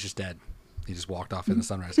episode. He's just dead. He just walked off in the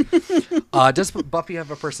sunrise. Does Buffy have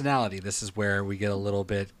a personality? This is where we get a little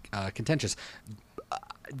bit contentious.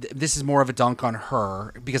 This is more of a dunk on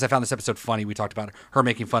her because I found this episode funny. We talked about her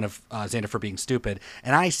making fun of Xander for being stupid.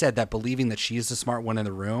 And I said that believing that she is the smart one in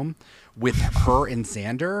the room with her and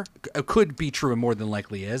Xander could be true and more than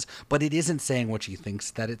likely is, but it isn't saying what she thinks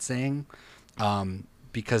that it's saying.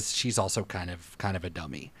 because she's also kind of a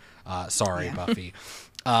dummy. Sorry, Buffy.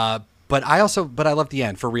 But I love the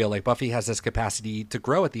end for real. Like Buffy has this capacity to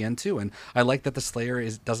grow at the end too, and I like that the Slayer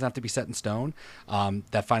doesn't have to be set in stone.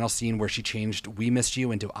 That final scene where she changed "We missed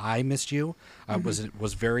you" into "I missed you"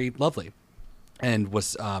 was very lovely, and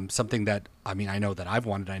was something that I know that I've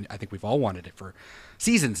wanted. I think we've all wanted it for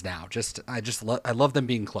seasons now. I love them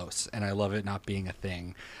being close, and I love it not being a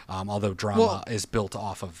thing. Although drama is built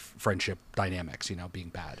off of friendship dynamics, being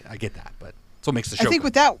bad. I get that, but it's what makes the show. I think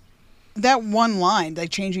good. with that one line, like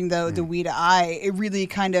changing the we to I, it really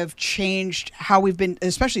kind of changed how we've been,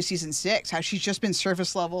 especially season 6, how she's just been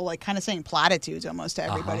surface level, like kind of saying platitudes almost to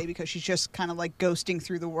everybody because she's just kind of like ghosting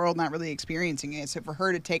through the world, not really experiencing it. So for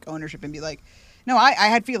her to take ownership and be like, no, I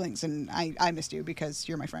had feelings and I missed you because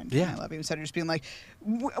you're my friend. Yeah. And I love you. Instead of just being like,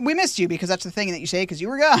 we missed you because that's the thing that you say because you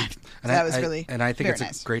were gone. So that was really and I think it's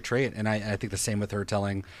nice. a great trait. And I think the same with her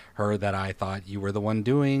telling her that I thought you were the one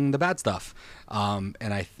doing the bad stuff. And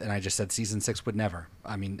I just said season 6 would never.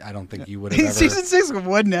 I don't think you would have ever. Season 6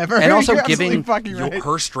 would never. And also You're giving right.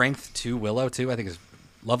 her strength to Willow too, I think is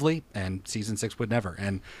lovely. And season 6 would never.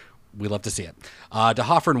 And we love to see it. To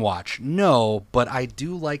Hoffern watch, no, but I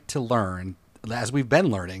do like to learn, as we've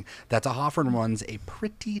been learning, that Hoffern runs a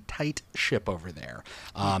pretty tight ship over there.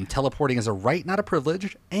 Teleporting is a right, not a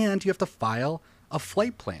privilege, and you have to file a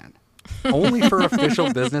flight plan. Only for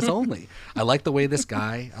official business only. I like the way this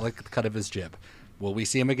guy, I like the cut of his jib. Will we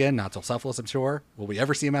see him again? Not till Selfless, I'm sure. Will we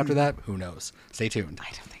ever see him after that? Who knows? Stay tuned.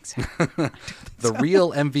 I don't think so. The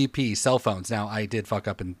real MVP, cell phones. Now, I did fuck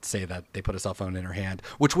up and say that they put a cell phone in her hand,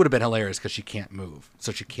 which would have been hilarious because she can't move,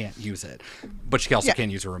 so she can't use it. But she also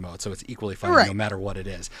can't use her remote, so it's equally funny no matter what it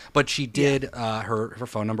is. But she did, her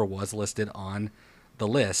phone number was listed on the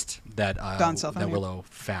list that Willow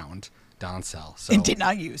found. Dawn's cell. So, and did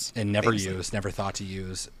not use. And never used, never thought to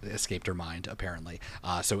use, escaped her mind, apparently.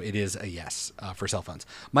 So it is a yes for cell phones.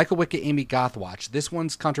 Michael Wickett, Amy Gothwatch. This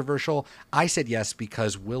one's controversial. I said yes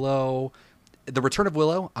because Willow, the return of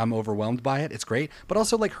Willow, I'm overwhelmed by it. It's great. But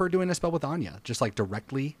also like her doing a spell with Anya, just like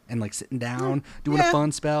directly and like sitting down, doing a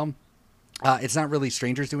fun spell. It's not really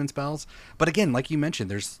strangers doing spells. But again, like you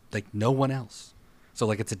mentioned, there's like no one else. So,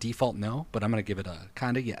 like, it's a default no, but I'm going to give it a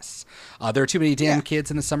kind of yes. There are too many damn kids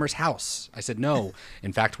in the Summers house. I said no.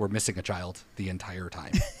 In fact, we're missing a child the entire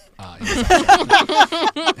time.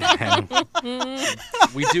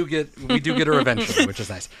 We do get her eventually, which is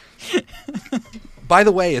nice. By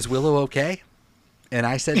the way, is Willow okay? And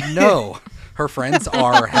I said no. Her friends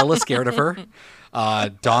are hella scared of her.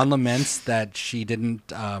 Dawn laments that she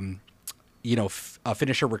didn't...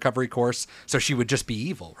 finish her recovery course, so she would just be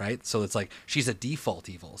evil, right? So it's like she's a default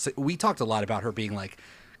evil. So we talked a lot about her being like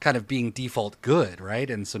kind of being default good, right?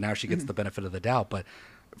 And so now she gets the benefit of the doubt. But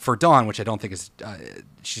for Dawn, which I don't think is,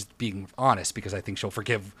 she's being honest because I think she'll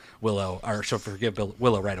forgive Willow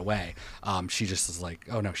right away. She just is like,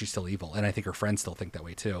 oh no, she's still evil, and I think her friends still think that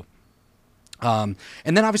way too. And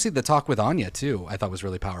then obviously the talk with Anya too, I thought was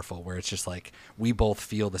really powerful, where it's just like we both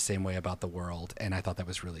feel the same way about the world, and I thought that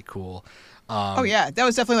was really cool. That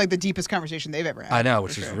was definitely like the deepest conversation they've ever had. I know,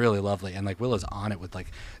 which is really lovely, and like Willow's on it with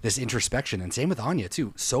like this introspection, and same with Anya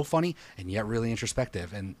too. So funny and yet really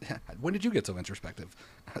introspective. And when did you get so introspective?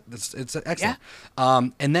 It's excellent. Yeah.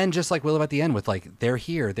 And then just like Willow at the end with like they're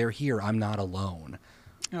here, I'm not alone.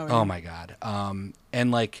 Oh my God.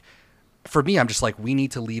 And like. For me, I'm just like, we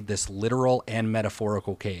need to leave this literal and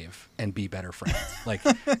metaphorical cave and be better friends. Like,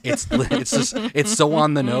 it's so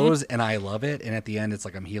on the nose, and I love it. And at the end, it's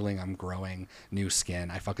like I'm healing, I'm growing, new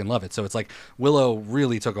skin. I fucking love it. So it's like Willow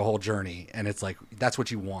really took a whole journey, and it's like that's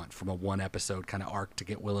what you want from a one episode kind of arc to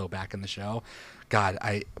get Willow back in the show. God,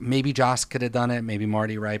 maybe Joss could have done it, maybe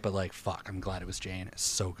Marty, right? But like, fuck, I'm glad it was Jane. It's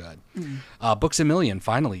so good. Books a Million,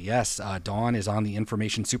 finally, yes. Dawn is on the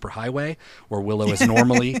information superhighway where Willow is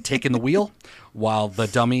normally taking the wheel, while the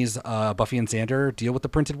dummies, Buffy and Xander, deal with the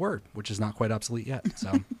printed word, which is not quite obsolete yet.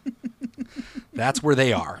 So that's where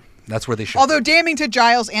they are. That's where they should. Although damning to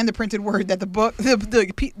Giles and the printed word that the book,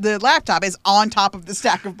 the laptop is on top of the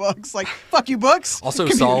stack of books. Like, fuck you, books. Also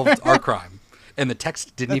solved our crime. And the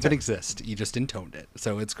text didn't even exist. You just intoned it.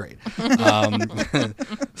 So it's great.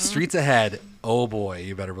 Streets Ahead. Oh, boy.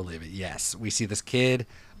 You better believe it. Yes. We see this kid.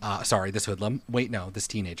 This hoodlum. Wait, no. This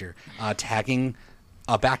teenager. Tagging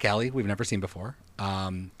a back alley we've never seen before.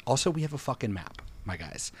 Also, we have a fucking map, my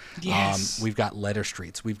guys. Yes. We've got letter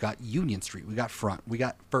streets. We've got Union Street. We got Front. We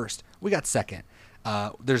got First. We got Second.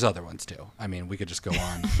 There's other ones too. I mean, we could just go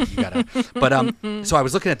on. But so I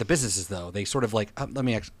was looking at the businesses, though. They sort of like,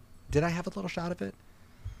 did I have a little shot of it?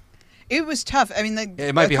 It was tough. I mean,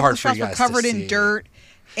 it might be hard for you guys were covered to in see. dirt,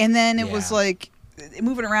 and then it was like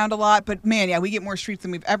moving around a lot. But man, yeah, we get more streets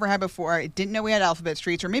than we've ever had before. I didn't know we had alphabet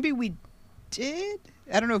streets, or maybe we did.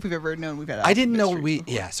 I don't know if we've ever known we've had alphabet I didn't know streets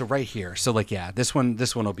before. Yeah, so right here. So like, yeah, this one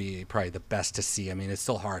will be probably the best to see. I mean, it's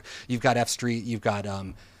still hard. You've got F Street, you've got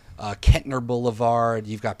Kentner Boulevard,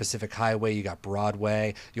 you've got Pacific Highway, you got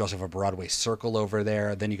Broadway. You also have a Broadway Circle over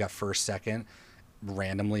there. Then you got First, Second,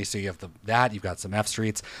 randomly. So you have you've got some F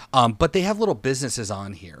Streets. But they have little businesses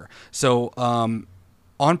on here. So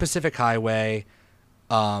on Pacific Highway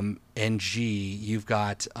and G, you've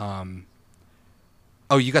got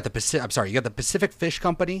you got the Pacific. I'm sorry, you got the Pacific Fish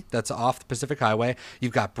Company that's off the Pacific Highway.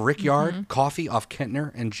 You've got Brickyard Coffee off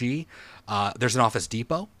Kentner and G. There's an Office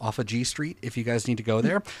Depot off of G Street if you guys need to go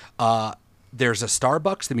there. There's a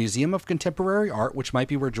Starbucks, the Museum of Contemporary Art, which might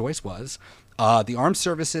be where Joyce was. The Armed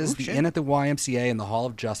Services, the Inn at the YMCA, and the Hall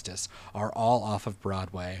of Justice are all off of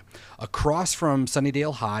Broadway. Across from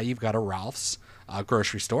Sunnydale High, you've got a Ralph's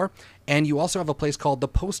grocery store, and you also have a place called the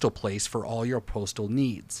Postal Place for all your postal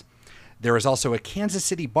needs. There is also a Kansas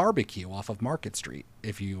City barbecue off of Market Street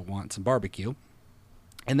if you want some barbecue.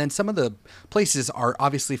 And then some of the places are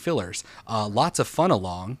obviously fillers. Lots of Fun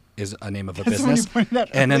Along is a name of a business.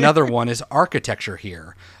 And another one is Architecture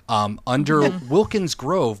here. Under Wilkins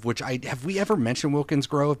Grove, which have we ever mentioned Wilkins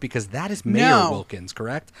Grove? Because that is Mayor Wilkins,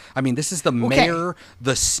 correct? I mean, this is the mayor,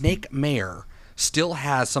 the Snake Mayor still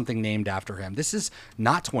has something named after him. This is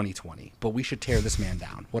not 2020, but we should tear this man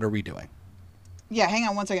down. What are we doing? Yeah, hang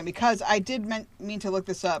on one second, because I did mean to look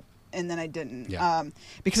this up, and then I didn't. Yeah.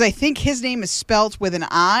 Because I think his name is spelt with an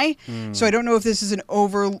I, so I don't know if this is an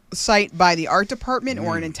oversight by the art department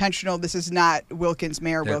or an intentional. This is not Wilkins,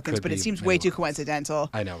 Mayor Wilkins, but it seems way too coincidental.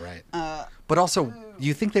 I know, right? But also,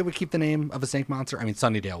 you think they would keep the name of a snake monster? I mean,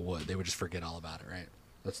 Sunnydale would. They would just forget all about it, right?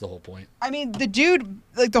 That's the whole point. I mean, the dude,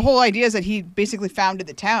 like, the whole idea is that he basically founded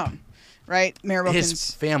the town, right? Mayor Wilkins.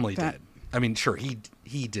 His family did. I mean, sure, he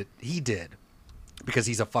did. Because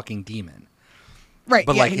he's a fucking demon. Right.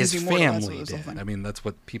 But yeah, like his family did. I mean, that's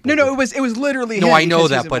what people No, it was literally No, him I know because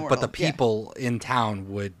that, he's but the immortal. people in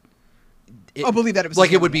town would believe that it was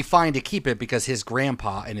like his it would be fine to keep it because his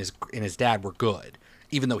grandpa and his dad were good.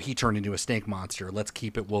 Even though he turned into a snake monster, let's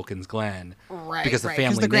keep it Wilkins Glen. Right. Because the family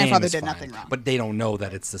because the name grandfather is did fine, nothing wrong. But they don't know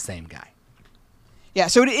that it's the same guy. Yeah,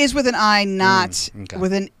 so it is with an I, not okay.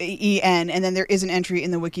 with an EN, and then there is an entry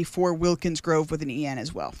in the wiki for Wilkins Grove with an EN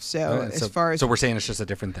as well. So So we're saying it's just a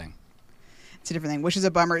different thing. It's a different thing, which is a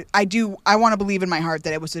bummer. I want to believe in my heart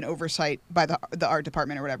that it was an oversight by the art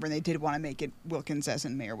department or whatever, and they did want to make it Wilkins as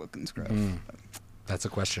in Mayor Wilkins Grove. That's a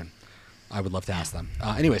question I would love to ask them.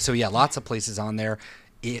 Anyway, so yeah, lots of places on there.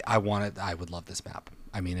 I would love this map.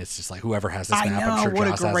 I mean, it's just like whoever has this I map, know, I'm sure what a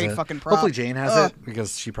Joss has great it. fucking prop. Hopefully Jane has it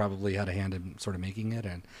because she probably had a hand in sort of making it,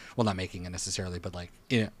 and well, not making it necessarily, but like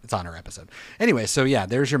it's on her episode. Anyway, so yeah,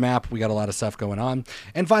 there's your map. We got a lot of stuff going on,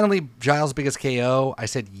 and finally, Giles' biggest KO. I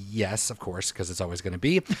said yes, of course, because it's always going to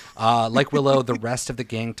be. Like Willow, the rest of the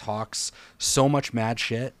gang talks so much mad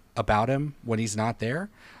shit about him when he's not there.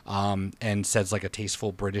 And says like a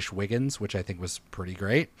tasteful British Wiggins, which I think was pretty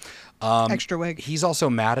great. Extra wig. He's also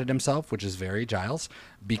mad at himself, which is very Giles,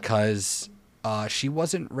 because she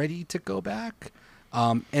wasn't ready to go back.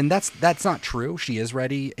 And that's not true. She is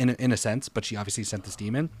ready in a sense, but she obviously sent this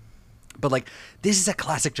demon. But like, this is a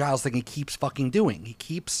classic Giles thing he keeps fucking doing. He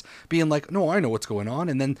keeps being like, no, I know what's going on.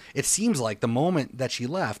 And then it seems like the moment that she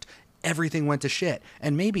left, everything went to shit.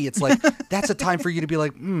 And maybe it's like, that's a time for you to be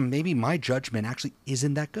like, maybe my judgment actually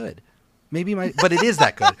isn't that good. But it is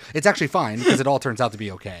that good. It's actually fine because it all turns out to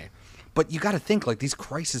be okay. But you got to think like these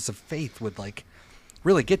crises of faith would like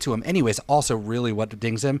really get to him. Anyways, also really what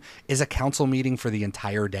dings him is a council meeting for the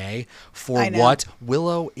entire day for what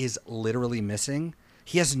Willow is literally missing.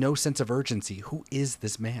 He has no sense of urgency. Who is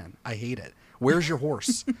this man? I hate it. Where's your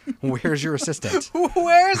horse? Where's your assistant?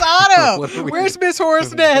 Where's Otto? Where's Miss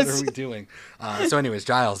Horseness? What are we doing? So anyways,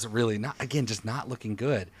 Giles really just not looking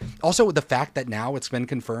good. Also, the fact that now it's been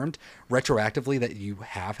confirmed retroactively that you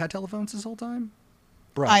have had telephones this whole time.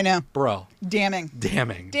 Bro. I know. Bro. Damning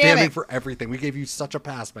for everything. We gave you such a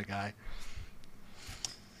pass, my guy.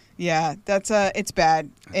 Yeah, that's it's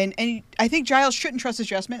bad. And I think Giles shouldn't trust his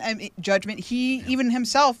judgment. He even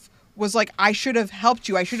himself was like, I should have helped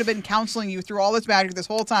you. I should have been counseling you through all this magic this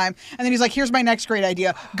whole time. And then he's like, here's my next great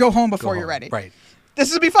idea. Go home before you're ready. Right.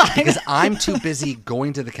 This will be fine. Because I'm too busy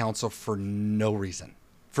going to the council for no reason.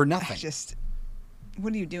 For nothing.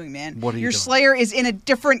 What are you doing, man? What are you Your doing? Slayer is in a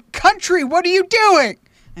different country. What are you doing?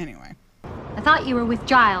 Anyway. I thought you were with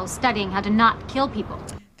Giles studying how to not kill people.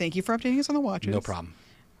 Thank you for updating us on the watches. No problem.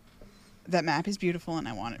 That map is beautiful and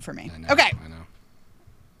I want it for me. I know, okay. I know.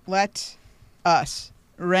 Let us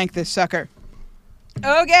rank this sucker.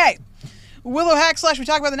 Okay. Willow hack / we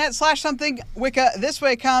talk about the net / something Wicca. This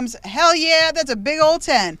way comes. Hell yeah, that's a big old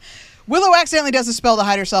 10. Willow accidentally does a spell to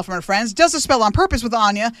hide herself from her friends, does a spell on purpose with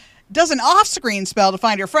Anya, does an off-screen spell to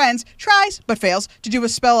find her friends, tries, but fails, to do a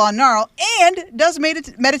spell on Gnarl, and does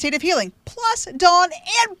meditative healing. Plus, Dawn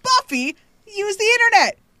and Buffy use the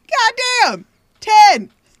internet. Goddamn! 10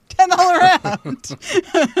 all around.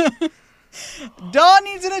 Dawn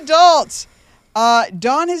needs an adult.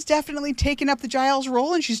 Dawn has definitely taken up the Giles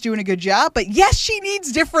role, and she's doing a good job, but yes, she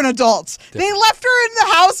needs different adults. They left her in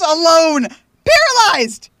the house alone,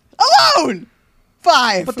 paralyzed, alone.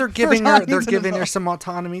 5. But they're giving her some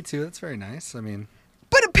autonomy too. That's very nice. I mean,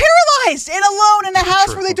 but paralyzed and alone in a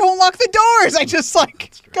house where they don't lock the doors. I just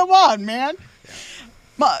come on, man.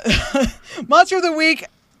 Yeah. Monster of the Week,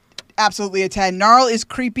 absolutely a 10. Gnarl is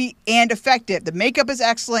creepy and effective. The makeup is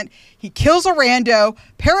excellent. He kills a rando,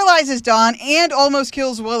 paralyzes Dawn, and almost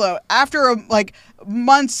kills Willow after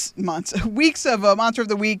weeks of Monster of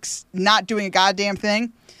the Weeks not doing a goddamn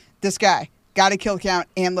thing. This guy got a kill count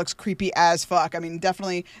and looks creepy as fuck. I mean,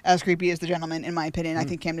 definitely as creepy as the gentleman, in my opinion. I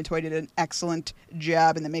think Camden Toy did an excellent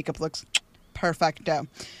job, and the makeup looks perfecto.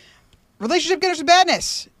 Relationship getters with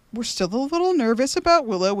badness. We're still a little nervous about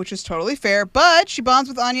Willow, which is totally fair, but she bonds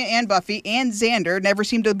with Anya and Buffy, and Xander never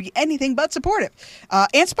seemed to be anything but supportive.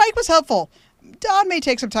 And Spike was helpful. Dawn may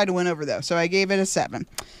take some time to win over, though, so I gave it a 7.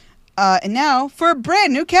 And now for a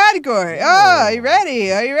brand new category. Are you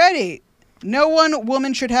ready? Are you ready? No one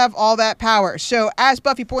woman should have all that power. So as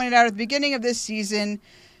Buffy pointed out at the beginning of this season,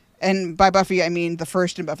 and by Buffy I mean the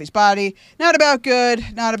first in Buffy's body, not about good,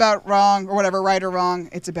 not about wrong, or whatever, right or wrong,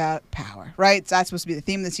 it's about power, right? That's supposed to be the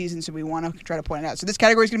theme of the season, so we want to try to point it out. So this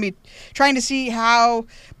category is going to be trying to see how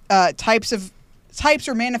types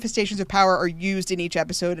or manifestations of power are used in each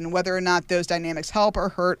episode, and whether or not those dynamics help or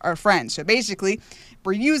hurt our friends. So basically,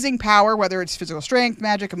 we're using power, whether it's physical strength,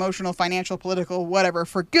 magic, emotional, financial, political, whatever,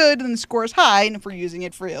 for good, and the score is high, and if we're using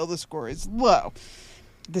it for ill, the score is low.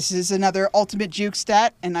 This is another ultimate juke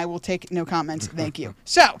stat, and I will take no comments. Thank you.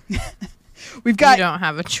 So, we've got... You don't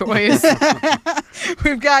have a choice.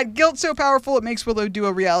 We've got guilt so powerful it makes Willow do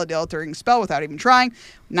a reality-altering spell without even trying.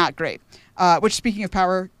 Not great. Which, speaking of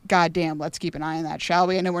power, goddamn, let's keep an eye on that, shall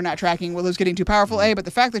we? I know we're not tracking Willow's getting too powerful, but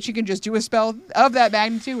the fact that she can just do a spell of that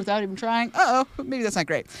magnitude without even trying, maybe that's not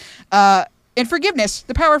great. And forgiveness,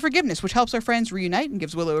 the power of forgiveness, which helps our friends reunite and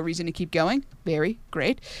gives Willow a reason to keep going. Very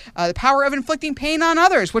great. The power of inflicting pain on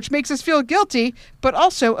others, which makes us feel guilty, but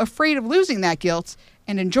also afraid of losing that guilt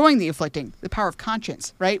and enjoying the afflicting. The power of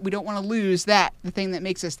conscience, right? We don't want to lose that, the thing that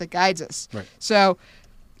makes us, that guides us. Right. So...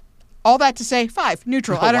 all that to say, 5,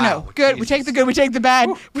 neutral. I don't know. Good. Jesus. We take the good. We take the bad.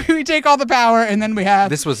 We take all the power, and then we have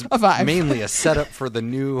this was a 5. Mainly a setup for the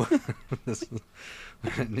new.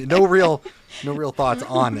 no real thoughts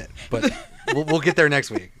on it, but we'll get there next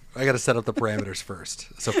week. I got to set up the parameters first.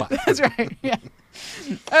 So 5. That's right. Yeah.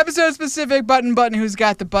 Episode specific button. Who's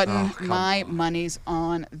got the button? My money's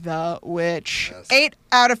on the witch. Yes. 8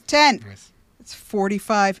 out of 10. Nice. It's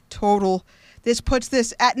 45 total. This puts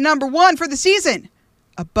this at number 1 for the season.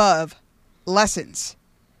 Above Lessons.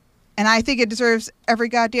 And I think it deserves every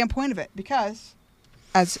goddamn point of it because,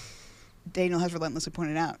 as Daniel has relentlessly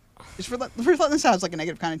pointed out, relentless sounds like a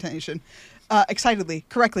negative connotation, excitedly,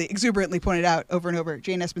 correctly, exuberantly pointed out over and over,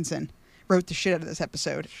 Jane Espenson wrote the shit out of this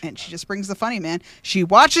episode, and she just brings the funny, man. She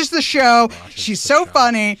watches the show. She's so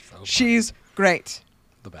funny. She's great.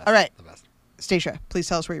 The best. All right. The best. Stacia, please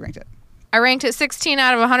tell us where you ranked it. I ranked it 16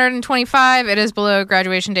 out of 125. It is below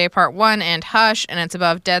Graduation Day Part 1 and Hush, and it's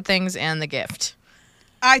above Dead Things and The Gift.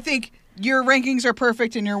 I think your rankings are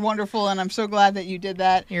perfect and you're wonderful, and I'm so glad that you did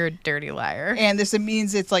that. You're a dirty liar. And this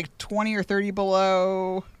means it's like 20 or 30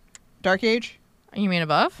 below Dark Age? You mean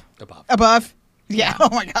above? Above? Yeah. Oh,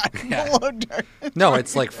 my God. Yeah. Below Dark. No,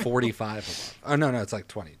 it's like 45 above. Oh, no, it's like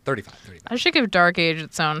 20. 35. I should give Dark Age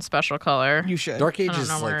its own special color. You should. Dark Age I don't is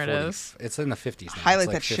know like where 40. it is. It's in the 50s now. Highlight it's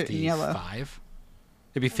like that shit in yellow. 55.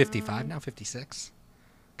 It'd be 55 now, 56?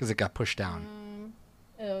 Because it got pushed down.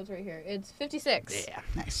 Oh, it's right here. It's 56. Yeah.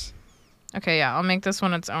 Nice. Okay, yeah, I'll make this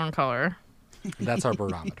one its own color. That's our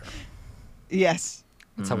barometer. Yes.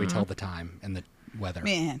 That's how we tell the time and the weather.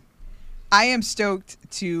 Man, I am stoked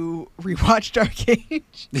to rewatch Dark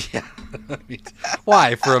Age. Yeah.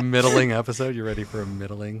 Why? For a middling episode? You ready for a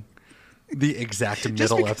middling? The exact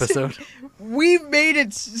middle episode? We've made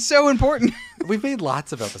it so important. We've made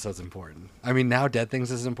lots of episodes important. I mean, now Dead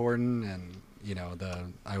Things is important, and, you know,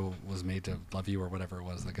 I Was Made to Love You or whatever it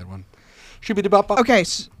was, the good one. Okay.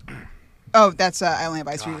 Oh, that's I Only Have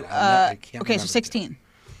Eyes For You. Okay, so 16.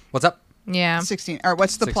 What's up? Yeah. 16. All right,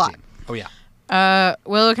 what's the 16. plot? Oh, yeah.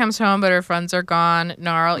 Willow comes home, but her friends are gone.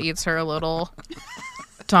 Gnarl eats her a little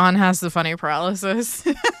Dawn has the funny paralysis.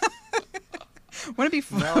 Wouldn't it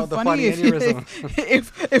be No, the funny funny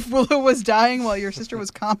aneurysm. if Willow was dying while your sister was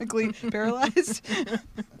comically paralyzed?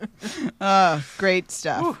 Great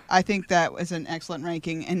stuff. Whew. I think that was an excellent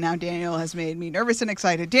ranking, and now Daniel has made me nervous and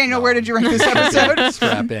excited. Daniel, where did you rank this episode?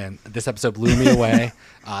 Strap in. This episode blew me away.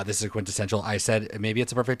 This is quintessential. I said maybe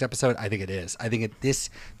it's a perfect episode. I think it is. I think this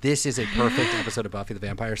is a perfect episode of Buffy the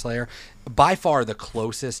Vampire Slayer. By far the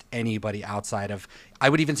closest anybody outside of, I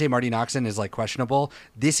would even say Marty Noxon is like questionable.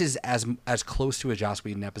 This is as close to a Joss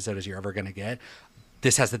Whedon episode as you're ever going to get.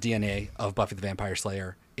 This has the DNA of Buffy the Vampire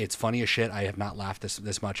Slayer. It's funny as shit. I have not laughed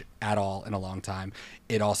this much at all in a long time.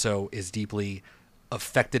 It also is deeply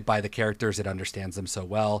affected by the characters. It understands them so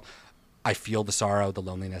well. I feel the sorrow, the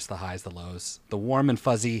loneliness, the highs, the lows, the warm and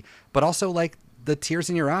fuzzy, but also like the tears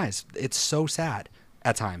in your eyes. It's so sad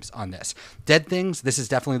at times on this. Dead Things, this is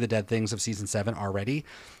definitely the Dead Things of season 7 already.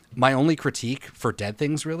 My only critique for Dead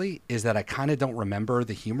Things really is that I kind of don't remember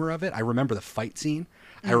the humor of it. I remember the fight scene.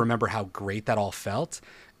 I remember how great that all felt.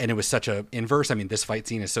 And it was such a inverse. I mean, this fight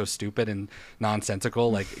scene is so stupid and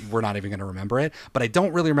nonsensical. Like, we're not even going to remember it. But I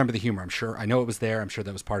don't really remember the humor. I'm sure. I know it was there. I'm sure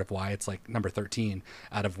that was part of why it's like number 13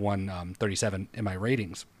 out of 137 in my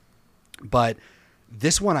ratings. But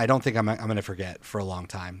this one, I don't think I'm going to forget for a long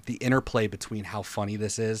time. The interplay between how funny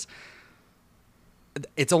this is.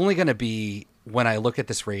 It's only going to be when I look at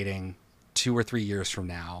this rating 2 or 3 years from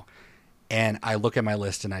now, and I look at my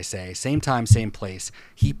list and I say, same time, same place.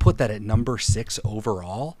 He put that at number 6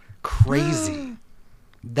 overall. Crazy.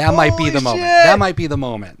 That might be the moment. That might be the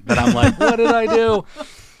moment that I'm like, what did I do?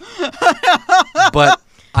 But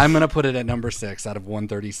I'm going to put it at number 6 out of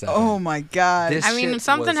 137. Oh, my God. I mean,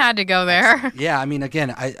 something had to go there. Yeah, I mean,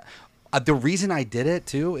 again, the reason I did it,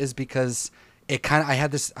 too, is because it kind of,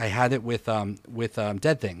 I had it with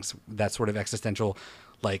Dead Things, that sort of existential,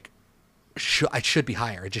 like, it should be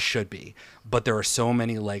higher. It just should be. But there are so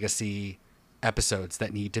many legacy episodes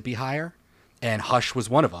that need to be higher. And Hush was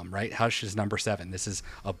one of them, right? Hush is number 7. This is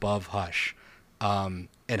above Hush. And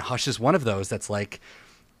Hush is one of those that's like,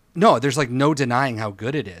 no, there's like no denying how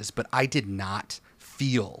good it is. But I did not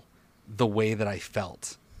feel the way that I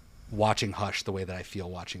felt watching Hush the way that I feel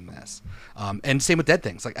watching this. And same with Dead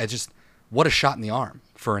Things. Like, what a shot in the arm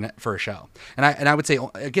for a show. And I would say,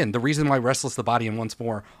 again, the reason why Restless the Body and Once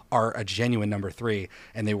More are a genuine number 3,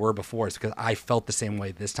 and they were before, is because I felt the same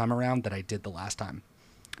way this time around that I did the last time.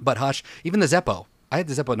 But Hush, even the Zeppo, I had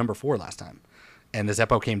the Zeppo number 4 last time, and the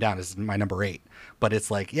Zeppo came down as my number 8. But it's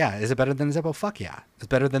like, yeah, is it better than the Zeppo? Fuck yeah. It's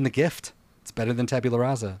better than The Gift. It's better than Tabula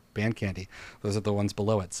Rasa, Band Candy. Those are the ones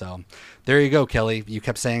below it. So there you go, Kelly. You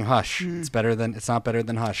kept saying Hush. It's not better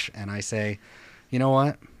than Hush. And I say, you know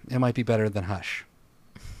what? It might be better than Hush.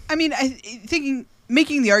 I mean,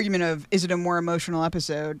 making the argument of, is it a more emotional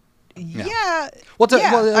episode? Yeah. Well,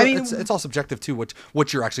 I mean, it's all subjective too.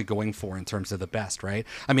 What you're actually going for in terms of the best, right?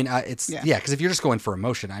 I mean, because if you're just going for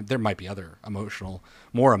emotion, there might be other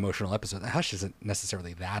more emotional episodes. Hush isn't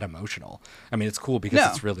necessarily that emotional. I mean, it's cool because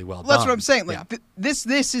it's really well done. That's what I'm saying. Like this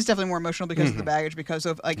is definitely more emotional because of the baggage, because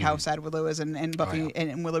of like how sad Willow is and Buffy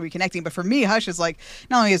and Willow reconnecting. But for me, Hush is like,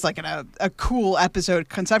 not only is like a cool episode,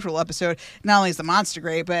 conceptual episode, not only is the monster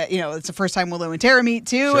great, but it's the first time Willow and Tara meet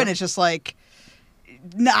too, and it's just like,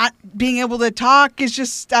 not being able to talk is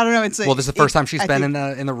just, I don't know. It's like, this is the first time she's been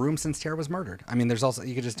in the room since Tara was murdered. I mean, there's also,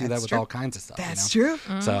 you could just do that with all kinds of stuff. That's true.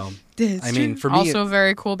 So That's mean, for me, also a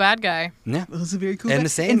very cool bad guy. Yeah, also very cool. And the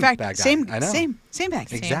same, in fact, bad guy. same I know. same bad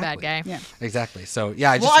guy. Exactly. Same bad guy. Yeah, exactly. So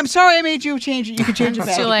yeah, I'm sorry I made you change it. You could change it It's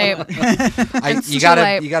back. too late.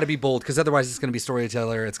 You gotta be bold, because otherwise it's gonna be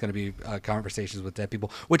storyteller. It's gonna be conversations with dead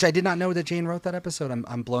people, which I did not know that Jane wrote that episode.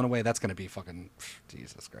 I'm blown away. That's gonna be fucking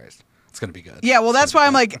Jesus Christ. It's gonna be good. Yeah, well, that's why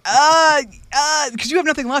I'm like, because you have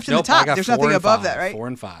nothing left in the top. There's nothing above that, right? 4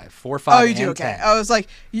 and 5, 4, 5. Oh, you do. And Okay. 10. I was like,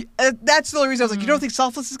 that's the only reason I was like, you don't think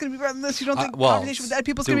Selfless is gonna be better than this? You don't think Conversation with Dead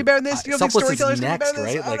People is gonna be better than this? You don't think Storyteller is gonna be better than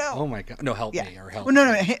this? Right? I don't Like, know. oh my god, no, help me or help. Well,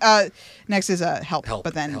 no. Next is Help. Help,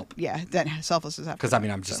 But then Help. then Selfless is after. Because I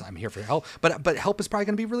mean, I'm here for Help, but Help is probably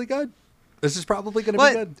gonna be really good. This is probably gonna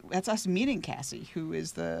be good. That's us meeting Cassie, who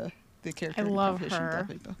is the character. I in love Competition her. Dead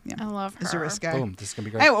People. Yeah. I love her. Zurich guy. Boom, this is gonna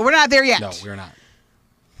be great. Anyway, we're not there yet. No, we're not.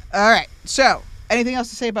 All right. So, anything else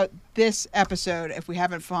to say about this episode? If we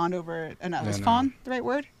haven't fawned over it enough, is fawn the right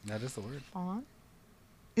word? That is the word. Fawn?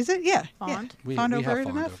 Is it? Yeah. Fawned? We fawned have over it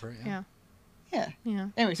fawned enough? over it, Yeah. Yeah.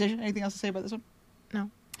 Anyway, Sasha, anything else to say about this one? No.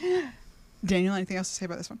 Daniel, anything else to say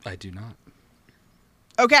about this one? I do not.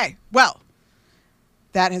 Okay. Well,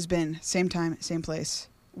 that has been Same Time, Same Place.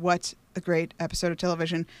 What a great episode of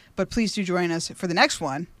television. But please do join us for the next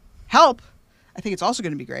one. Help. I think it's also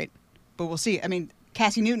going to be great. But we'll see. I mean,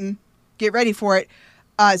 Cassie Newton, get ready for it.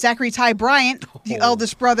 Zachary Ty Bryant, the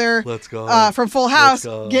eldest brother Let's go. From Full House. Let's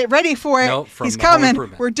go. Get ready for it. Nope, from He's Home coming.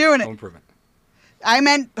 Improvement. We're doing it. Home Improvement. I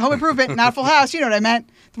meant Home Improvement, not Full House. You know what I meant.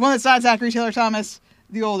 The one that's not Zachary Taylor Thomas,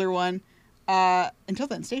 the older one. Until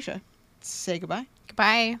then, Stacia, say goodbye.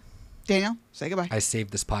 Goodbye. Daniel, say goodbye. I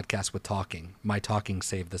saved this podcast with talking. My talking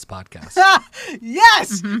saved this podcast.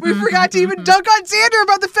 Yes! We forgot to even dunk on Xander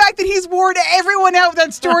about the fact that he's worn everyone out with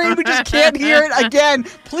that story and we just can't hear it again.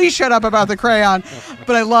 Please shut up about the crayon.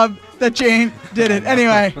 But I love that Jane did it.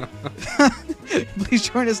 Anyway, please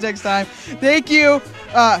join us next time. Thank you.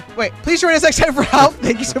 Please join us next time for help.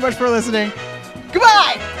 Thank you so much for listening.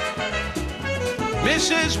 Goodbye!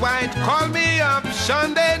 Mrs. White called me up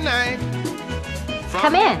Sunday night.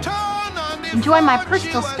 Come in. Enjoy my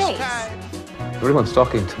personal space. Everyone's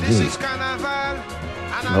talking to me.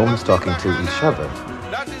 No one's talking to each other.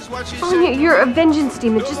 Anya, you're a vengeance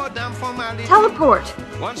demon. Just teleport.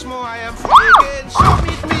 Once more I am forgiven. So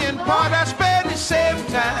meet me in Port of Spain the same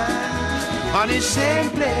time. On the same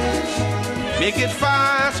place. Make it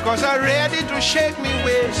fast, cause I'm ready to shake me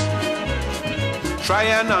waist. Try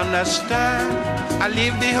and understand. I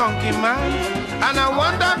leave the hunky man. And I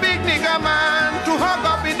want a big nigga man to hug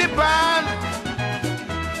up in the band.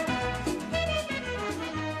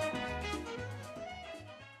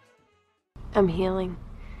 I'm healing,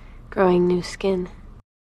 growing new skin.